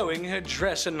furloughing her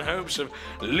dress in hopes of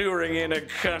luring in a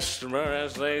customer,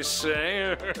 as they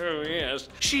say, oh yes,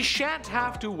 she shan't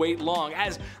have to wait long,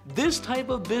 as this type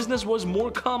of business was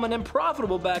more common and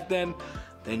profitable back then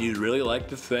than you'd really like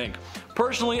to think.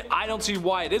 Personally, I don't see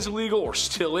why it is illegal, or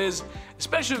still is,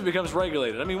 especially if it becomes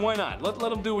regulated. I mean, why not? Let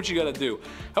them do what you gotta do.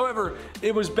 However,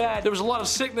 it was bad. There was a lot of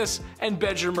sickness and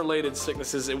bedroom-related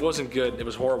sicknesses. It wasn't good. It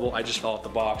was horrible. I just fell off the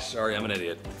box. Sorry, I'm an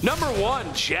idiot. Number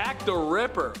 1, Jack the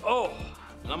Ripper. Oh.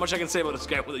 Not much I can say about this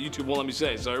guy what YouTube won't let me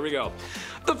say, so here we go.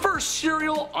 The first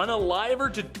serial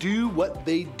unaliver to do what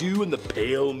they do in the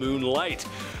pale moonlight.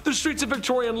 The streets of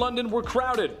Victorian London were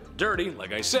crowded, dirty,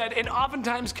 like I said, and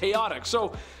oftentimes chaotic,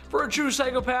 so for a true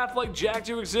psychopath like Jack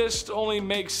to exist only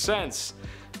makes sense.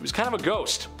 He was kind of a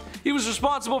ghost. He was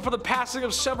responsible for the passing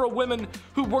of several women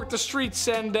who worked the streets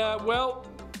and, well,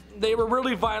 they were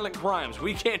really violent crimes.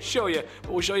 We can't show you,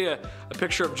 but we'll show you a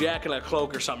picture of Jack in a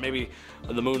cloak or something, maybe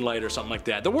in the moonlight or something like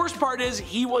that. The worst part is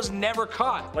he was never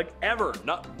caught, like ever.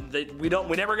 We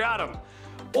never got him.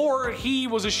 Or he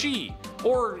was a she,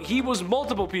 or he was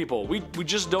multiple people. We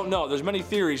just don't know. There's many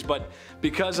theories, but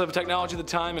because of technology at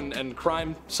the time and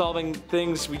crime solving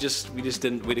things, we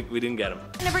didn't get him.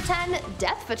 Number 10,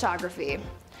 death photography.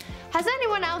 Has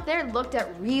anyone out there looked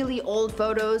at really old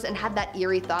photos and had that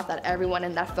eerie thought that everyone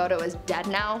in that photo is dead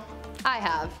now? I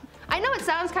have. I know it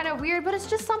sounds kind of weird, but it's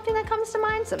just something that comes to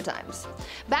mind sometimes.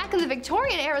 Back in the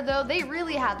Victorian era though, they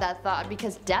really had that thought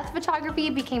because death photography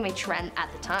became a trend at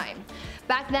the time.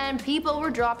 Back then, people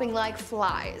were dropping like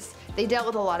flies. They dealt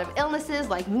with a lot of illnesses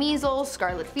like measles,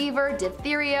 scarlet fever,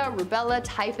 diphtheria, rubella,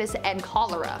 typhus, and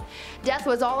cholera. Death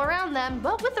was all around them,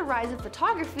 but with the rise of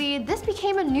photography, this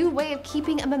became a new way of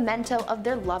keeping a memento of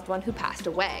their loved one who passed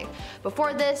away.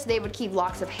 Before this, they would keep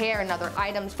locks of hair and other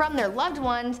items from their loved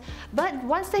ones, but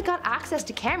once they got access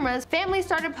to cameras, families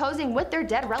started posing with their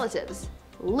dead relatives.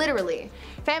 Literally.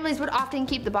 Families would often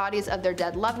keep the bodies of their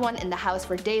dead loved one in the house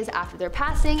for days after their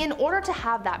passing in order to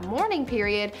have that mourning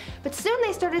period, but soon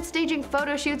they started staging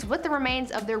photo shoots with the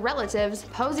remains of their relatives,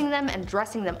 posing them and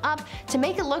dressing them up to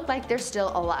make it look like they're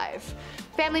still alive.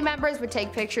 Family members would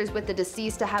take pictures with the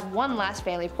deceased to have one last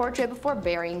family portrait before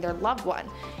burying their loved one.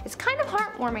 It's kind of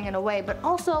heartwarming in a way, but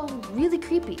also really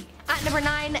creepy. At number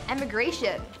 9,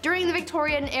 emigration. During the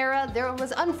Victorian era, there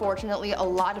was unfortunately a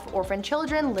lot of orphan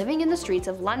children living in the streets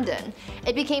of London.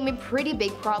 It became a pretty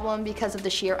big problem because of the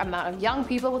sheer amount of young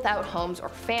people without homes or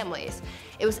families.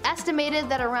 It was estimated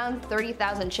that around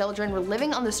 30,000 children were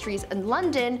living on the streets in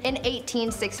London in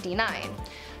 1869.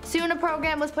 Soon a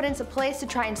program was put into place to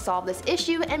try and solve this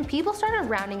issue, and people started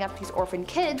rounding up these orphan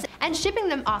kids and shipping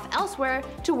them off elsewhere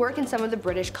to work in some of the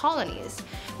British colonies.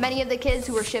 Many of the kids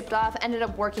who were shipped off ended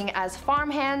up working as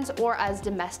farmhands or as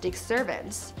domestic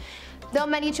servants. Though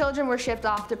many children were shipped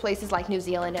off to places like New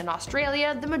Zealand and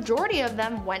Australia, the majority of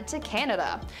them went to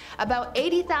Canada. About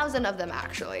 80,000 of them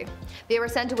actually. They were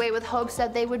sent away with hopes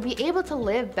that they would be able to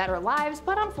live better lives,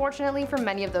 but unfortunately for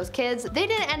many of those kids, they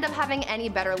didn't end up having any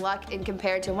better luck in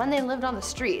compared to when they lived on the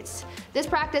streets. This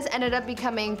practice ended up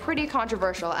becoming pretty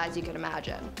controversial, as you can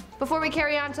imagine. Before we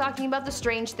carry on talking about the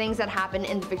strange things that happened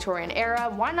in the Victorian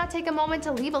era, why not take a moment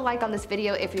to leave a like on this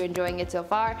video if you're enjoying it so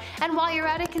far, and while you're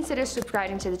at it, consider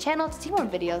subscribing to the channel to see more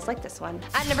videos like this one.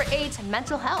 At number 8,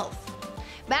 mental health.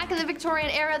 Back in the Victorian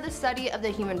era, the study of the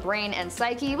human brain and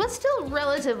psyche was still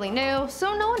relatively new,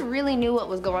 so no one really knew what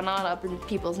was going on up in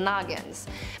people's noggins.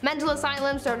 Mental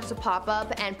asylums started to pop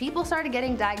up, and people started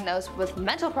getting diagnosed with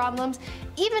mental problems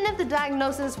even if the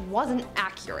diagnosis wasn't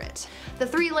accurate. The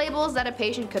 3 labels that a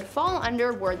patient could fall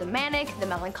under were the manic, the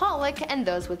melancholic, and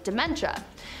those with dementia.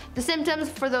 The symptoms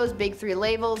for those big 3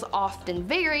 labels often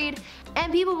varied,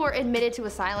 and people were admitted to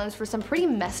asylums for some pretty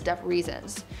messed up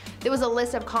reasons. There was a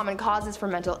list of common causes for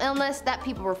mental illness that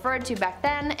people referred to back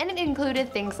then, and it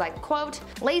included things like, quote,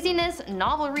 laziness,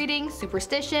 novel reading,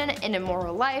 superstition, an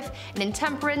immoral life, and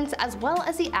intemperance, as well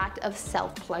as the act of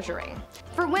self-pleasuring.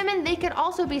 For women, they could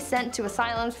also be sent to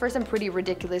asylums for some pretty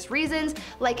ridiculous reasons,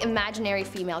 like imaginary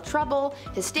female trouble,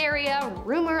 hysteria,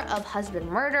 rumor of husband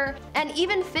murder, and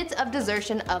even fits of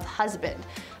desertion of husband.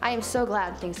 I am so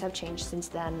glad things have changed since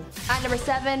then. At number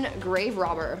 7, grave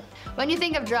robber. When you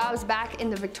think of jobs back in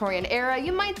the Victorian era,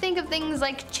 you might think of things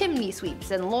like chimney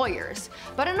sweeps and lawyers.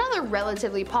 But another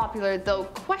relatively popular, though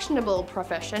questionable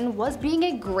profession was being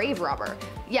a grave robber.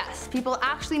 Yes, people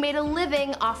actually made a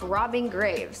living off robbing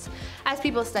graves. As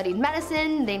people studied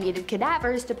medicine, they needed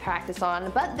cadavers to practice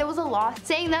on, but there was a law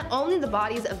saying that only the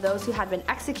bodies of those who had been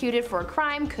executed for a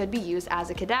crime could be used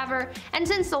as a cadaver, and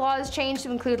since the laws changed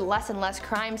to include less and less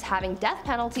crimes having death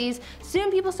penalties,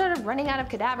 soon people started running out of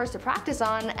cadavers to practice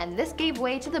on, and this gave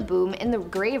way to the boom in the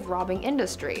grave robbing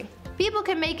industry. People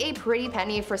could make a pretty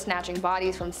penny for snatching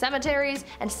bodies from cemeteries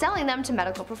and selling them to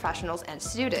medical professionals and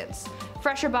students.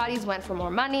 Fresher bodies went for more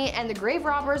money, and the grave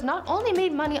robbers not only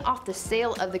made money off the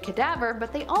sale of the cadaver,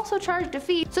 but they also charged a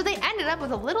fee, so they ended up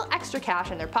with a little extra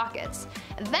cash in their pockets.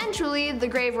 Eventually, the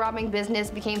grave robbing business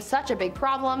became such a big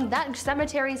problem that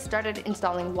cemeteries started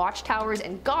installing watchtowers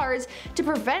and guards to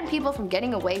prevent people from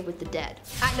getting away with the dead.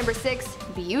 At number 6,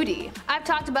 beauty. I've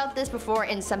talked about this before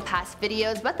in some past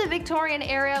videos, but the Victorian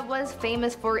era was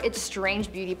famous for its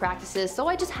strange beauty practices, so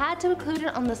I just had to include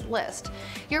it on this list.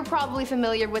 You're probably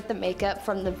familiar with the makeup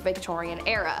from the Victorian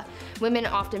era. Women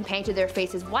often painted their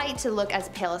faces white to look as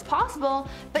pale as possible,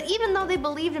 but even though they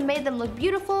believed it made them look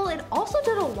beautiful, it also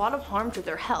did a lot of harm to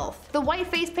their health. The white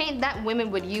face paint that women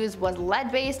would use was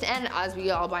lead based, and as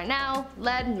we all by now,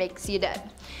 lead makes you dead.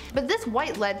 But this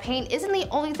white lead paint isn't the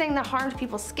only thing that harmed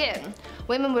people's skin.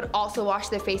 Women would also wash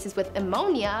their faces with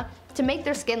ammonia to make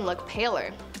their skin look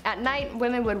paler. At night,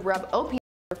 women would rub opium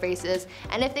on their faces,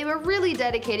 and if they were really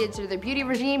dedicated to their beauty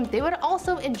regime, they would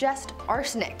also ingest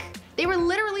arsenic. They were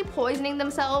literally poisoning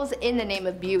themselves in the name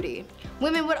of beauty.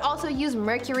 Women would also use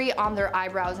mercury on their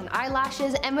eyebrows and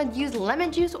eyelashes, and would use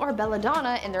lemon juice or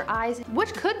belladonna in their eyes,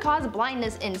 which could cause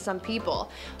blindness in some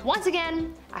people. Once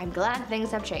again, I'm glad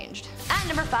things have changed. At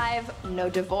number 5, no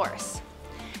divorce.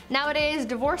 Nowadays,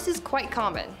 divorce is quite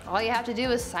common. All you have to do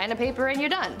is sign a paper and you're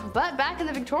done. But back in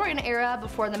the Victorian era,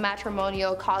 before the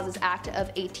Matrimonial Causes Act of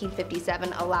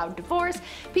 1857 allowed divorce,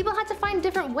 people had to find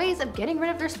different ways of getting rid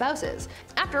of their spouses.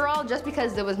 After all, just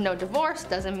because there was no divorce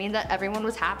doesn't mean that everyone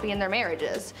was happy in their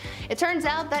marriages. It turns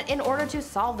out that in order to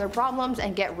solve their problems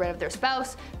and get rid of their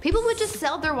spouse, people would just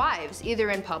sell their wives,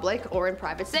 either in public or in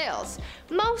private sales.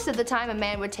 Most of the time, a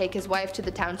man would take his wife to the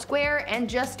town square and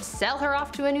just sell her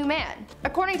off to a new man.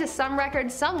 According to some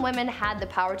records, some women had the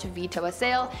power to veto a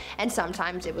sale, and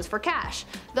sometimes it was for cash,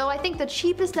 though I think the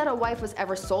cheapest that a wife was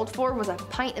ever sold for was a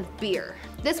pint of beer.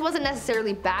 This wasn't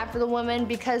necessarily bad for the woman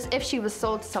because if she was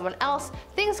sold to someone else,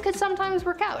 things could sometimes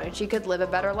work out and she could live a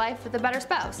better life with a better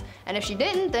spouse. And if she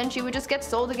didn't, then she would just get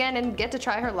sold again and get to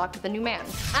try her luck with a new man.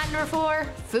 And number 4,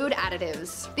 food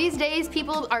additives. These days,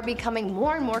 people are becoming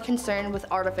more and more concerned with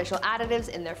artificial additives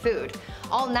in their food.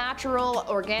 All natural,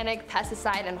 organic,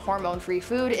 pesticide, and hormone-free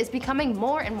food is becoming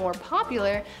more and more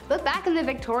popular, but back in the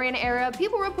Victorian era,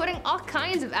 people were putting all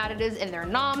kinds of additives in their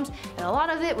noms, and a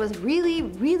lot of it was really,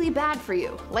 really bad for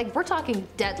you. Like, we're talking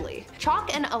deadly.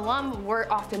 Chalk and alum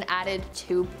were often added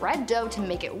to bread dough to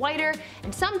make it whiter,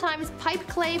 and sometimes pipe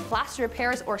clay, plaster of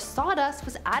Paris, or sawdust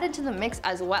was added to the mix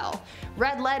as well.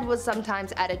 Red lead was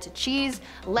sometimes added to cheese,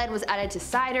 lead was added to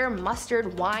cider,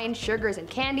 mustard, wine, sugars, and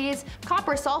candies.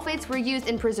 Copper sulfates were used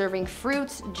in preserving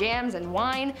fruits, jams, and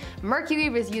wine. Mercury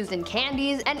was used in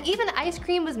candies, and even ice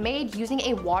cream was made using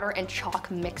a water and chalk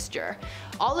mixture.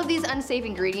 All of these unsafe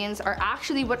ingredients are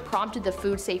actually what prompted the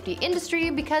food safety industry,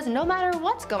 because no matter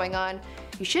what's going on,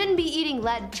 you shouldn't be eating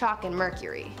lead, chalk, and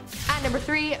mercury. And number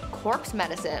 3, corpse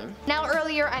medicine. Now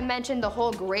earlier I mentioned the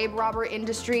whole grave robber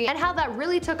industry and how that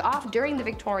really took off during the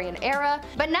Victorian era,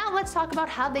 but now let's talk about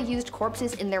how they used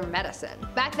corpses in their medicine.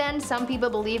 Back then, some people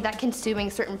believed that consuming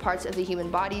certain parts of the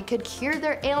human body could cure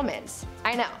their ailments.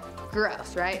 I know.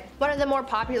 Gross, right? One of the more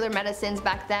popular medicines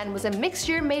back then was a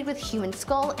mixture made with human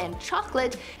skull and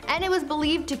chocolate, and it was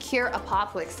believed to cure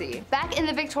apoplexy. Back in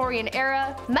the Victorian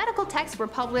era, medical texts were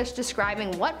published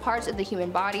describing what parts of the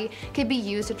human body could be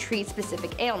used to treat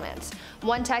specific ailments.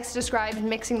 One text described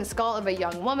mixing the skull of a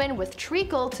young woman with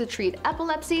treacle to treat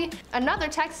epilepsy. Another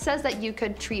text says that you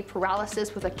could treat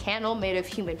paralysis with a candle made of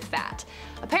human fat.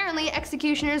 Apparently,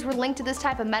 executioners were linked to this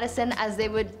type of medicine as they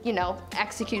would,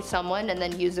 execute someone and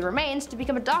then use the remains to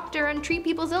become a doctor and treat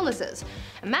people's illnesses.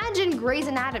 Imagine Grey's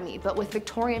Anatomy, but with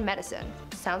Victorian medicine.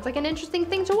 Sounds like an interesting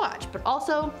thing to watch, but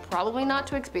also probably not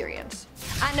to experience.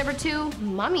 At number 2,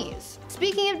 mummies.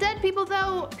 Speaking of dead people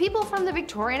though, people from the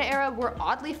Victorian era were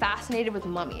oddly fascinated with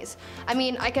mummies. I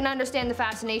mean, I can understand the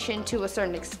fascination to a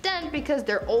certain extent because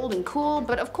they're old and cool,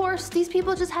 but of course, these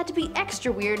people just had to be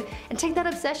extra weird and take that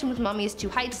obsession with mummies to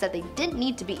heights that they didn't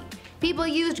need to be. People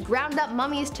used ground up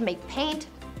mummies to make paint.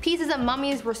 Pieces of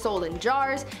mummies were sold in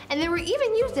jars, and they were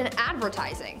even used in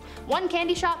advertising. One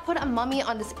candy shop put a mummy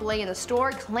on display in the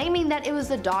store, claiming that it was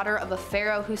the daughter of a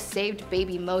pharaoh who saved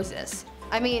baby Moses.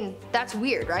 I mean, that's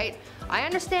weird, right? I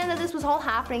understand that this was all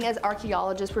happening as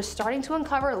archaeologists were starting to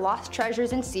uncover lost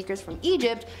treasures and secrets from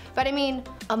Egypt, but I mean,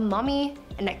 a mummy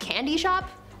in a candy shop?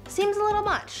 Seems a little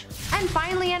much. And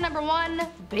finally at number 1,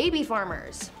 baby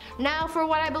farmers. Now for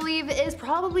what I believe is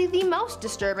probably the most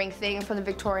disturbing thing from the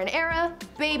Victorian era,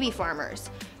 baby farmers.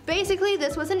 Basically,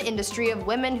 this was an industry of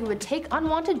women who would take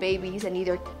unwanted babies and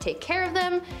either take care of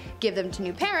them, give them to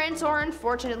new parents, or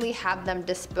unfortunately have them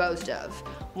disposed of.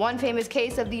 One famous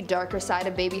case of the darker side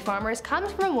of baby farmers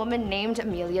comes from a woman named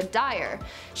Amelia Dyer.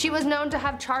 She was known to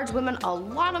have charged women a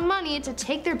lot of money to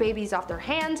take their babies off their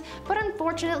hands, but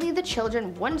unfortunately the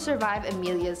children wouldn't survive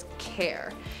Amelia's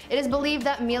care. It is believed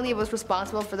that Amelia was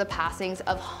responsible for the passings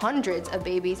of hundreds of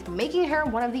babies, making her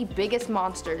one of the biggest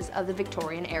monsters of the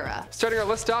Victorian era. Starting our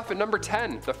list off at number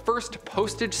 10, the first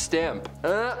postage stamp.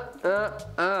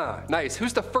 Nice.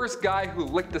 Who's the first guy who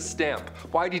licked a stamp?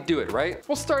 Why'd he do it, right?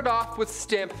 We'll start off with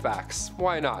stamp facts.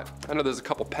 Why not? I know there's a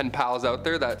couple pen pals out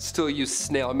there that still use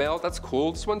snail mail. That's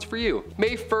cool. This one's for you.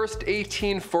 May 1st,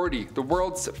 1840, the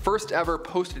world's first ever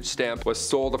postage stamp was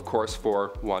sold, of course,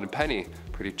 for 1 penny.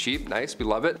 Pretty cheap, nice, we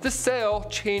love it. This sale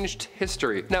changed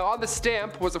history. Now on the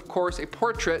stamp was of course a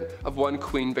portrait of one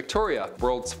Queen Victoria,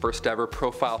 world's first ever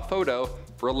profile photo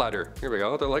for a letter. Here we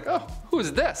go, they're like, oh, who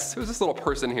is this? Who's this little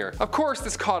person here? Of course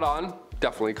this caught on.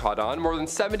 Definitely caught on. More than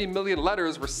 70 million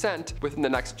letters were sent within the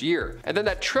next year. And then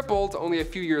that tripled only a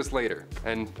few years later.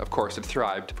 And of course it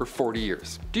thrived for 40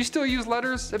 years. Do you still use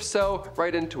letters? If so,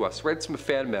 write into us. Write some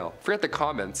fan mail. Forget the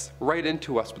comments. Write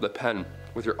into us with a pen.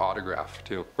 With your autograph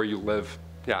too, where you live.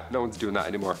 Yeah, no one's doing that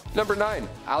anymore. Number 9,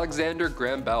 Alexander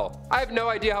Graham Bell. I have no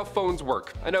idea how phones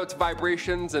work. I know it's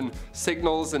vibrations and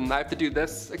signals and I have to do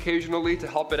this occasionally to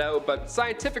help it out, but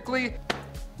scientifically,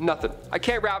 nothing. I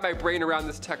can't wrap my brain around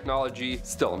this technology.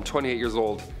 Still, I'm 28 years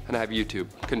old and I have YouTube.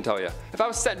 Couldn't tell you. If I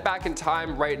was sent back in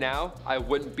time right now, I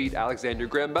wouldn't beat Alexander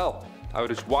Graham Bell. I would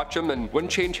just watch him and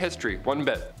wouldn't change history one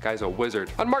bit. Guy's a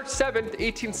wizard. On March 7th,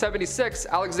 1876,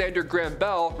 Alexander Graham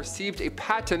Bell received a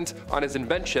patent on his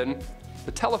invention,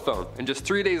 the telephone, and just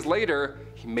 3 days later,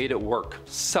 he made it work,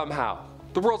 somehow.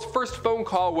 The world's first phone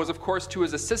call was of course to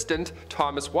his assistant,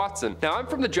 Thomas Watson. Now I'm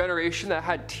from the generation that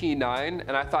had T9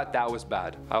 and I thought that was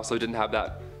bad. I also didn't have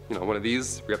that, one of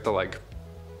these where you have to like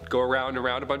go around and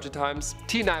around a bunch of times.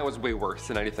 T9 was way worse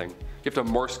than anything. You have to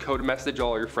Morse code message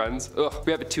all your friends. Ugh,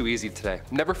 we have it too easy today.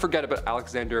 Never forget about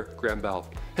Alexander Graham Bell.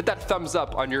 Hit that thumbs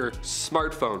up on your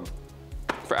smartphone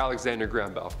for Alexander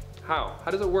Graham Bell. How?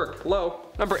 How does it work? Hello?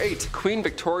 Number 8, Queen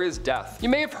Victoria's death. You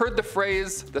may have heard the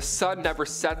phrase, the sun never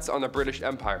sets on the British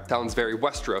Empire. Sounds very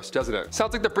Westeros, doesn't it?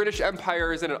 Sounds like the British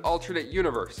Empire is in an alternate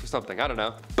universe or something, I don't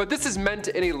know. But this is meant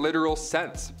in a literal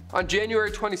sense. On January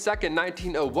 22nd,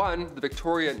 1901, the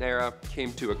Victorian era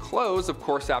came to a close, of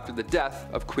course, after the death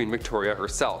of Queen Victoria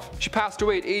herself. She passed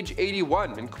away at age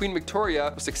 81, and Queen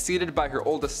Victoria was succeeded by her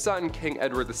oldest son, King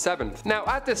Edward VII. Now,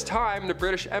 at this time, the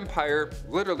British Empire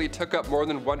literally took up more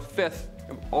than 1/5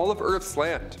 of all of Earth's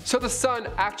land. So the sun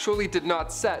actually did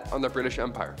not set on the British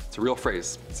Empire. It's a real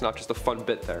phrase. It's not just a fun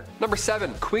bit there. Number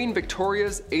 7, Queen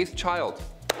Victoria's 8th child.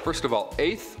 First of all,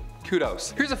 8th?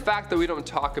 Kudos. Here's a fact that we don't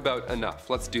talk about enough.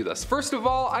 Let's do this. First of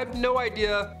all, I have no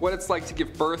idea what it's like to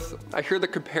give birth. I hear the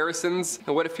comparisons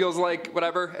and what it feels like,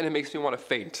 whatever, and it makes me want to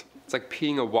faint. It's like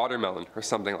peeing a watermelon or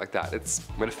something like that. I'm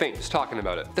gonna faint just talking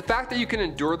about it. The fact that you can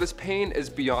endure this pain is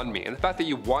beyond me, and the fact that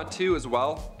you want to as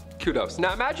well, kudos.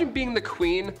 Now imagine being the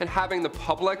queen and having the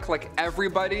public, like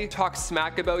everybody, talk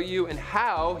smack about you and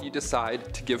how you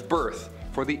decide to give birth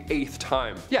for the 8th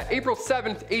time. Yeah, April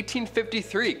 7th,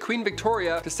 1853, Queen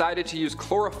Victoria decided to use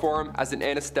chloroform as an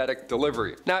anesthetic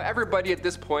delivery. Now everybody at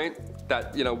this point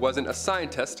that, wasn't a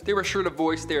scientist, they were sure to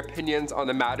voice their opinions on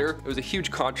the matter. It was a huge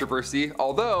controversy,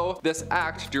 although this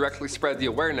act directly spread the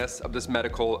awareness of this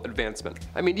medical advancement.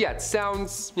 I mean, yeah, it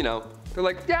sounds, they're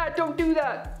like, yeah, don't do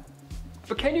that.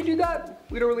 But can you do that?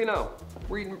 We don't really know.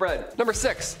 We're eating bread. Number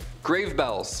 6, grave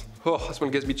bells. Oh, this one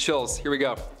gives me chills. Here we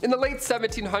go. In the late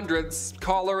 1700s,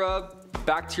 cholera,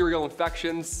 bacterial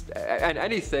infections, and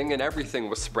anything and everything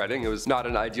was spreading. It was not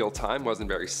an ideal time, wasn't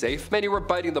very safe. Many were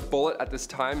biting the bullet at this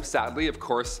time, sadly, of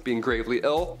course, being gravely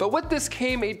ill. But with this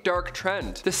came a dark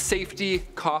trend, the safety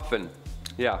coffin.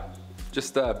 Yeah.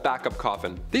 Just a backup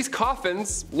coffin. These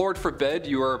coffins, Lord forbid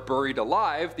you are buried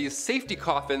alive, these safety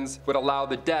coffins would allow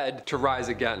the dead to rise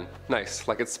again. Nice,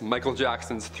 like it's Michael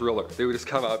Jackson's Thriller. They would just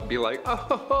come out and be like,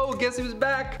 oh, guess who's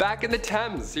back? Back in the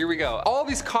Thames, here we go. All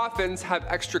these coffins have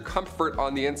extra comfort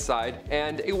on the inside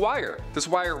and a wire. This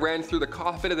wire ran through the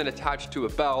coffin and then attached to a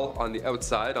bell on the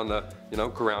outside on the,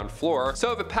 ground floor.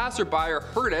 So if a passerby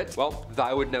heard it, well,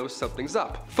 they would know something's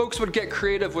up. Folks would get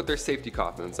creative with their safety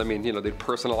coffins. I mean, they'd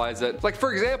personalize it. Like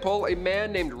for example, a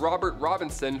man named Robert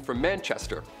Robinson from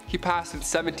Manchester. He passed in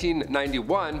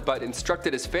 1791, but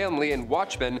instructed his family and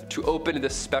watchmen to open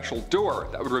this special door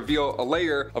that would reveal a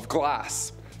layer of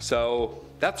glass. So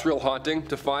that's real haunting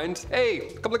to find.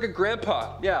 Hey, come look at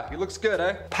Grandpa. Yeah, he looks good,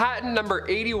 eh? Patent number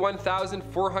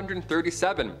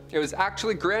 81,437. It was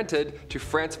actually granted to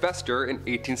Franz Vester in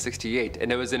 1868,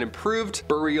 and it was an improved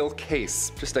burial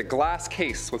case. Just a glass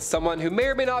case with someone who may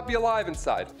or may not be alive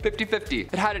inside.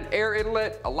 50-50. It had an air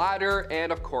inlet, a ladder,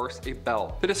 and of course, a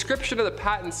bell. The description of the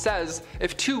patent says,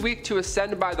 if too weak to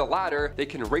ascend by the ladder, they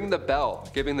can ring the bell,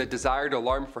 giving the desired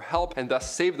alarm for help and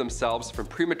thus save themselves from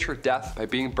premature death by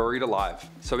being buried alive.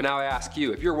 So now I ask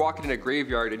you, if you're walking in a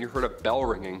graveyard and you heard a bell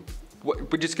ringing,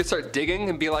 would you just start digging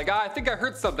and be like, I think I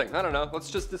heard something. I don't know, let's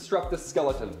just disrupt this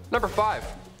skeleton. Number 5.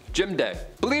 Gym day.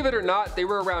 Believe it or not, there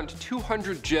were around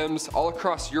 200 gyms all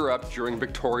across Europe during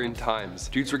Victorian times.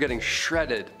 Dudes were getting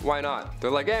shredded. Why not?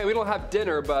 They're like, hey, we don't have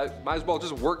dinner, but might as well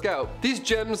just work out. These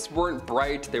gyms weren't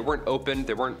bright, they weren't open,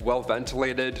 they weren't well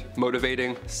ventilated,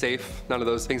 motivating, safe, none of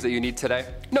those things that you need today.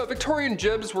 No, Victorian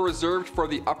gyms were reserved for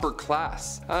the upper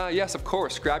class. Yes, of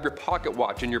course, grab your pocket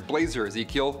watch and your blazer,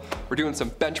 Ezekiel. We're doing some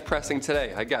bench pressing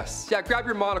today, I guess. Yeah, grab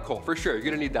your monocle, for sure, you're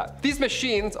gonna need that. These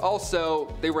machines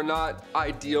also, they were not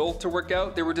ideal to work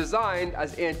out. They were designed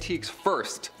as antiques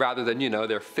first, rather than,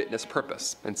 their fitness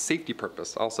purpose and safety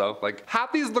purpose also. Like,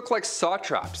 half these look like saw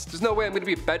traps. There's no way I'm gonna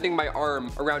be bending my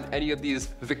arm around any of these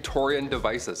Victorian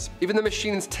devices. Even the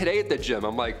machines today at the gym,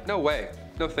 I'm like, no way,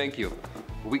 no thank you.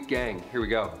 Weak gang, here we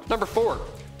go. Number 4,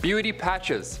 beauty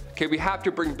patches. Okay, we have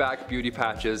to bring back beauty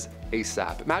patches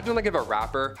ASAP. Imagine like if a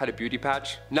rapper had a beauty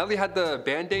patch. Nelly had the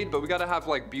Band-Aid, but we gotta have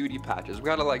like beauty patches. We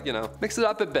gotta like, mix it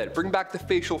up a bit. Bring back the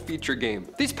facial feature game.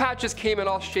 These patches came in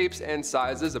all shapes and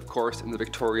sizes, of course, in the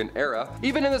Victorian era.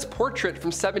 Even in this portrait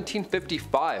from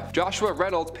 1755, Joshua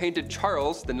Reynolds painted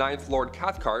Charles, the 9th Lord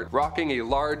Cathcart, rocking a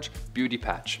large beauty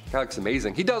patch. That looks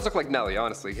amazing. He does look like Nelly,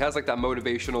 honestly. He has like that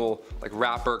motivational, like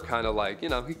rapper kind of like,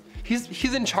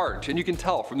 he's in charge, and you can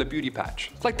tell from the beauty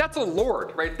patch. Like that's a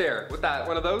lord right there with that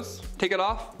one of those. Take it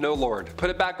off, no lord.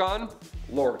 Put it back on,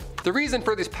 lord. The reason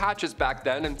for these patches back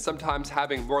then, and sometimes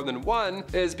having more than one,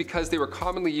 is because they were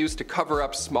commonly used to cover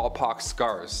up smallpox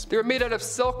scars. They were made out of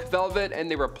silk, velvet,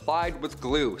 and they were applied with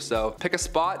glue. So pick a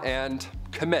spot and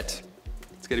commit.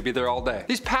 It's gonna be there all day.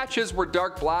 These patches were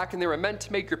dark black and they were meant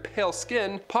to make your pale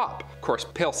skin pop. Of course,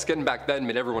 pale skin back then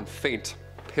made everyone faint.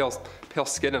 Pale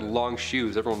skin and long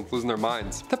shoes, everyone was losing their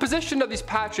minds. The position of these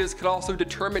patches could also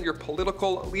determine your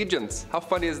political allegiance. How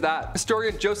funny is that?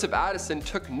 Historian Joseph Addison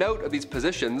took note of these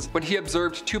positions when he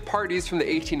observed two parties from the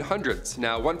 1800s.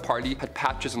 Now, one party had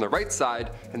patches on the right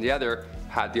side and the other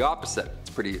had the opposite.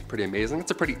 It's pretty amazing.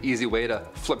 It's a pretty easy way to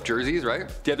flip jerseys, right?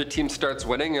 The other team starts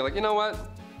winning, you're like, you know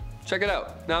what? Check it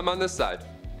out. Now I'm on this side.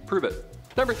 Prove it.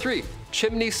 Number 3,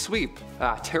 chimney sweep.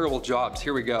 Terrible jobs,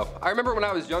 here we go. I remember when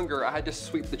I was younger, I had to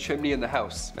sweep the chimney in the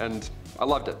house, and I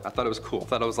loved it. I thought it was cool. I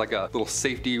thought it was like a little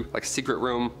safety, like secret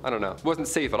room. I don't know. It wasn't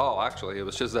safe at all, actually. It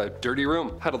was just a dirty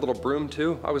room. Had a little broom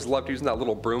too. I always loved using that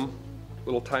little broom.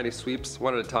 Little tiny sweeps,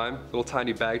 one at a time. Little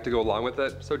tiny bag to go along with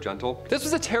it. So gentle. This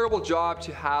was a terrible job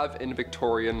to have in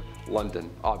Victorian London,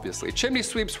 obviously. Chimney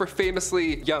sweeps were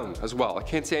famously young as well. I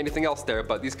can't say anything else there,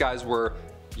 but these guys were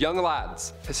young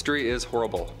lads. History is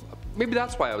horrible. Maybe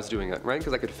that's why I was doing it, right?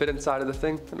 Because I could fit inside of the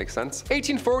thing. That makes sense.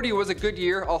 1840 was a good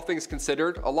year, all things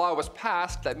considered. A law was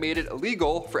passed that made it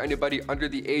illegal for anybody under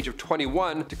the age of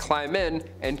 21 to climb in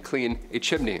and clean a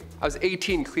chimney. I was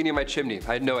 18 cleaning my chimney.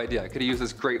 I had no idea. I could have used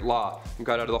this great law and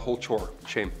got out of the whole chore.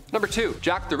 Shame. Number 2,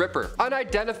 Jack the Ripper.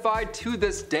 Unidentified to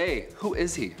this day. Who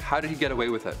is he? How did he get away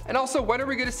with it? And also, when are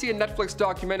we gonna see a Netflix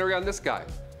documentary on this guy?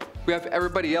 We have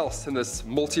everybody else in this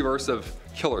multiverse of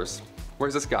killers.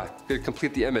 Where's this guy? Gonna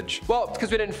complete the image. Well, it's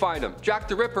because we didn't find him. Jack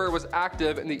the Ripper was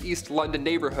active in the East London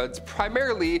neighborhoods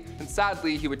primarily, and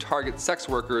sadly, he would target sex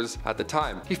workers at the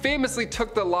time. He famously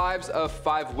took the lives of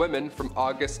 5 women from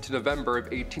August to November of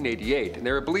 1888, and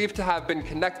they were believed to have been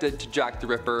connected to Jack the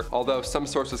Ripper, although some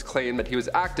sources claim that he was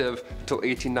active until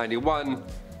 1891.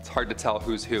 It's hard to tell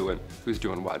who's who and who's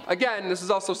doing what. Again, this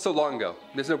is also so long ago.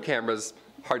 There's no cameras.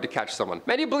 Hard to catch someone.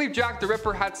 Many believe Jack the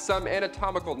Ripper had some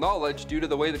anatomical knowledge due to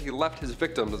the way that he left his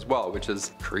victims as well, which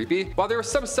is creepy. While there were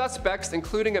some suspects,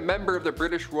 including a member of the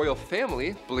British royal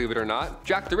family, believe it or not,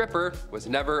 Jack the Ripper was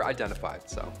never identified,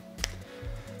 so.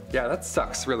 Yeah, that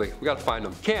sucks, really. We gotta find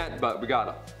him. Can't, but we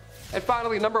gotta. And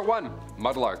finally, number 1,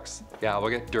 mudlarks. Yeah, we'll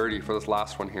get dirty for this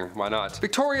last one here, why not?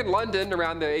 Victorian London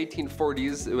around the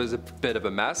 1840s, it was a bit of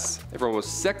a mess. Everyone was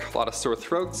sick, a lot of sore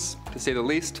throats, to say the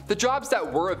least. The jobs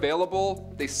that were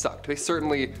available, they sucked. They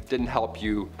certainly didn't help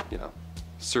you,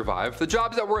 survive. The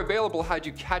jobs that were available had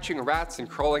you catching rats and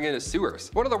crawling into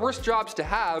sewers. One of the worst jobs to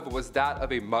have was that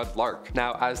of a mudlark.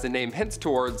 Now, as the name hints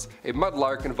towards, a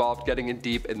mudlark involved getting in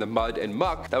deep in the mud and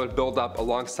muck that would build up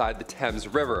alongside the Thames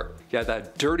River. Yeah,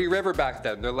 that dirty river back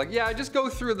then. They're like, yeah, just go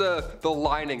through the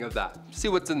lining of that. See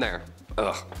what's in there.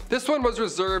 Ugh. This one was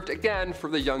reserved, again, for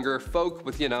the younger folk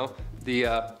with,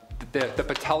 the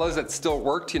patellas that still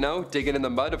worked, digging in the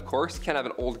mud, of course. Can't have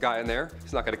an old guy in there.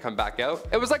 He's not gonna come back out.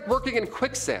 It was like working in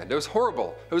quicksand. It was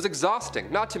horrible. It was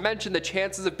exhausting. Not to mention the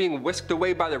chances of being whisked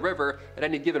away by the river at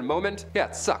any given moment. Yeah,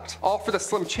 it sucked. All for the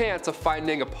slim chance of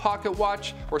finding a pocket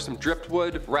watch or some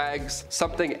driftwood, rags,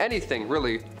 something, anything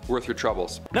really worth your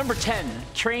troubles. Number 10,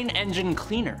 train engine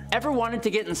cleaner. Ever wanted to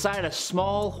get inside a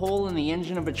small hole in the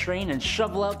engine of a train and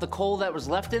shovel out the coal that was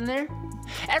left in there?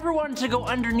 Ever wanted to go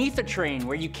underneath a train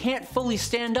where you can't fully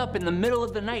stand up in the middle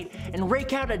of the night and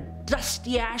rake out a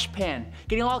dusty ash pan,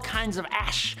 getting all kinds of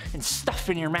ash and stuff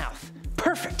in your mouth?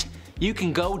 Perfect! You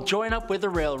can go join up with the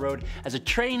railroad as a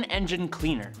train engine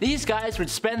cleaner. These guys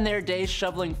would spend their days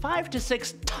shoveling 5 to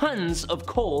 6 tons of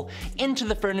coal into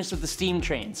the furnace of the steam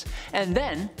trains, and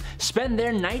then spend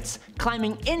their nights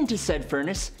climbing into said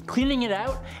furnace, cleaning it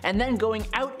out, and then going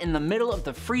out in the middle of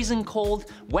the freezing cold,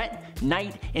 wet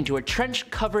night into a trench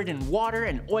covered in water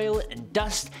and oil and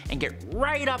dust, and get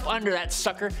right up under that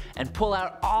sucker and pull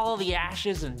out all the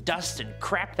ashes and dust and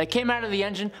crap that came out of the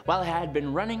engine while it had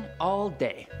been running all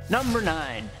day. Number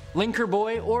 9. Linker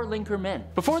boy or linker men.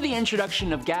 Before the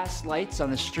introduction of gas lights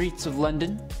on the streets of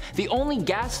London, the only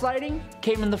gaslighting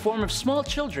came in the form of small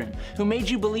children who made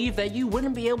you believe that you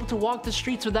wouldn't be able to walk the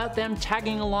streets without them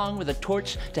tagging along with a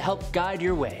torch to help guide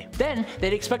your way. Then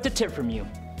they'd expect a tip from you.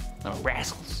 Oh,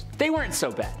 rascals. They weren't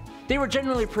so bad. They were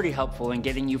generally pretty helpful in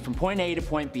getting you from point A to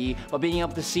point B while being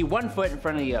able to see one foot in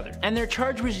front of the other. And their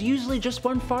charge was usually just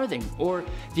 1 farthing, or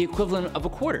the equivalent of a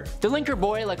quarter. The linker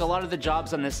boy, like a lot of the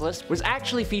jobs on this list, was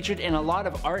actually featured in a lot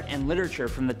of art and literature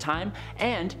from the time,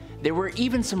 and there were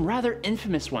even some rather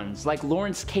infamous ones, like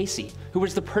Lawrence Casey, who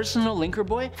was the personal linker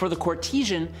boy for the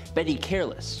courtesan Betty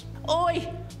Careless.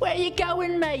 Oi! Where you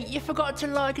going, mate? You forgot to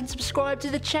like and subscribe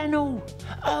to the channel.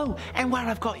 Oh, and while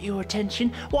I've got your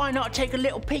attention, why not take a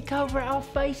little peek over at our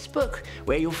Facebook,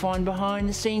 where you'll find behind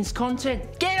the scenes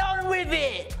content. Get on with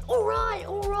it!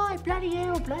 Alright, bloody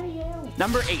hell.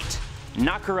 Number 8,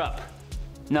 knock her up.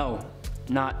 No,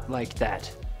 not like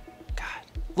that. God.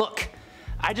 Look,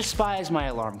 I despise my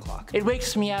alarm clock. It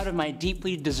wakes me out of my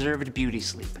deeply deserved beauty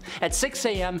sleep at 6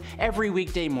 a.m. every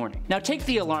weekday morning. Now take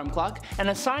the alarm clock and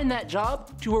assign that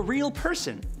job to a real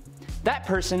person. That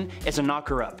person is a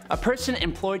knocker-up, a person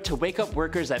employed to wake up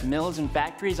workers at mills and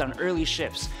factories on early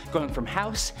shifts, going from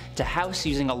house to house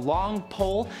using a long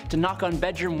pole to knock on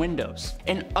bedroom windows.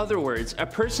 In other words, a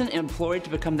person employed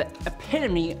to become the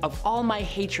epitome of all my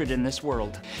hatred in this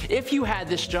world. If you had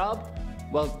this job,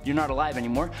 well, you're not alive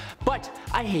anymore, but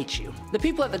I hate you. The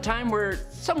people at the time were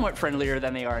somewhat friendlier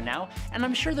than they are now, and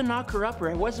I'm sure the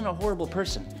knocker-upper wasn't a horrible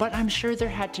person, but I'm sure there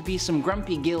had to be some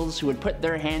grumpy gills who would put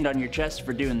their hand on your chest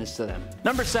for doing this to them.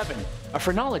 Number 7, a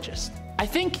phrenologist. I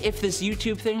think if this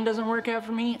YouTube thing doesn't work out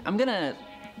for me, I'm gonna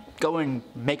go and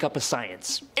make up a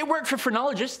science. It worked for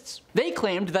phrenologists. They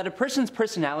claimed that a person's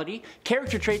personality,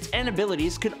 character traits, and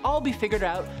abilities could all be figured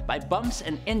out by bumps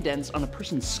and indents on a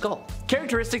person's skull.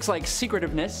 Characteristics like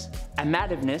secretiveness,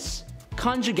 amativeness,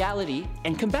 conjugality,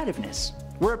 and combativeness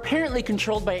were apparently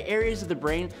controlled by areas of the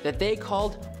brain that they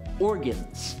called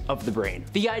organs of the brain.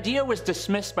 The idea was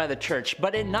dismissed by the church,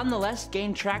 but it nonetheless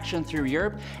gained traction through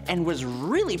Europe and was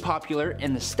really popular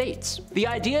in the States. The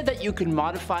idea that you could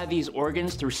modify these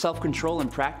organs through self-control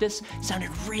and practice sounded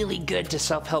really good to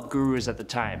self-help gurus at the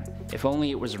time, if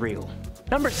only it was real.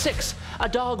 Number 6, a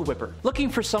dog whipper. Looking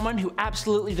for someone who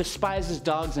absolutely despises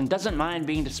dogs and doesn't mind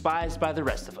being despised by the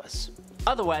rest of us.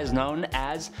 Otherwise known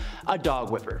as a dog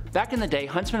whipper. Back in the day,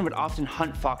 huntsmen would often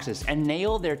hunt foxes and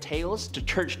nail their tails to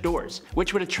church doors,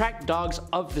 which would attract dogs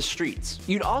of the streets.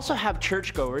 You'd also have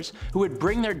churchgoers who would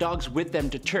bring their dogs with them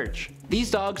to church.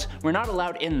 These dogs were not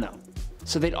allowed in though,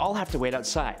 so they'd all have to wait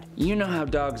outside. You know how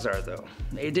dogs are though.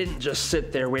 They didn't just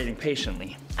sit there waiting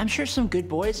patiently. I'm sure some good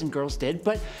boys and girls did,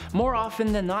 but more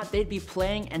often than not they'd be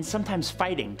playing and sometimes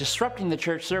fighting, disrupting the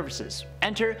church services.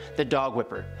 Enter the dog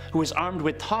whipper, who was armed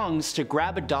with tongs to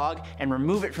grab a dog and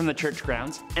remove it from the church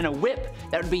grounds, and a whip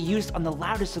that would be used on the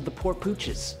loudest of the poor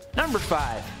pooches. Number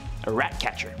 5. A rat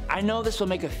catcher. I know this will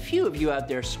make a few of you out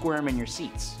there squirm in your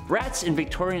seats. Rats in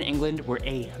Victorian England were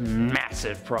a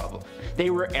massive problem.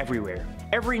 They were everywhere.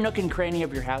 Every nook and cranny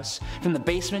of your house, from the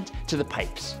basement to the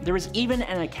pipes. There was even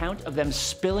an account of them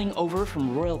spilling over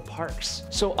from royal parks.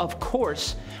 So of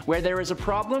course, where there is a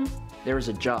problem, there is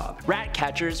a job. Rat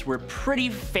catchers were pretty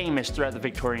famous throughout the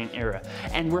Victorian era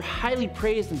and were highly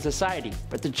praised in society,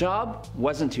 but the job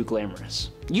wasn't too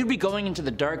glamorous. You'd be going into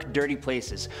the dark, dirty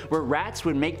places where rats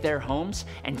would make their homes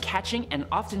and catching and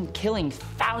often killing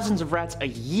thousands of rats a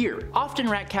year. Often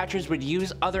rat catchers would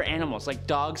use other animals like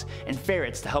dogs and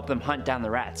ferrets to help them hunt down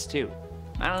the rats too.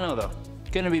 I don't know though,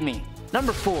 gonna be me.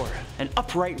 Number 4, an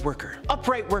upright worker.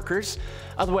 Upright workers,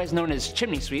 otherwise known as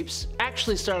chimney sweeps,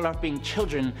 actually started off being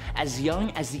children as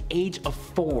young as the age of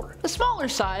 4. The smaller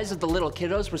size of the little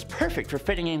kiddos was perfect for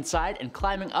fitting inside and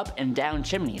climbing up and down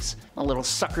chimneys. The little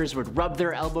suckers would rub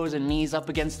their elbows and knees up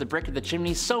against the brick of the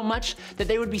chimney so much that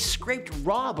they would be scraped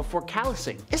raw before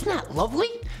callousing. Isn't that lovely?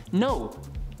 No,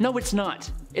 it's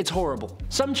not. It's horrible.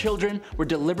 Some children were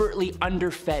deliberately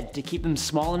underfed to keep them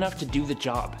small enough to do the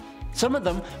job. Some of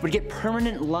them would get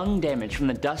permanent lung damage from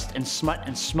the dust and smut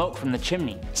and smoke from the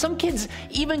chimney. Some kids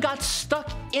even got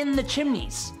stuck in the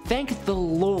chimneys. Thank the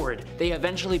Lord they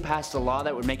eventually passed a law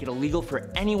that would make it illegal for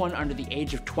anyone under the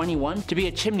age of 21 to be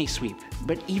a chimney sweep.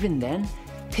 But even then,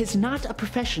 'tis not a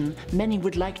profession many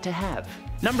would like to have.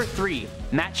 Number 3,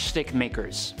 matchstick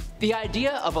makers. The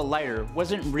idea of a lighter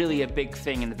wasn't really a big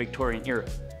thing in the Victorian era.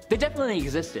 They definitely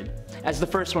existed, as the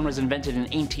first one was invented in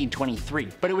 1823,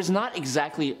 but it was not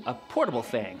exactly a portable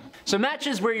thing. So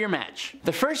matches were your match.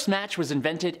 The first match was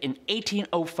invented in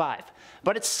 1805,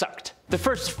 but it sucked. The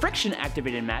first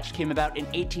friction-activated match came about in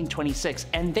 1826,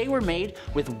 and they were made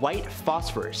with white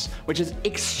phosphorus, which is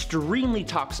extremely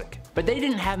toxic. But they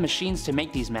didn't have machines to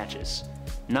make these matches.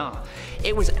 No,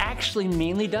 it was actually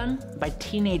mainly done by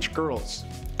teenage girls.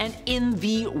 And in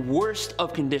the worst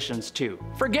of conditions too.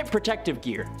 Forget protective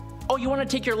gear. Oh, you want to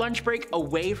take your lunch break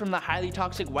away from the highly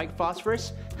toxic white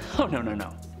phosphorus? Oh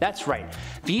no. That's right.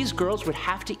 These girls would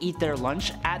have to eat their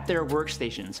lunch at their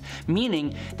workstations,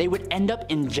 meaning they would end up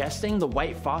ingesting the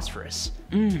white phosphorus.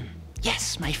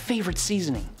 Yes, my favorite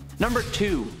seasoning. Number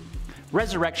 2.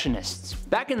 Resurrectionists.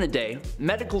 Back in the day,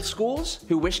 medical schools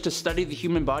who wished to study the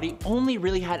human body only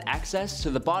really had access to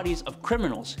the bodies of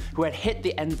criminals who had hit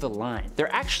the end of the line.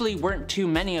 There actually weren't too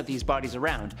many of these bodies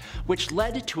around, which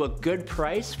led to a good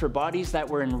price for bodies that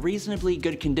were in reasonably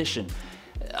good condition.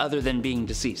 other than being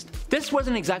deceased. This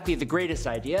wasn't exactly the greatest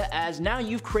idea, as now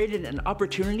you've created an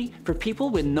opportunity for people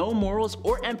with no morals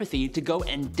or empathy to go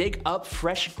and dig up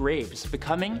fresh graves,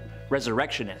 becoming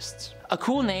resurrectionists. A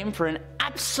cool name for an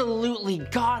absolutely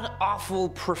god-awful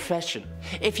profession,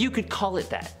 if you could call it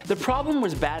that. The problem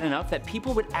was bad enough that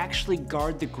people would actually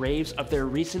guard the graves of their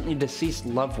recently deceased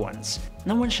loved ones.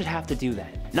 No one should have to do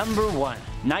that. Number 1,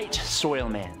 Night Soil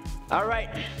Man. Alright,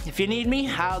 if you need me,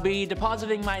 I'll be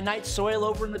depositing my night soil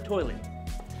over in the toilet.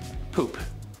 Poop.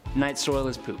 Night soil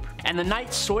is poop. And the night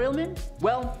soilman?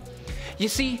 Well, you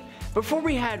see, before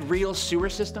we had real sewer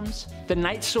systems, the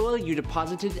night soil you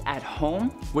deposited at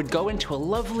home would go into a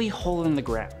lovely hole in the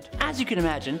ground. As you can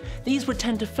imagine, these would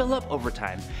tend to fill up over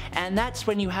time, and that's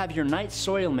when you have your night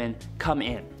soilman come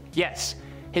in. Yes,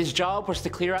 his job was to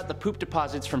clear out the poop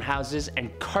deposits from houses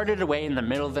and cart it away in the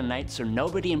middle of the night so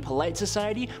nobody in polite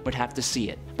society would have to see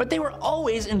it. But they were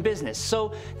always in business,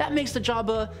 so that makes the job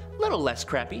a little less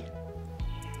crappy.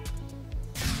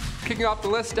 Kicking off the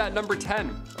list at number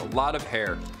 10, a lot of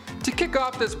hair. To kick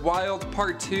off this wild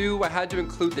part 2, I had to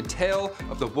include the tale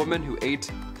of the woman who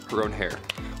ate her own hair.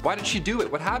 Why did she do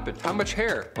it? What happened? How much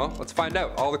hair? Well, let's find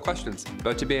out. All the questions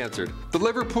about to be answered. The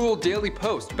Liverpool Daily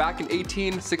Post back in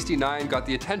 1869 got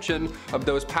the attention of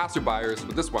those passerbyers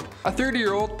with this one. A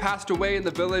 30-year-old passed away in the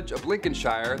village of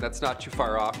Lincolnshire. That's not too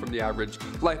far off from the average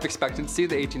life expectancy of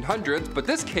the 1800s, but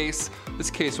this case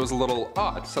was a little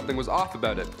odd. Something was off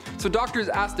about it. So doctors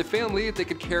asked the family if they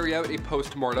could carry out a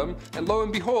post-mortem, and lo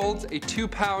and behold, a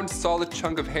 2-pound solid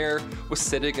chunk of hair was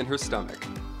sitting in her stomach.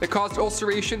 It caused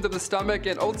ulcerations of the stomach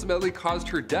and ultimately caused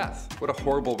her death. What a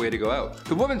horrible way to go out.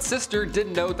 The woman's sister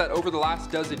didn't know that over the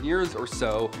last dozen years or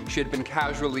so, she had been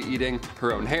casually eating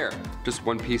her own hair. Just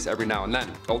one piece every now and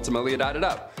then. Ultimately, it added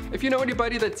up. If you know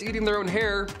anybody that's eating their own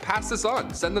hair, pass this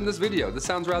on. Send them this video. This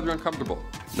sounds rather uncomfortable.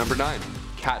 Number 9,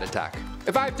 cat attack.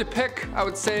 If I have to pick, I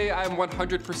would say I'm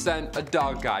 100% a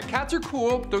dog guy. Cats are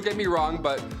cool, don't get me wrong,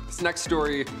 but this next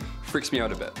story freaks me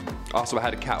out a bit. Also, I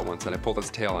had a cat once and I pulled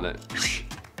its tail on it.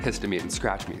 Hissed at me and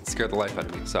scratched me and scared the life out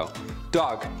of me. So,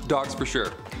 dogs for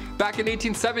sure. Back in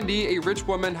 1870, a rich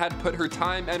woman had put her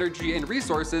time, energy, and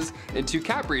resources into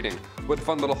cat breeding. What a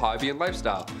fun little hobby and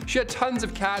lifestyle. She had tons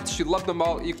of cats, she loved them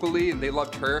all equally, and they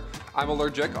loved her. I'm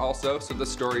allergic also, so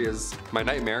this story is my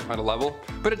nightmare on a level.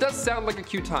 But it does sound like a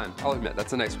cute time, I'll admit,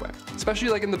 that's a nice way. Especially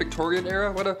like in the Victorian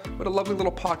era, what a lovely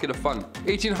little pocket of fun.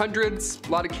 1800s,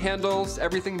 a lot of candles,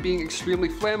 everything being extremely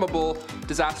flammable,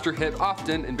 disaster hit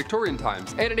often in Victorian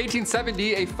times. And in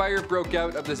 1870, a fire broke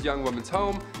out of this young woman's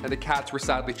home, and the cats were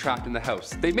sadly trapped in the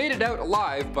house. They made it out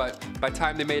alive, but by the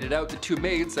time they made it out, the 2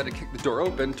 maids that had kicked the door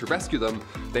open to rescue them,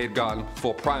 they had gone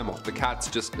full primal. The cats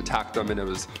just attacked them and it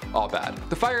was all bad.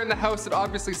 The fire in the house had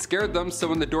obviously scared them, so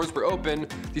when the doors were open,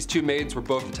 these 2 maids were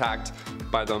both attacked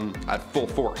by them at full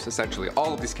force, essentially,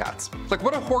 all of these cats. Like,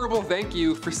 what a horrible thank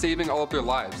you for saving all of their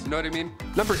lives, you know what I mean?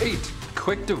 Number 8,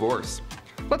 quick divorce.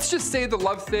 Let's just say the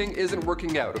love thing isn't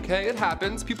working out, okay? It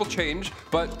happens, people change,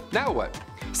 but now what?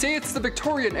 Say it's the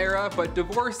Victorian era, but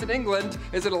divorce in England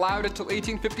isn't allowed until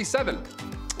 1857,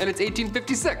 and it's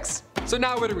 1856. So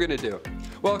now what are we gonna do?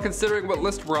 Well, considering what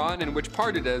list we're on and which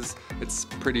part it is, it's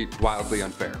pretty wildly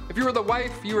unfair. If you were the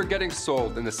wife, you were getting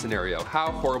sold in this scenario.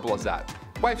 How horrible is that?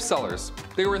 Wife sellers,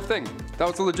 they were a thing. That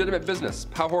was a legitimate business.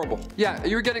 How horrible. Yeah,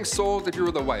 you were getting sold if you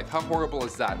were the wife. How horrible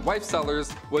is that? Wife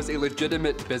sellers was a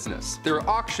legitimate business. There were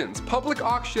auctions. Public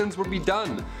auctions would be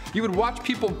done. You would watch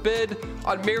people bid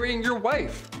on marrying your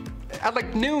wife. At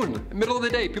like noon, middle of the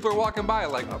day, people are walking by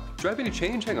like, oh, do I have any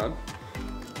change? Hang on.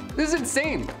 This is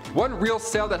insane. One real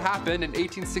sale that happened in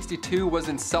 1862 was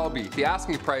in Selby. The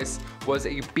asking price was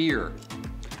a beer.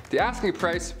 The asking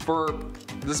price for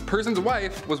this person's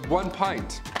wife was 1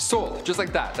 pint. Sold, just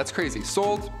like that. That's crazy.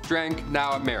 Sold, drank,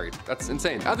 now I'm married. That's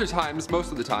insane. Other times,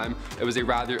 most of the time, it was a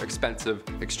rather expensive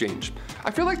exchange.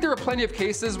 I feel like there are plenty of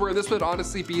cases where this would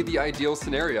honestly be the ideal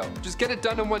scenario. Just get it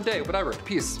done in one day, whatever.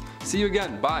 Peace. See you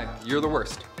again. Bye. You're the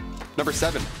worst. Number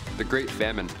 7, the Great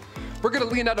Famine. We're gonna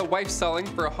lean out of wife selling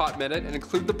for a hot minute and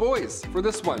include the boys for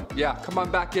this one. Yeah, come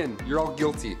on back in, you're all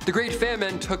guilty. The Great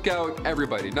Famine took out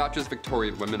everybody, not just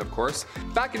Victorian women, of course.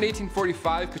 Back in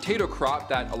 1845, potato crop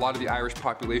that a lot of the Irish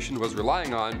population was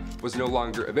relying on was no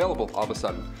longer available all of a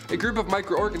sudden. A group of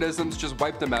microorganisms just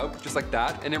wiped them out, just like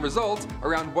that, and in result,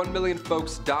 around 1 million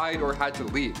folks died or had to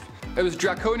leave. It was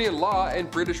draconian law and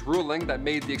British ruling that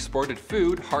made the exported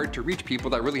food hard to reach people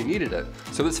that really needed it.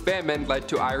 So this famine led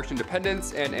to Irish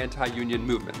independence and anti-union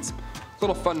movements.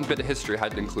 Little fun bit of history I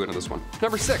had to include on this one.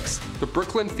 Number 6, the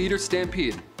Brooklyn Theater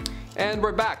Stampede. And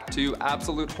we're back to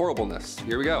absolute horribleness.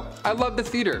 Here we go. I love the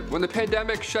theater. When the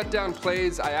pandemic shut down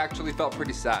plays, I actually felt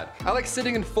pretty sad. I like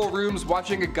sitting in full rooms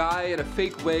watching a guy in a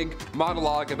fake wig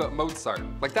monologue about Mozart.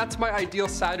 Like, that's my ideal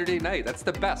Saturday night. That's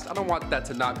the best. I don't want that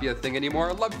to not be a thing anymore.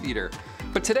 I love theater.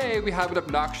 But today, we have an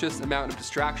obnoxious amount of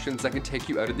distractions that can take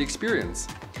you out of the experience.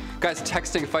 Guy's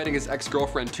texting, fighting his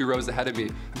ex-girlfriend 2 rows ahead of me.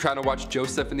 I'm trying to watch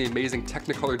Joseph in the amazing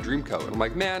Technicolor Dreamcoat. And I'm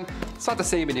like, man, it's not the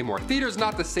same anymore. Theater's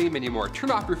not the same anymore. Turn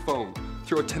off your phone.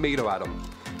 Throw a tomato at him.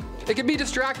 It can be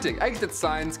distracting. Exit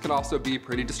signs can also be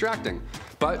pretty distracting.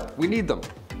 But we need them.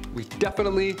 We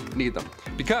definitely need them.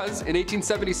 Because in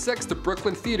 1876, the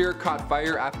Brooklyn Theater caught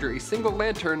fire after a single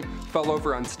lantern fell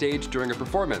over on stage during a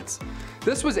performance.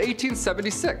 This was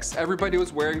 1876. Everybody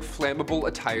was wearing flammable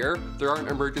attire. There aren't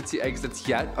emergency exits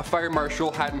yet. A fire marshal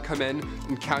hadn't come in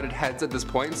and counted heads at this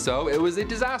point, so it was a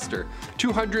disaster.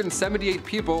 278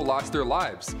 people lost their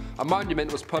lives. A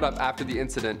monument was put up after the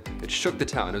incident. It shook the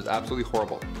town. It was absolutely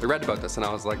horrible. I read about this and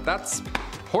I was like, that's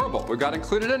horrible. We got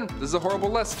included in. This is a horrible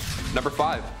list. Number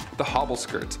 5, the hobble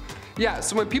skirt. Yeah,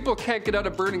 so when people can't get out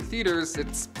of burning theaters,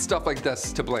 it's stuff like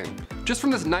this to blame. Just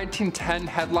from this 1910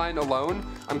 headline alone,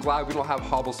 I'm glad we don't have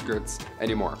hobble skirts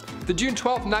anymore. The June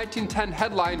 12, 1910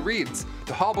 headline reads,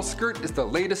 "The hobble skirt is the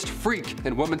latest freak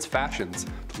in women's fashions."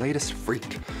 The latest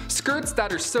freak. Skirts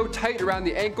that are so tight around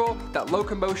the ankle that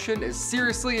locomotion is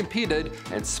seriously impeded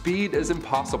and speed is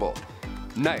impossible.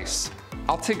 Nice.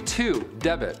 I'll take 2,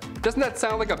 debit. Doesn't that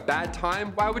sound like a bad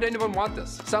time? Why would anyone want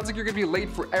this? Sounds like you're gonna be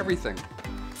late for everything.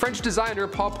 French designer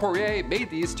Paul Poirier made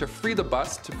these to free the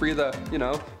bust, to free the,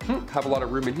 have a lot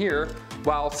of room in here,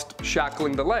 whilst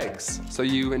shackling the legs. So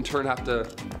you in turn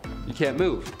you can't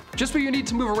move. Just what you need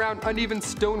to move around uneven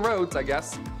stone roads, I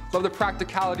guess. Love the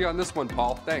practicality on this one,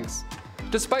 Paul, thanks.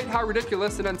 Despite how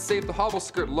ridiculous and unsafe the hobble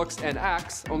skirt looks and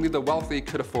acts, only the wealthy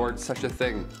could afford such a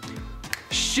thing.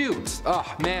 Shoot! Oh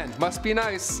man, must be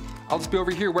nice. I'll just be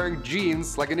over here wearing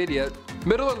jeans like an idiot.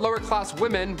 Middle and lower class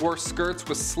women wore skirts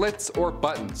with slits or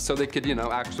buttons so they could,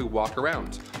 actually walk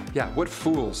around. Yeah, what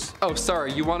fools. Oh,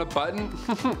 sorry, you want a button?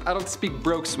 I don't speak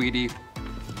broke, sweetie.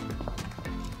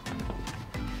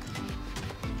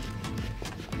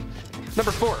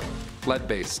 Number 4,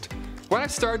 lead-based. When I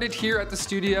started here at the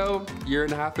studio a year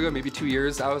and a half ago, maybe 2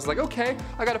 years, I was like, okay,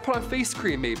 I gotta put on face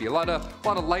cream maybe. A lot of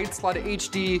lights, a lot of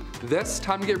HD.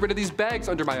 Time to get rid of these bags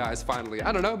under my eyes finally.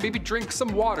 I don't know, maybe drink some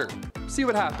water. See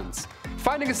what happens.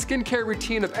 Finding a skincare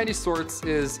routine of any sorts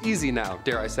is easy now,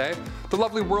 dare I say. The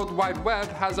lovely World Wide Web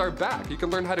has our back. You can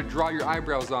learn how to draw your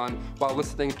eyebrows on while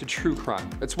listening to true crime.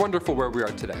 It's wonderful where we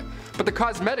are today. But the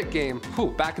cosmetic game,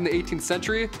 back in the 18th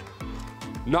century,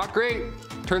 not great.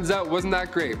 Turns out wasn't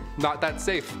that great, not that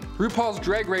safe. RuPaul's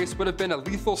Drag Race would have been a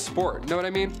lethal sport, know what I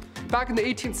mean? Back in the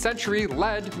 18th century,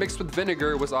 lead mixed with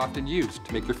vinegar was often used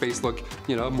to make your face look,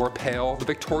 more pale. The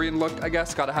Victorian look, I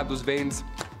guess, gotta have those veins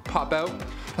pop out.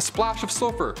 A splash of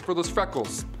sulfur for those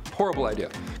freckles. Horrible idea.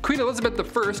 Queen Elizabeth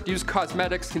I used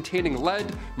cosmetics containing lead,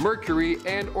 mercury,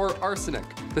 and/or arsenic,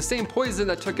 the same poison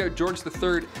that took out George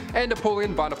III and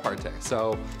Napoleon Bonaparte,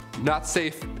 so not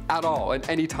safe at all in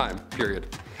any time period.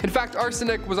 In fact,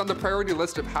 arsenic was on the priority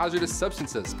list of hazardous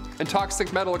substances, and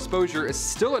toxic metal exposure is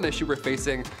still an issue we're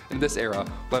facing in this era,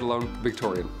 let alone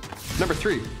Victorian. Number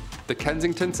 3, the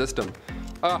Kensington system.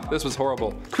 This was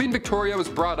horrible. Queen Victoria was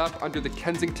brought up under the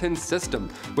Kensington system,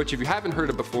 which if you haven't heard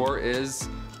of before is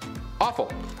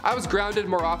awful. I was grounded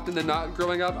more often than not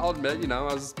growing up, I'll admit, I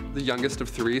was the youngest of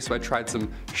 3, so I tried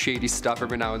some shady stuff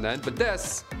every now and then, but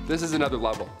this is another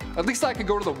level. At least I could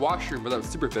go to the washroom without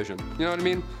supervision, you know what I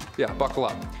mean? Yeah, buckle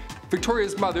up.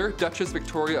 Victoria's mother, Duchess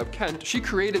Victoria of Kent, she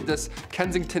created this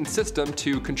Kensington system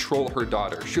to control her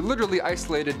daughter. She literally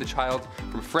isolated the child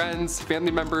from friends,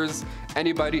 family members,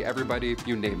 anybody, everybody,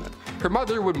 you name it. Her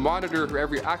mother would monitor her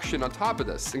every action on top of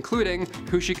this, including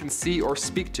who she can see or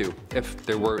speak to, if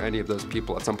there were any of those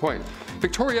people at some point.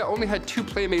 Victoria only had 2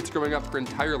 playmates growing up her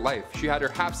entire life. She had her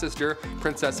half-sister,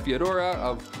 Princess Feodora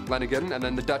of Lenigan, and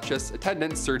then the Duchess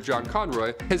attendant, Sir John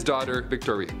Conroy, his daughter,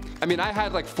 Victoria. I mean, I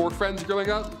had like 4 friends growing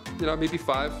up, maybe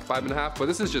 5.5, but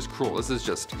this is just cruel. This is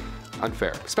just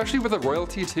unfair. Especially with a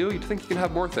royalty too, you'd think you can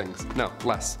have more things. No,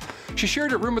 less. She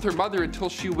shared a room with her mother until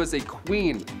she was a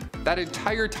queen. That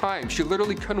entire time, she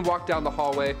literally couldn't walk down the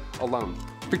hallway alone.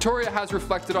 Victoria has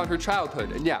reflected on her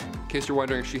childhood, and yeah, in case you're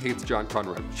wondering, she hates John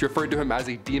Conroy. She referred to him as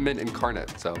a demon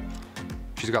incarnate, so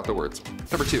she's got the words.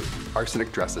 Number 2,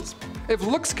 arsenic dresses. If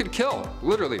looks could kill,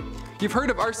 literally. You've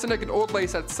heard of arsenic and old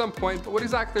lace at some point, but what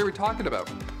exactly are we talking about?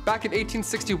 Back in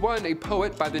 1861, a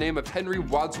poet by the name of Henry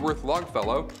Wadsworth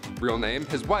Longfellow, real name,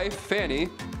 his wife, Fanny,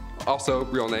 also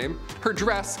real name. Her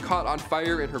dress caught on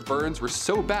fire and her burns were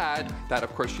so bad that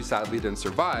of course she sadly didn't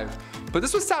survive. But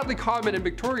this was sadly common in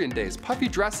Victorian days. Puffy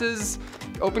dresses,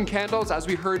 open candles, as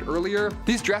we heard earlier.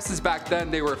 These dresses back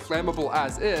then, they were flammable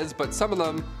as is, but some of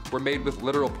them were made with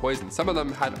literal poison. Some of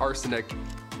them had arsenic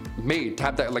made to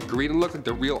have that like green look, like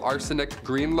the real arsenic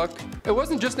green look. It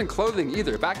wasn't just in clothing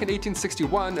either. Back in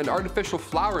 1861, an artificial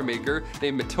flower maker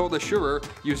named Matilda Schurer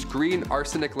used green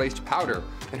arsenic-laced powder,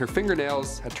 and her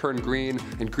fingernails had turned green,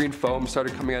 and green foam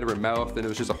started coming out of her mouth, and it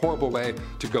was just a horrible way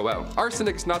to go out.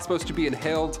 Arsenic is not supposed to be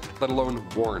inhaled, let alone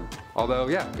worn. Although,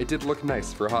 yeah, it did look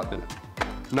nice for a hot minute.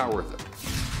 Not worth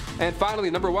it. And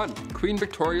finally, number 1, Queen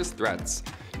Victoria's threats.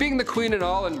 Being the queen and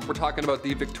all, and we're talking about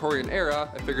the Victorian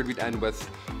era, I figured we'd end with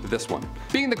this one.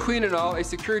 Being the queen and all, a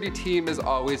security team is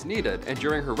always needed, and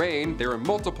during her reign, there were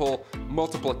multiple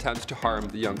attempts to harm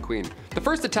the young queen. The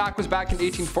first attack was back in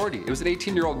 1840. It was an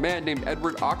 18-year-old man named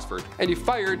Edward Oxford, and he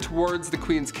fired towards the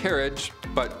queen's carriage,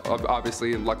 but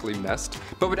obviously and luckily missed.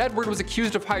 But when Edward was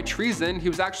accused of high treason, he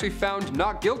was actually found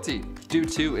not guilty due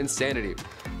to insanity.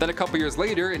 Then a couple years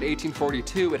later, in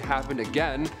 1842, it happened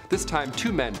again. This time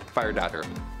 2 men fired at her.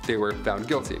 They were found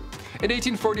guilty. In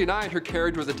 1849, her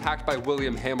carriage was attacked by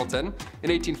William Hamilton. In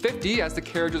 1850, as the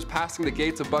carriage was passing the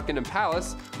gates of Buckingham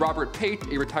Palace, Robert Pate,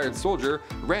 a retired soldier,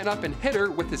 ran up and hit her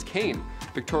with his cane.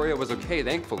 Victoria was okay,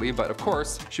 thankfully, but of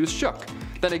course, she was shook.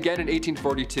 Then again in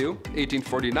 1842,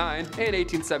 1849, and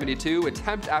 1872,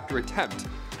 attempt after attempt.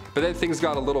 But then things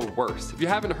got a little worse. If you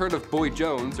haven't heard of Boy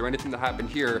Jones or anything that happened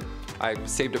here, I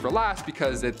saved it for last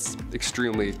because it's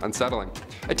extremely unsettling.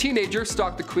 A teenager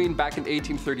stalked the queen back in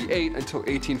 1838 until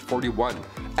 1841.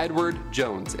 Edward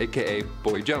Jones, aka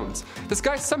Boy Jones. This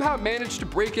guy somehow managed to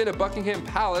break into Buckingham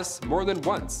Palace more than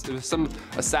once. It was some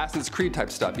Assassin's Creed type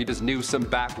stuff. He just knew some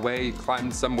back way, he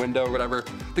climbed some window or whatever.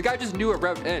 The guy just knew a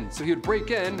route in, so he would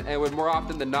break in and would more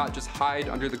often than not just hide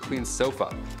under the queen's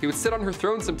sofa. He would sit on her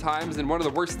throne sometimes, and one of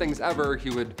the worst things ever,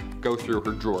 he would go through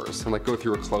her drawers and like go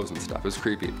through her clothes and stuff. It was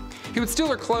creepy. He would steal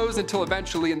her clothes until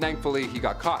eventually and thankfully he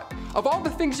got caught. Of all the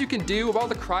things you can do, of all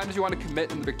the crimes you want to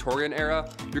commit in the Victorian era,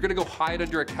 you're gonna go hide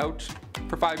under a couch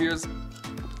for 5 years?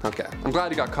 Okay, I'm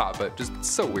glad he got caught, but just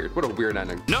so weird. What a weird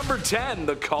ending. Number 10,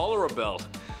 the cholera belt.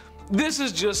 This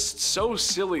is just so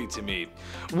silly to me.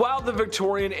 While the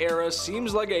Victorian era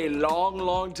seems like a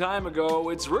long time ago,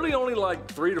 it's really only like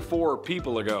 3 to 4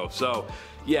 people ago. So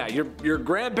yeah, your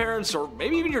grandparents or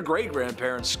maybe even your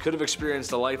great-grandparents could have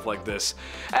experienced a life like this.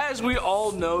 As we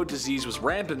all know, disease was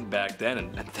rampant back then,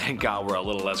 and thank God we're a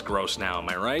little less gross now, am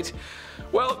I right?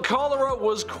 Well, cholera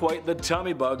was quite the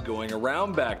tummy bug going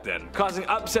around back then, causing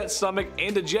upset stomach,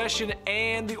 indigestion,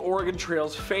 and the Oregon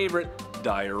Trail's favorite,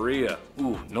 diarrhea.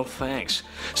 Ooh, no thanks.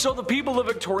 So the people of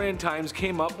Victorian times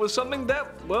came up with something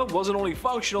that, well, wasn't only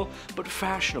functional, but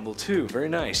fashionable too. Very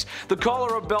nice. The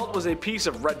cholera belt was a piece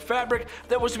of red fabric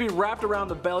that was to be wrapped around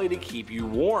the belly to keep you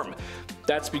warm.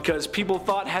 That's because people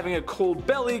thought having a cold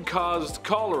belly caused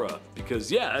cholera.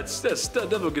 Because yeah, that's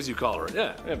what gives you cholera.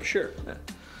 Yeah, for sure. Yeah.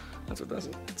 That's what does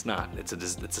it. It's not. It's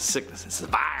a sickness. It's a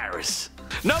virus.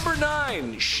 Number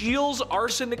 9, Shields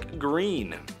Arsenic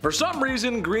Green. For some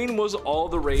reason, green was all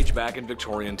the rage back in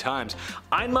Victorian times.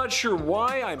 I'm not sure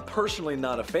why. I'm personally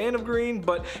not a fan of green,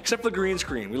 but except for the green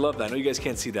screen. We love that. I know you guys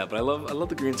can't see that, but I love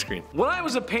the green screen. When I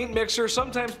was a paint mixer,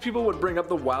 sometimes people would bring up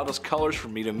the wildest colors for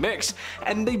me to mix,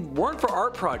 and they weren't for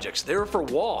art projects. They were for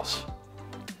walls.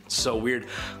 So weird,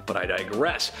 but I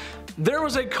digress. There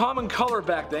was a common color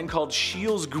back then called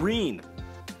Shields Green.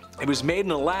 It was made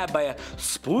in a lab by a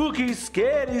spooky,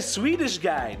 scary Swedish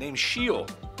guy named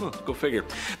Shield. Go figure.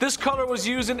 This color was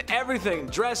used in everything,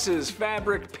 dresses,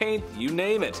 fabric, paint, you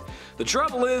name it. The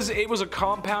trouble is, it was a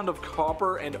compound of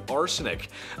copper and arsenic.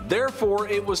 Therefore,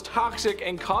 it was toxic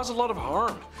and caused a lot of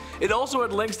harm. It also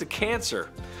had links to cancer.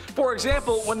 For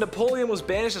example, when Napoleon was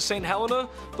banished to St. Helena,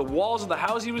 the walls of the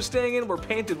house he was staying in were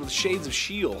painted with shades of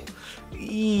shield.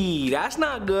 Eee, that's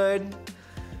not good.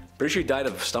 Pretty sure he died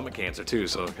of stomach cancer too,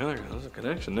 so there's a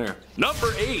connection there.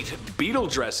 Number 8, beetle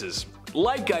dresses.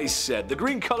 Like I said, the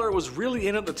green color was really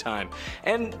in at the time,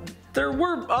 and there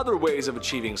were other ways of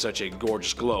achieving such a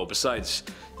gorgeous glow besides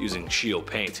using shield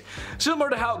paint. Similar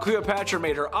to how Cleopatra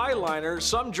made her eyeliner,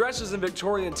 some dresses in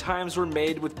Victorian times were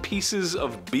made with pieces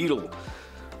of beetle.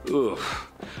 Ugh.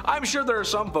 I'm sure there are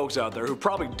some folks out there who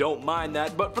probably don't mind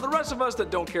that, but for the rest of us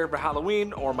that don't care for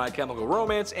Halloween or My Chemical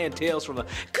Romance and Tales from the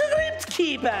Crypt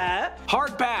Keeper,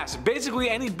 hard pass.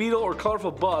 Basically any beetle or colorful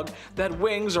bug that had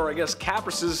wings or I guess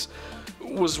caprices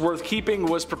was worth keeping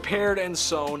was prepared and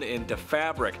sewn into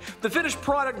fabric. The finished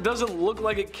product doesn't look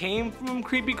like it came from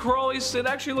creepy crawlies, it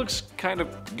actually looks kind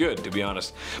of good, to be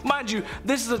honest. Mind you,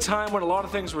 this is a time when a lot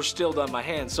of things were still done by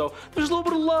hand, so there's a little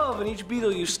bit of love in each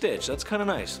beetle you stitch. That's kind of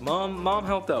nice. Mom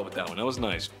helped out with that one, that was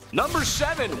nice. Number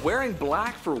 7, wearing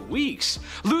black for weeks.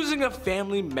 Losing a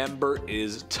family member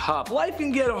is tough. Life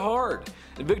can get hard.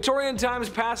 In Victorian times,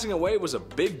 passing away was a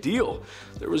big deal.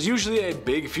 There was usually a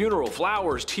big funeral,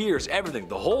 flowers, tears, everything,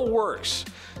 the whole works.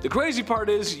 The crazy part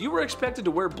is, you were expected to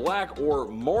wear black or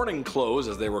mourning clothes,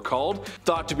 as they were called,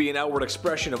 thought to be an outward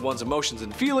expression of one's emotions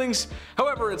and feelings.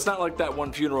 However, it's not like that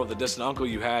one funeral of the distant uncle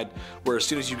you had, where as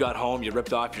soon as you got home, you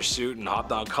ripped off your suit and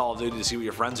hopped on Call of Duty to see what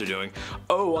your friends are doing.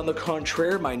 Oh, on the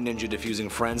contrary, my ninja diffusing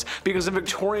friends, because in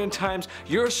Victorian times,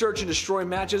 your search and destroy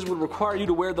matches would require you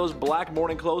to wear those black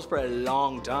mourning clothes for a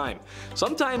long time.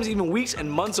 Sometimes even weeks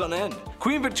and months on end.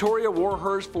 Queen Victoria wore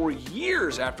hers for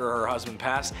years after her husband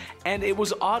passed, and it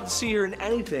was odd to see her in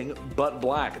anything but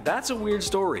black. That's a weird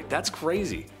story. That's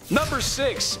crazy. Number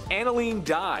 6, aniline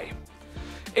dye.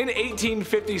 In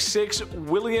 1856,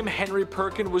 William Henry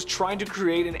Perkin was trying to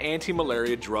create an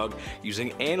anti-malaria drug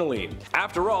using aniline.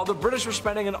 After all, the British were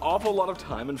spending an awful lot of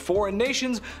time in foreign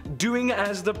nations doing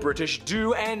as the British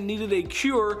do and needed a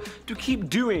cure to keep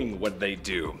doing what they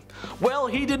do. Well,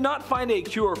 he did not find a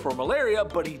cure for malaria,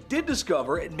 but he did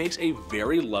discover it makes a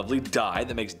very lovely dye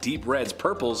that makes deep reds,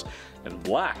 purples, and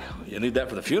black. You need that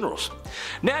for the funerals.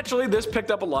 Naturally, this picked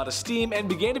up a lot of steam and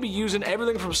began to be used in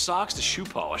everything from socks to shoe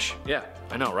polish. Yeah,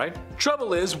 I know, right?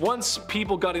 Trouble is, once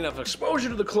people got enough exposure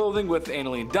to the clothing with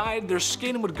aniline dye, their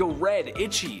skin would go red,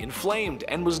 itchy, inflamed,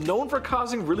 and was known for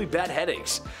causing really bad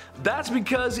headaches. That's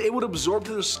because it would absorb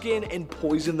to their skin and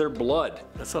poison their blood.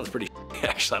 That sounds pretty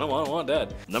actually, I don't want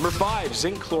that. Number 5,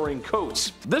 zinc chlorine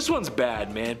coats. This one's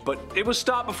bad, man, but it was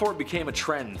stopped before it became a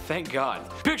trend, thank God.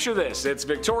 Picture this, it's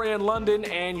Victorian London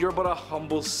and you're but a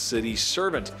humble city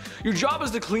servant. Your job is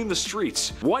to clean the streets.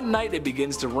 One night it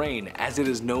begins to rain, as it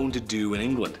is known to do in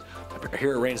England. I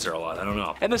hear it rains there a lot, I don't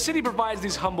know. And the city provides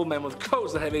these humble men with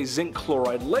coats that have a zinc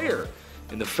chloride layer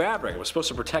in the fabric. It was supposed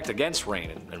to protect against rain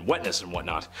and wetness and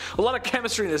whatnot. A lot of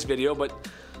chemistry in this video, but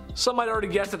some might already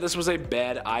guess that this was a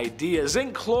bad idea.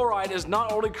 Zinc chloride is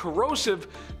not only corrosive,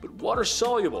 but water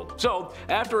soluble. So,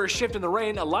 after a shift in the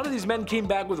rain, a lot of these men came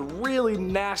back with really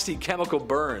nasty chemical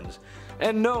burns.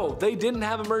 And no, they didn't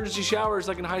have emergency showers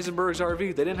like in Heisenberg's RV.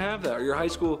 They didn't have that, or your high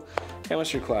school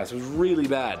chemistry class. It was really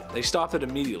bad. They stopped it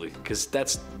immediately, because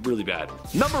that's really bad.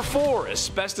 Number 4,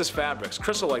 asbestos fabrics.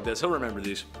 Chris will like this, he'll remember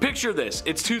these. Picture this,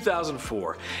 it's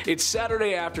 2004. It's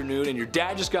Saturday afternoon and your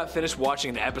dad just got finished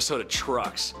watching an episode of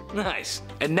Trucks. Nice.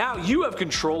 And now you have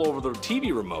control over the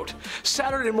TV remote.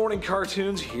 Saturday morning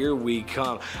cartoons, here we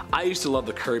come. I used to love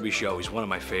the Kirby Show, he's one of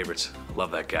my favorites.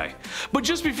 Love that guy. But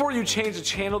just before you change the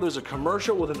channel, there's a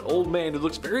commercial with an old man who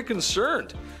looks very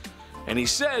concerned. And he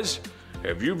says,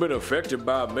 "Have you been affected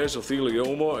by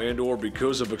mesothelioma and or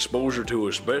because of exposure to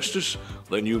asbestos?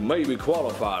 Then you may be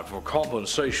qualified for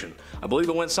compensation." I believe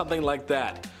it went something like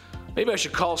that. Maybe I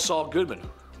should call Saul Goodman.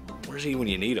 Where's he when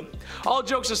you need him? All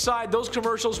jokes aside, those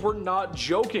commercials were not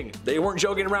joking. They weren't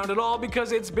joking around at all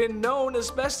because it's been known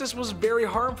asbestos was very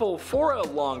harmful for a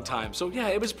long time. So yeah,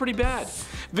 it was pretty bad.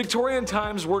 Victorian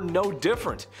times were no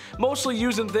different. Mostly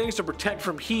used in things to protect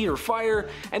from heat or fire,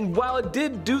 and while it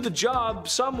did do the job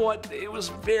somewhat, it was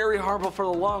very harmful for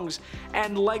the lungs.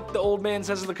 And like the old man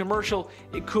says in the commercial,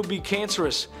 it could be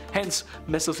cancerous, hence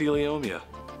mesothelioma.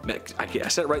 I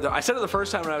said it right there. I said it the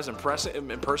first time when I was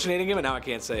impersonating him, and now I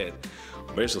can't say it.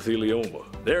 Mesothelioma.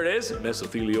 There it is,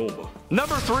 mesothelioma.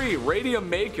 Number 3, radium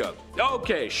makeup.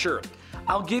 Okay, sure.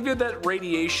 I'll give you that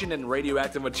radiation and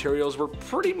radioactive materials were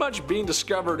pretty much being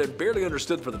discovered and barely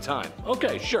understood for the time.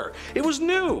 Okay, sure. It was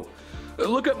new.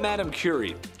 Look at Madame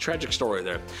Curie. Tragic story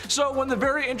there. So when the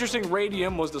very interesting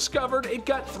radium was discovered, it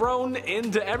got thrown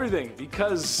into everything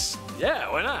because,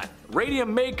 yeah, why not?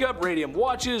 Radium makeup, radium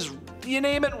watches, you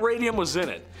name it, radium was in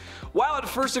it. While at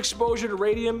first exposure to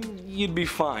radium, you'd be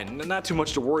fine, not too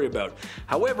much to worry about.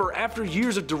 However, after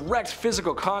years of direct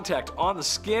physical contact on the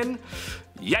skin,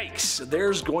 yikes,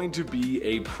 there's going to be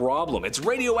a problem. It's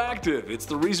radioactive. It's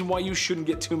the reason why you shouldn't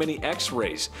get too many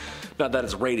x-rays. Not that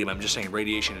it's radium, I'm just saying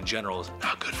radiation in general is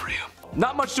not good for you.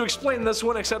 Not much to explain in this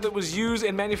one except it was used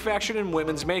and manufactured in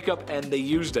women's makeup and they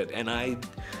used it, and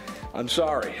I'm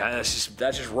sorry, that's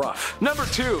just rough. Number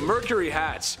 2, mercury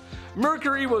hats.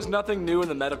 Mercury was nothing new in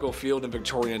the medical field in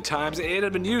Victorian times. It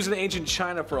had been used in ancient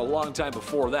China for a long time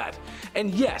before that.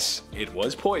 And yes, it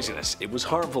was poisonous. It was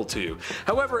harmful to you.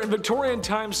 However, in Victorian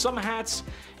times, some hats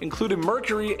included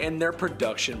mercury in their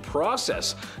production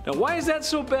process. Now, why is that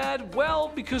so bad?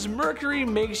 Well, because mercury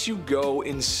makes you go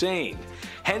insane.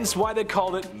 Hence why they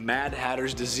called it Mad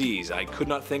Hatter's disease. I could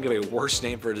not think of a worse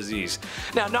name for a disease.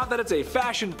 Now, not that it's a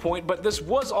fashion point, but this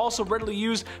was also readily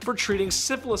used for treating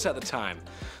syphilis at the time.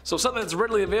 So something that's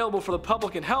readily available for the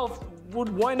public and health would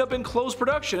wind up in closed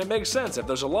production. It makes sense. If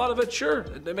there's a lot of it, sure,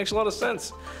 it makes a lot of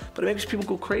sense. But it makes people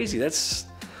go crazy. That's...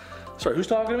 Sorry, who's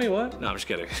talking to me? What? No, I'm just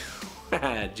kidding.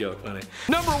 Joke, funny.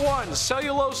 Number 1,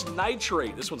 cellulose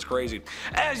nitrate. This one's crazy.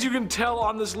 As you can tell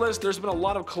on this list, there's been a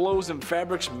lot of clothes and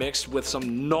fabrics mixed with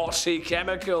some naughty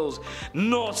chemicals.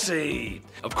 Naughty!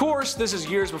 Of course, this is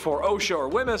years before OSHA or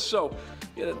WMS, so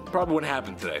it probably wouldn't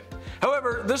happen today.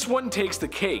 However, this one takes the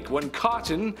cake. When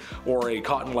cotton, or a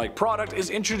cotton-like product, is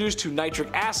introduced to nitric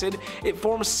acid, it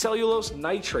forms cellulose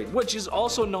nitrate, which is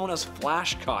also known as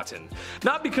flash cotton.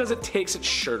 Not because it takes its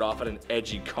shirt off at an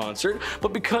edgy concert,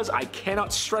 but because I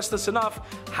cannot stress this enough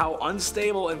how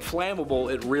unstable and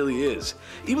flammable it really is.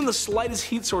 Even the slightest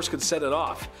heat source could set it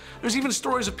off. There's even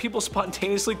stories of people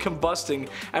spontaneously combusting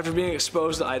after being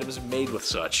exposed to items made with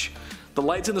such. The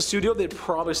lights in the studio, they'd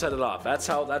probably set it off. That's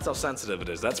how sensitive it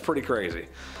is. That's pretty crazy.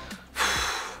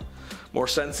 More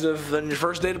sensitive than your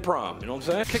first day to prom, you know what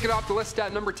I'm saying? Kicking off the list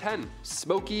at number 10,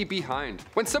 smoky behind.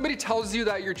 When somebody tells you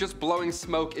that you're just blowing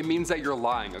smoke, it means that you're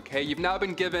lying, okay? You've now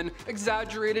been given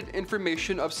exaggerated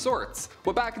information of sorts.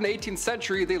 Well, back in the 18th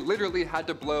century, they literally had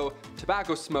to blow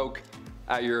tobacco smoke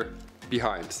at your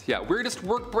behind. Yeah, weirdest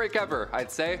work break ever, I'd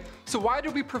say. So why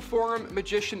did we perform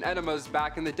magician enemas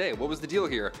back in the day? What was the deal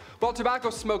here? Well, tobacco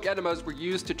smoke enemas were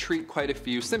used to treat quite a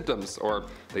few symptoms, or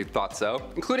they thought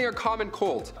so, including a common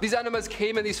cold. These enemas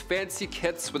came in these fancy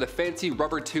kits with a fancy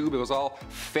rubber tube. It was all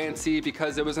fancy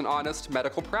because it was an honest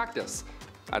medical practice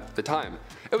at the time.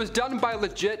 It was done by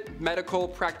legit medical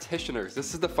practitioners.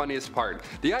 This is the funniest part.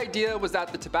 The idea was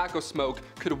that the tobacco smoke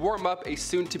could warm up a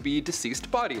soon-to-be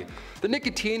deceased body. The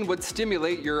nicotine would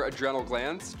stimulate your adrenal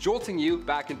glands, jolting you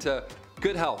back into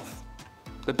good health.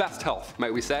 The best health,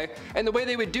 might we say. And the way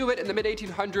they would do it in the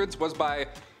mid-1800s was by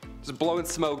just blowing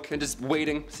smoke and just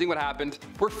waiting, seeing what happened.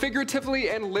 We're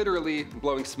figuratively and literally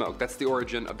blowing smoke. That's the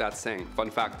origin of that saying. Fun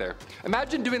fact there.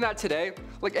 Imagine doing that today.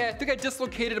 Like, I think I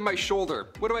dislocated my shoulder.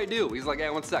 What do I do? He's like,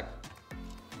 one sec.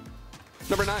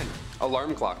 Number 9,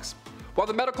 alarm clocks. While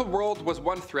the medical world was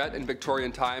one threat in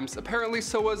Victorian times, apparently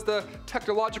so was the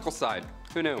technological side.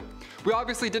 Who knew? We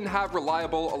obviously didn't have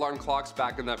reliable alarm clocks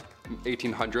back in the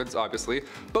 1800s, obviously,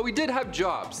 but we did have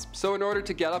jobs. So in order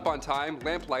to get up on time,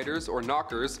 lamplighters or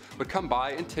knockers would come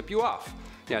by and tip you off.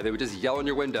 Yeah, they would just yell in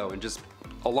your window and just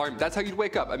alarm. That's how you'd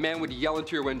wake up. A man would yell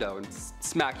into your window and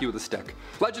smack you with a stick.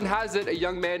 Legend has it, a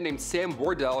young man named Sam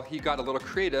Wardell, he got a little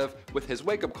creative with his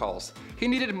wake-up calls. He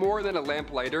needed more than a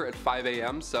lamplighter at 5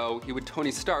 a.m., so he would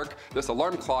Tony Stark this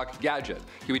alarm clock gadget.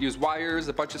 He would use wires,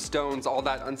 a bunch of stones, all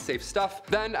that unsafe stuff.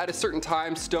 Then, at a certain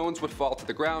time, stones would fall to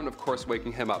the ground, of course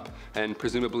waking him up, and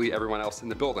presumably everyone else in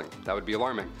the building. That would be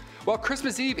alarming. Well,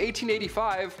 Christmas Eve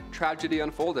 1885, tragedy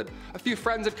unfolded. A few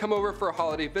friends had come over for a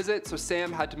holiday visit, so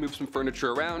Sam had to move some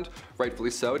furniture around,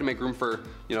 rightfully so, to make room for,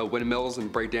 windmills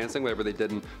and breakdancing, whatever they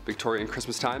did in Victorian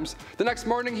Christmas times. The next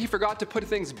morning, he forgot to put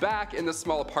things back in the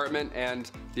small apartment,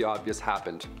 and the obvious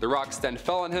happened. The rocks then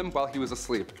fell on him while he was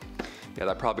asleep. Yeah,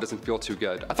 that probably doesn't feel too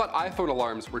good. I thought iPhone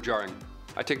alarms were jarring.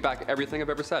 I take back everything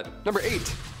I've ever said. Number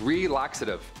 8,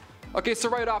 relaxative. Okay, so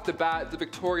right off the bat, the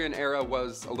Victorian era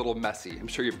was a little messy. I'm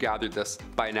sure you've gathered this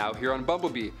by now here on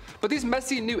BumbleBee. But these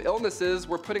messy new illnesses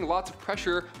were putting lots of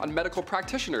pressure on medical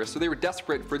practitioners, so they were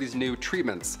desperate for these new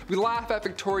treatments. We laugh at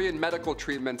Victorian medical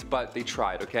treatments, but they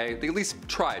tried, okay? They at least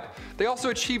tried. They also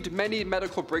achieved many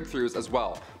medical breakthroughs as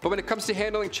well. But when it comes to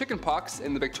handling chickenpox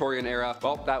in the Victorian era,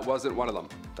 well, that wasn't one of them.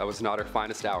 That was not our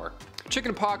finest hour.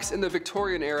 Chickenpox in the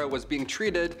Victorian era was being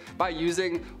treated by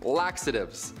using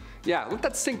laxatives. Yeah, let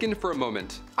that sink in for a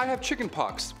moment. I have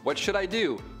chickenpox. What should I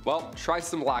do? Well, try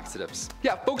some laxatives.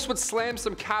 Yeah, folks would slam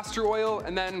some castor oil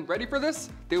and then, ready for this?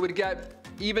 They would get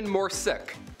even more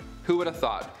sick. Who would have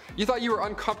thought? You thought you were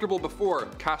uncomfortable before,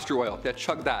 castor oil. Yeah,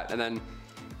 chug that, and then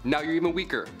now you're even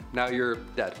weaker. Now you're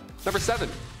dead. Number 7,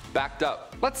 backed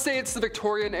up. Let's say it's the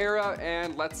Victorian era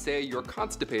and let's say you're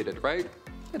constipated, right?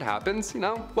 It happens, you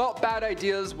know? Well, bad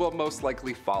ideas will most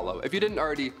likely follow, if you didn't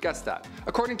already guess that.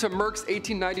 According to Merck's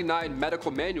 1899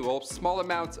 medical manual, small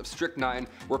amounts of strychnine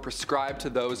were prescribed to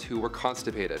those who were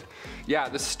constipated. Yeah,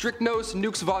 the strychnos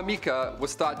nux vomica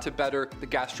was thought to better the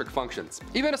gastric functions.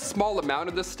 Even a small amount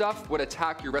of this stuff would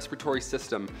attack your respiratory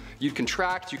system. You'd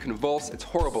contract, you convulse, it's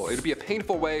horrible. It'd be a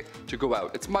painful way to go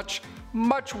out. It's much,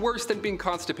 much worse than being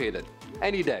constipated.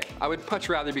 Any day. I would much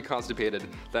rather be constipated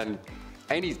than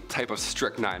any type of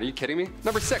strychnine. Are you kidding me?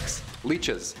 Number 6,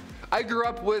 leeches. I grew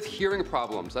up with hearing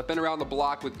problems. I've been around the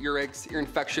block with earaches, ear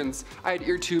infections. I had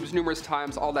ear tubes numerous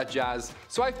times, all that jazz.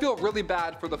 So I feel really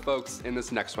bad for the folks in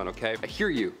this next one, okay? I hear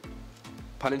you.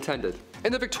 Pun intended.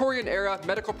 In the Victorian era,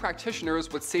 medical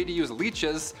practitioners would say to use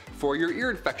leeches for your ear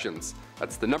infections.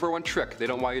 That's the #1 trick they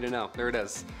don't want you to know. There it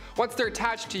is. Once they're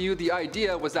attached to you, the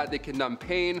idea was that they can numb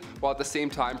pain while at the same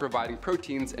time providing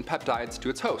proteins and peptides to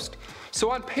its host. So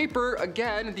on paper,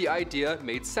 again, the idea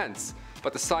made sense,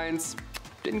 but the science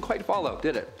didn't quite follow,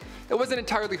 did it? It wasn't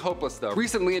entirely hopeless though.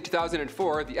 Recently in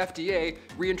 2004, the FDA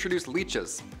reintroduced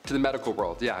leeches to the medical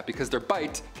world, yeah, because their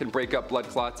bite can break up blood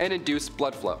clots and induce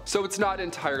blood flow. So it's not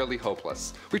entirely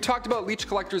hopeless. We talked about leech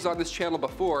collectors on this channel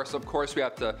before, so of course we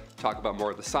have to talk about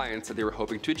more of the science that they were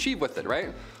hoping to achieve with it,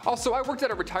 right? Also, I worked at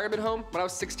a retirement home when I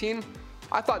was 16.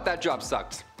 I thought that job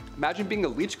sucked. Imagine being a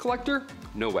leech collector?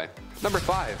 No way. Number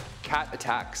 5, cat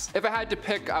attacks. If I had to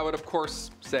pick, I would of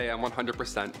course say I'm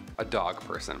 100% a dog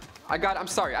person. I'm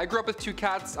sorry, I grew up with 2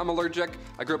 cats, I'm allergic.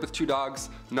 I grew up with 2 dogs,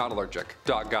 not allergic.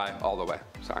 Dog guy all the way,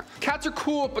 sorry. Cats are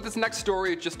cool, but this next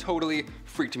story just totally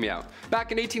freaked me out.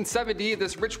 Back in 1870,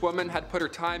 this rich woman had put her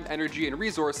time, energy, and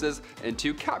resources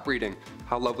into cat breeding.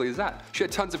 How lovely is that? She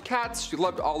had tons of cats, she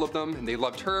loved all of them, and they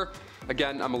loved her.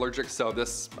 Again, I'm allergic, so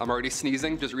I'm already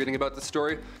sneezing just reading about this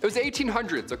story. It was the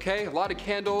 1800s, okay? A lot of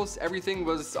candles, everything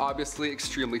was obviously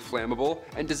extremely flammable,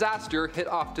 and disaster hit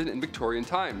often in Victorian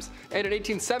times. And in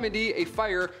 1870, a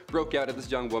fire broke out at this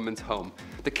young woman's home.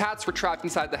 The cats were trapped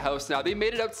inside the house. Now, they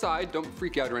made it outside, don't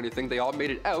freak out or anything, they all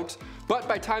made it out, but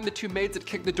by the time the 2 maids had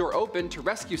kicked the door open to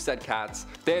rescue said cats,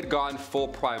 they had gone full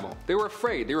primal. They were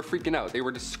afraid, they were freaking out, they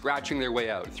were just scratching their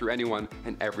way out through anyone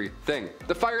and everything.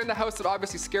 The fire in the house had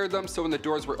obviously scared them, so when the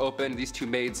doors were open, these 2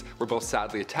 maids were both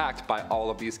sadly attacked by all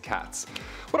of these cats.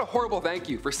 What a horrible thank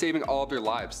you for saving all of their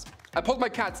lives. I pulled my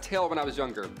cat's tail when I was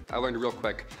younger. I learned real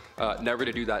quick, never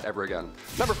to do that ever again.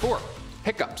 Number 4,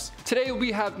 hiccups. Today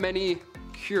we have many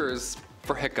cures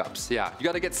for hiccups. Yeah, you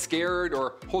gotta get scared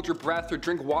or hold your breath or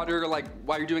drink water like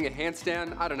while you're doing a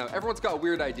handstand. I don't know, everyone's got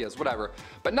weird ideas, whatever.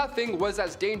 But nothing was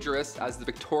as dangerous as the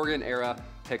Victorian era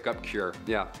hiccup cure.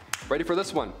 Yeah, ready for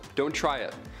this one? Don't try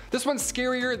it. This one's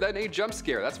scarier than a jump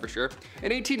scare, that's for sure.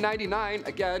 In 1899,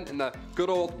 again, in the good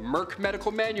old Merck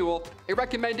medical manual, it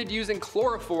recommended using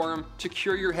chloroform to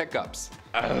cure your hiccups.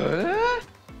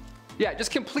 Yeah,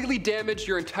 just completely damage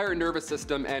your entire nervous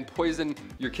system and poison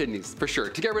your kidneys, for sure.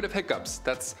 To get rid of hiccups,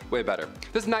 that's way better.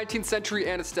 This 19th century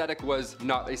anesthetic was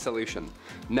not a solution.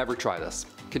 Never try this.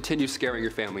 Continue scaring your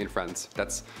family and friends.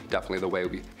 That's definitely the way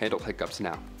we handle hiccups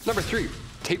now. Number 3,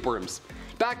 tapeworms.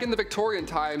 Back in the Victorian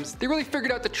times, they really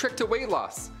figured out the trick to weight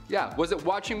loss. Yeah, was it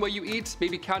watching what you eat,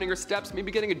 maybe counting your steps,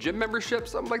 maybe getting a gym membership,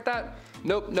 something like that?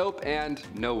 Nope, nope, and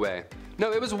no way.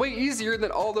 No, it was way easier than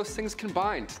all those things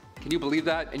combined. Can you believe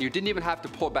that? And you didn't even have to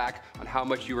pull back on how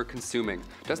much you were consuming.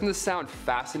 Doesn't this sound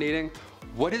fascinating?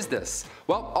 What is this?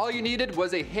 Well, all you needed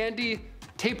was a handy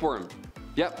tapeworm.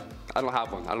 Yep, I don't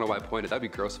have one. I don't know why I pointed. That'd be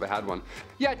gross if I had one.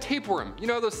 Yeah, tapeworm. You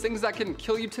know those things that can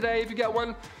kill you today if you get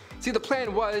one? See, the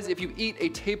plan was if you eat a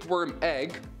tapeworm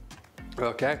egg,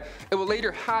 okay, it will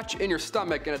later hatch in your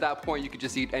stomach, and at that point you could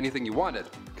just eat anything you wanted.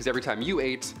 Because every time you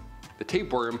ate, the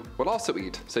tapeworm would also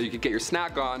eat, so you could get your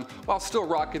snack on while still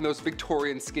rocking those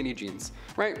Victorian skinny jeans,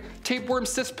 right? Tapeworm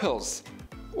cyst pills,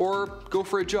 or go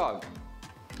for a jog.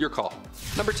 Your call.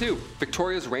 Number 2,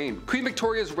 Victoria's reign. Queen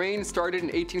Victoria's reign started in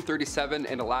 1837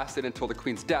 and it lasted until the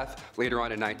Queen's death later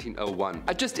on in 1901.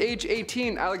 At just age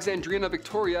 18, Alexandrina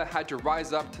Victoria had to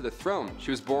rise up to the throne.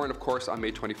 She was born, of course, on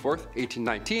May 24th,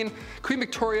 1819. Queen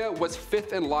Victoria was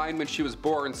 5th in line when she was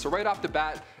born, so right off the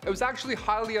bat, it was actually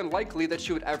highly unlikely that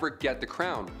she would ever get the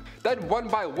crown. Then one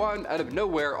by one, out of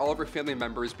nowhere, all of her family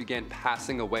members began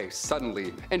passing away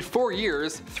suddenly. In 4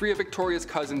 years, 3 of Victoria's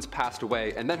cousins passed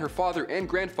away, and then her father and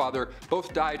grandfather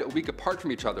both died a week apart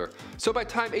from each other. So by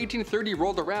the time 1830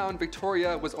 rolled around,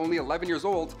 Victoria was only 11 years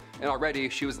old, and already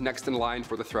she was next in line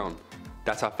for the throne.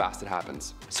 That's how fast it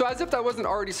happens. So as if that wasn't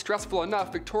already stressful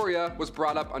enough, Victoria was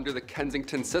brought up under the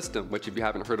Kensington system, which if you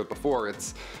haven't heard of before,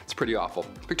 it's pretty awful.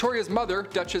 Victoria's mother,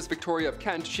 Duchess Victoria of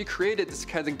Kent, she created this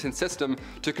Kensington system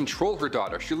to control her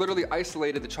daughter. She literally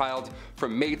isolated the child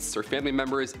from mates or family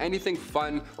members, anything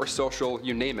fun or social,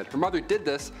 you name it. Her mother did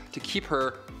this to keep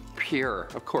her pure,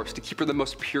 of course, to keep her the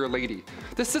most pure lady.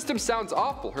 This system sounds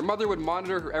awful. Her mother would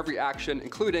monitor her every action,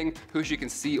 including who she can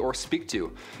see or speak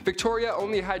to. Victoria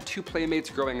only had 2 playmates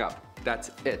growing up. That's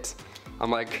it.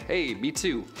 I'm like, hey, me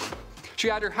too. She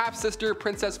had her half-sister,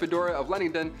 Princess Fedora of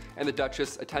Leamington, and the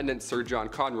Duchess attendant Sir John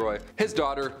Conroy, his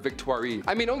daughter, Victoire.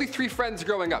 I mean, only 3 friends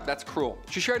growing up, that's cruel.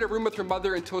 She shared a room with her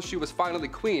mother until she was finally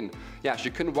queen. Yeah,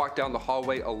 she couldn't walk down the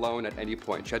hallway alone at any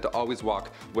point. She had to always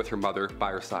walk with her mother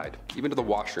by her side, even to the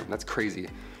washroom. That's crazy.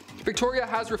 Victoria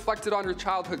has reflected on her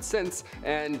childhood since,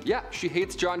 and yeah, she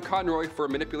hates John Conroy for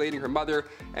manipulating her mother,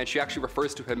 and she actually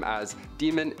refers to him as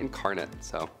Demon Incarnate,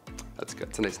 so that's good.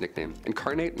 It's a nice nickname.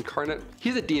 Incarnate?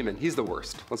 He's a demon. He's the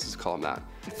worst. Let's just call him that.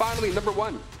 And finally, number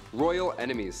 1, royal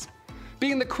enemies.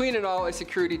 Being the queen and all, a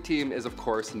security team is of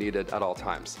course needed at all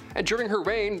times. And during her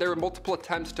reign, there were multiple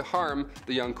attempts to harm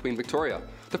the young Queen Victoria.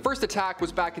 The first attack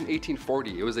was back in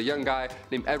 1840. It was a young guy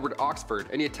named Edward Oxford,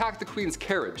 and he attacked the Queen's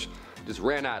carriage. Just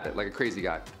ran at it like a crazy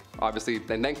guy. Obviously,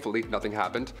 then thankfully, nothing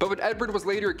happened. But when Edward was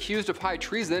later accused of high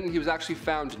treason, he was actually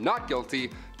found not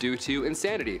guilty due to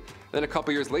insanity. Then a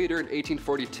couple years later, in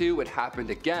 1842, it happened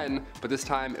again, but this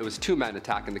time it was 2 men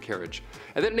attacking the carriage.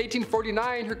 And then in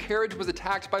 1849, her carriage was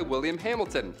attacked by William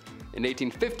Hamilton. In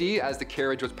 1850, as the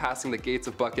carriage was passing the gates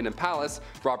of Buckingham Palace,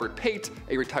 Robert Pate,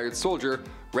 a retired soldier,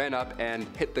 ran up and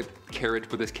hit the carriage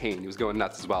with his cane. He was going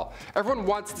nuts as well. Everyone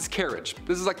wants this carriage.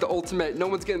 This is like the ultimate, no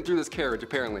one's getting through this carriage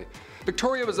apparently.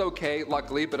 Victoria was okay,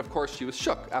 luckily, but of course she was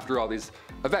shook after all these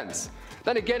events.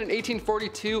 Then again in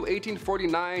 1842,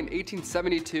 1849,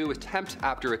 1872, attempt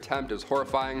after attempt. It was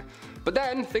horrifying. But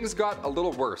then things got a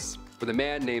little worse with a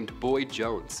man named Boyd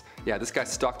Jones. Yeah, this guy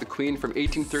stalked the Queen from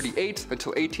 1838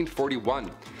 until 1841.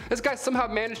 This guy somehow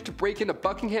managed to break into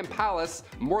Buckingham Palace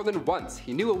more than once.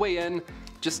 He knew a way in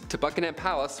just to Buckingham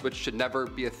Palace, which should never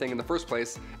be a thing in the first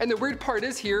place. And the weird part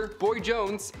is here, Boyd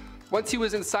Jones, once he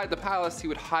was inside the palace, he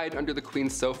would hide under the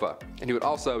Queen's sofa. And he would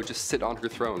also just sit on her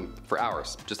throne for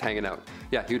hours, just hanging out.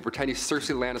 Yeah, he would pretend he's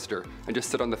Cersei Lannister and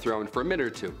just sit on the throne for a minute or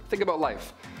 2. Think about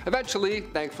life. Eventually,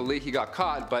 thankfully, he got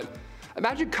caught, but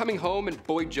imagine coming home and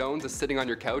Boyd Jones is sitting on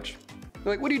your couch.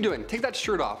 You're like, what are you doing? Take that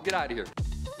shirt off, get out of here.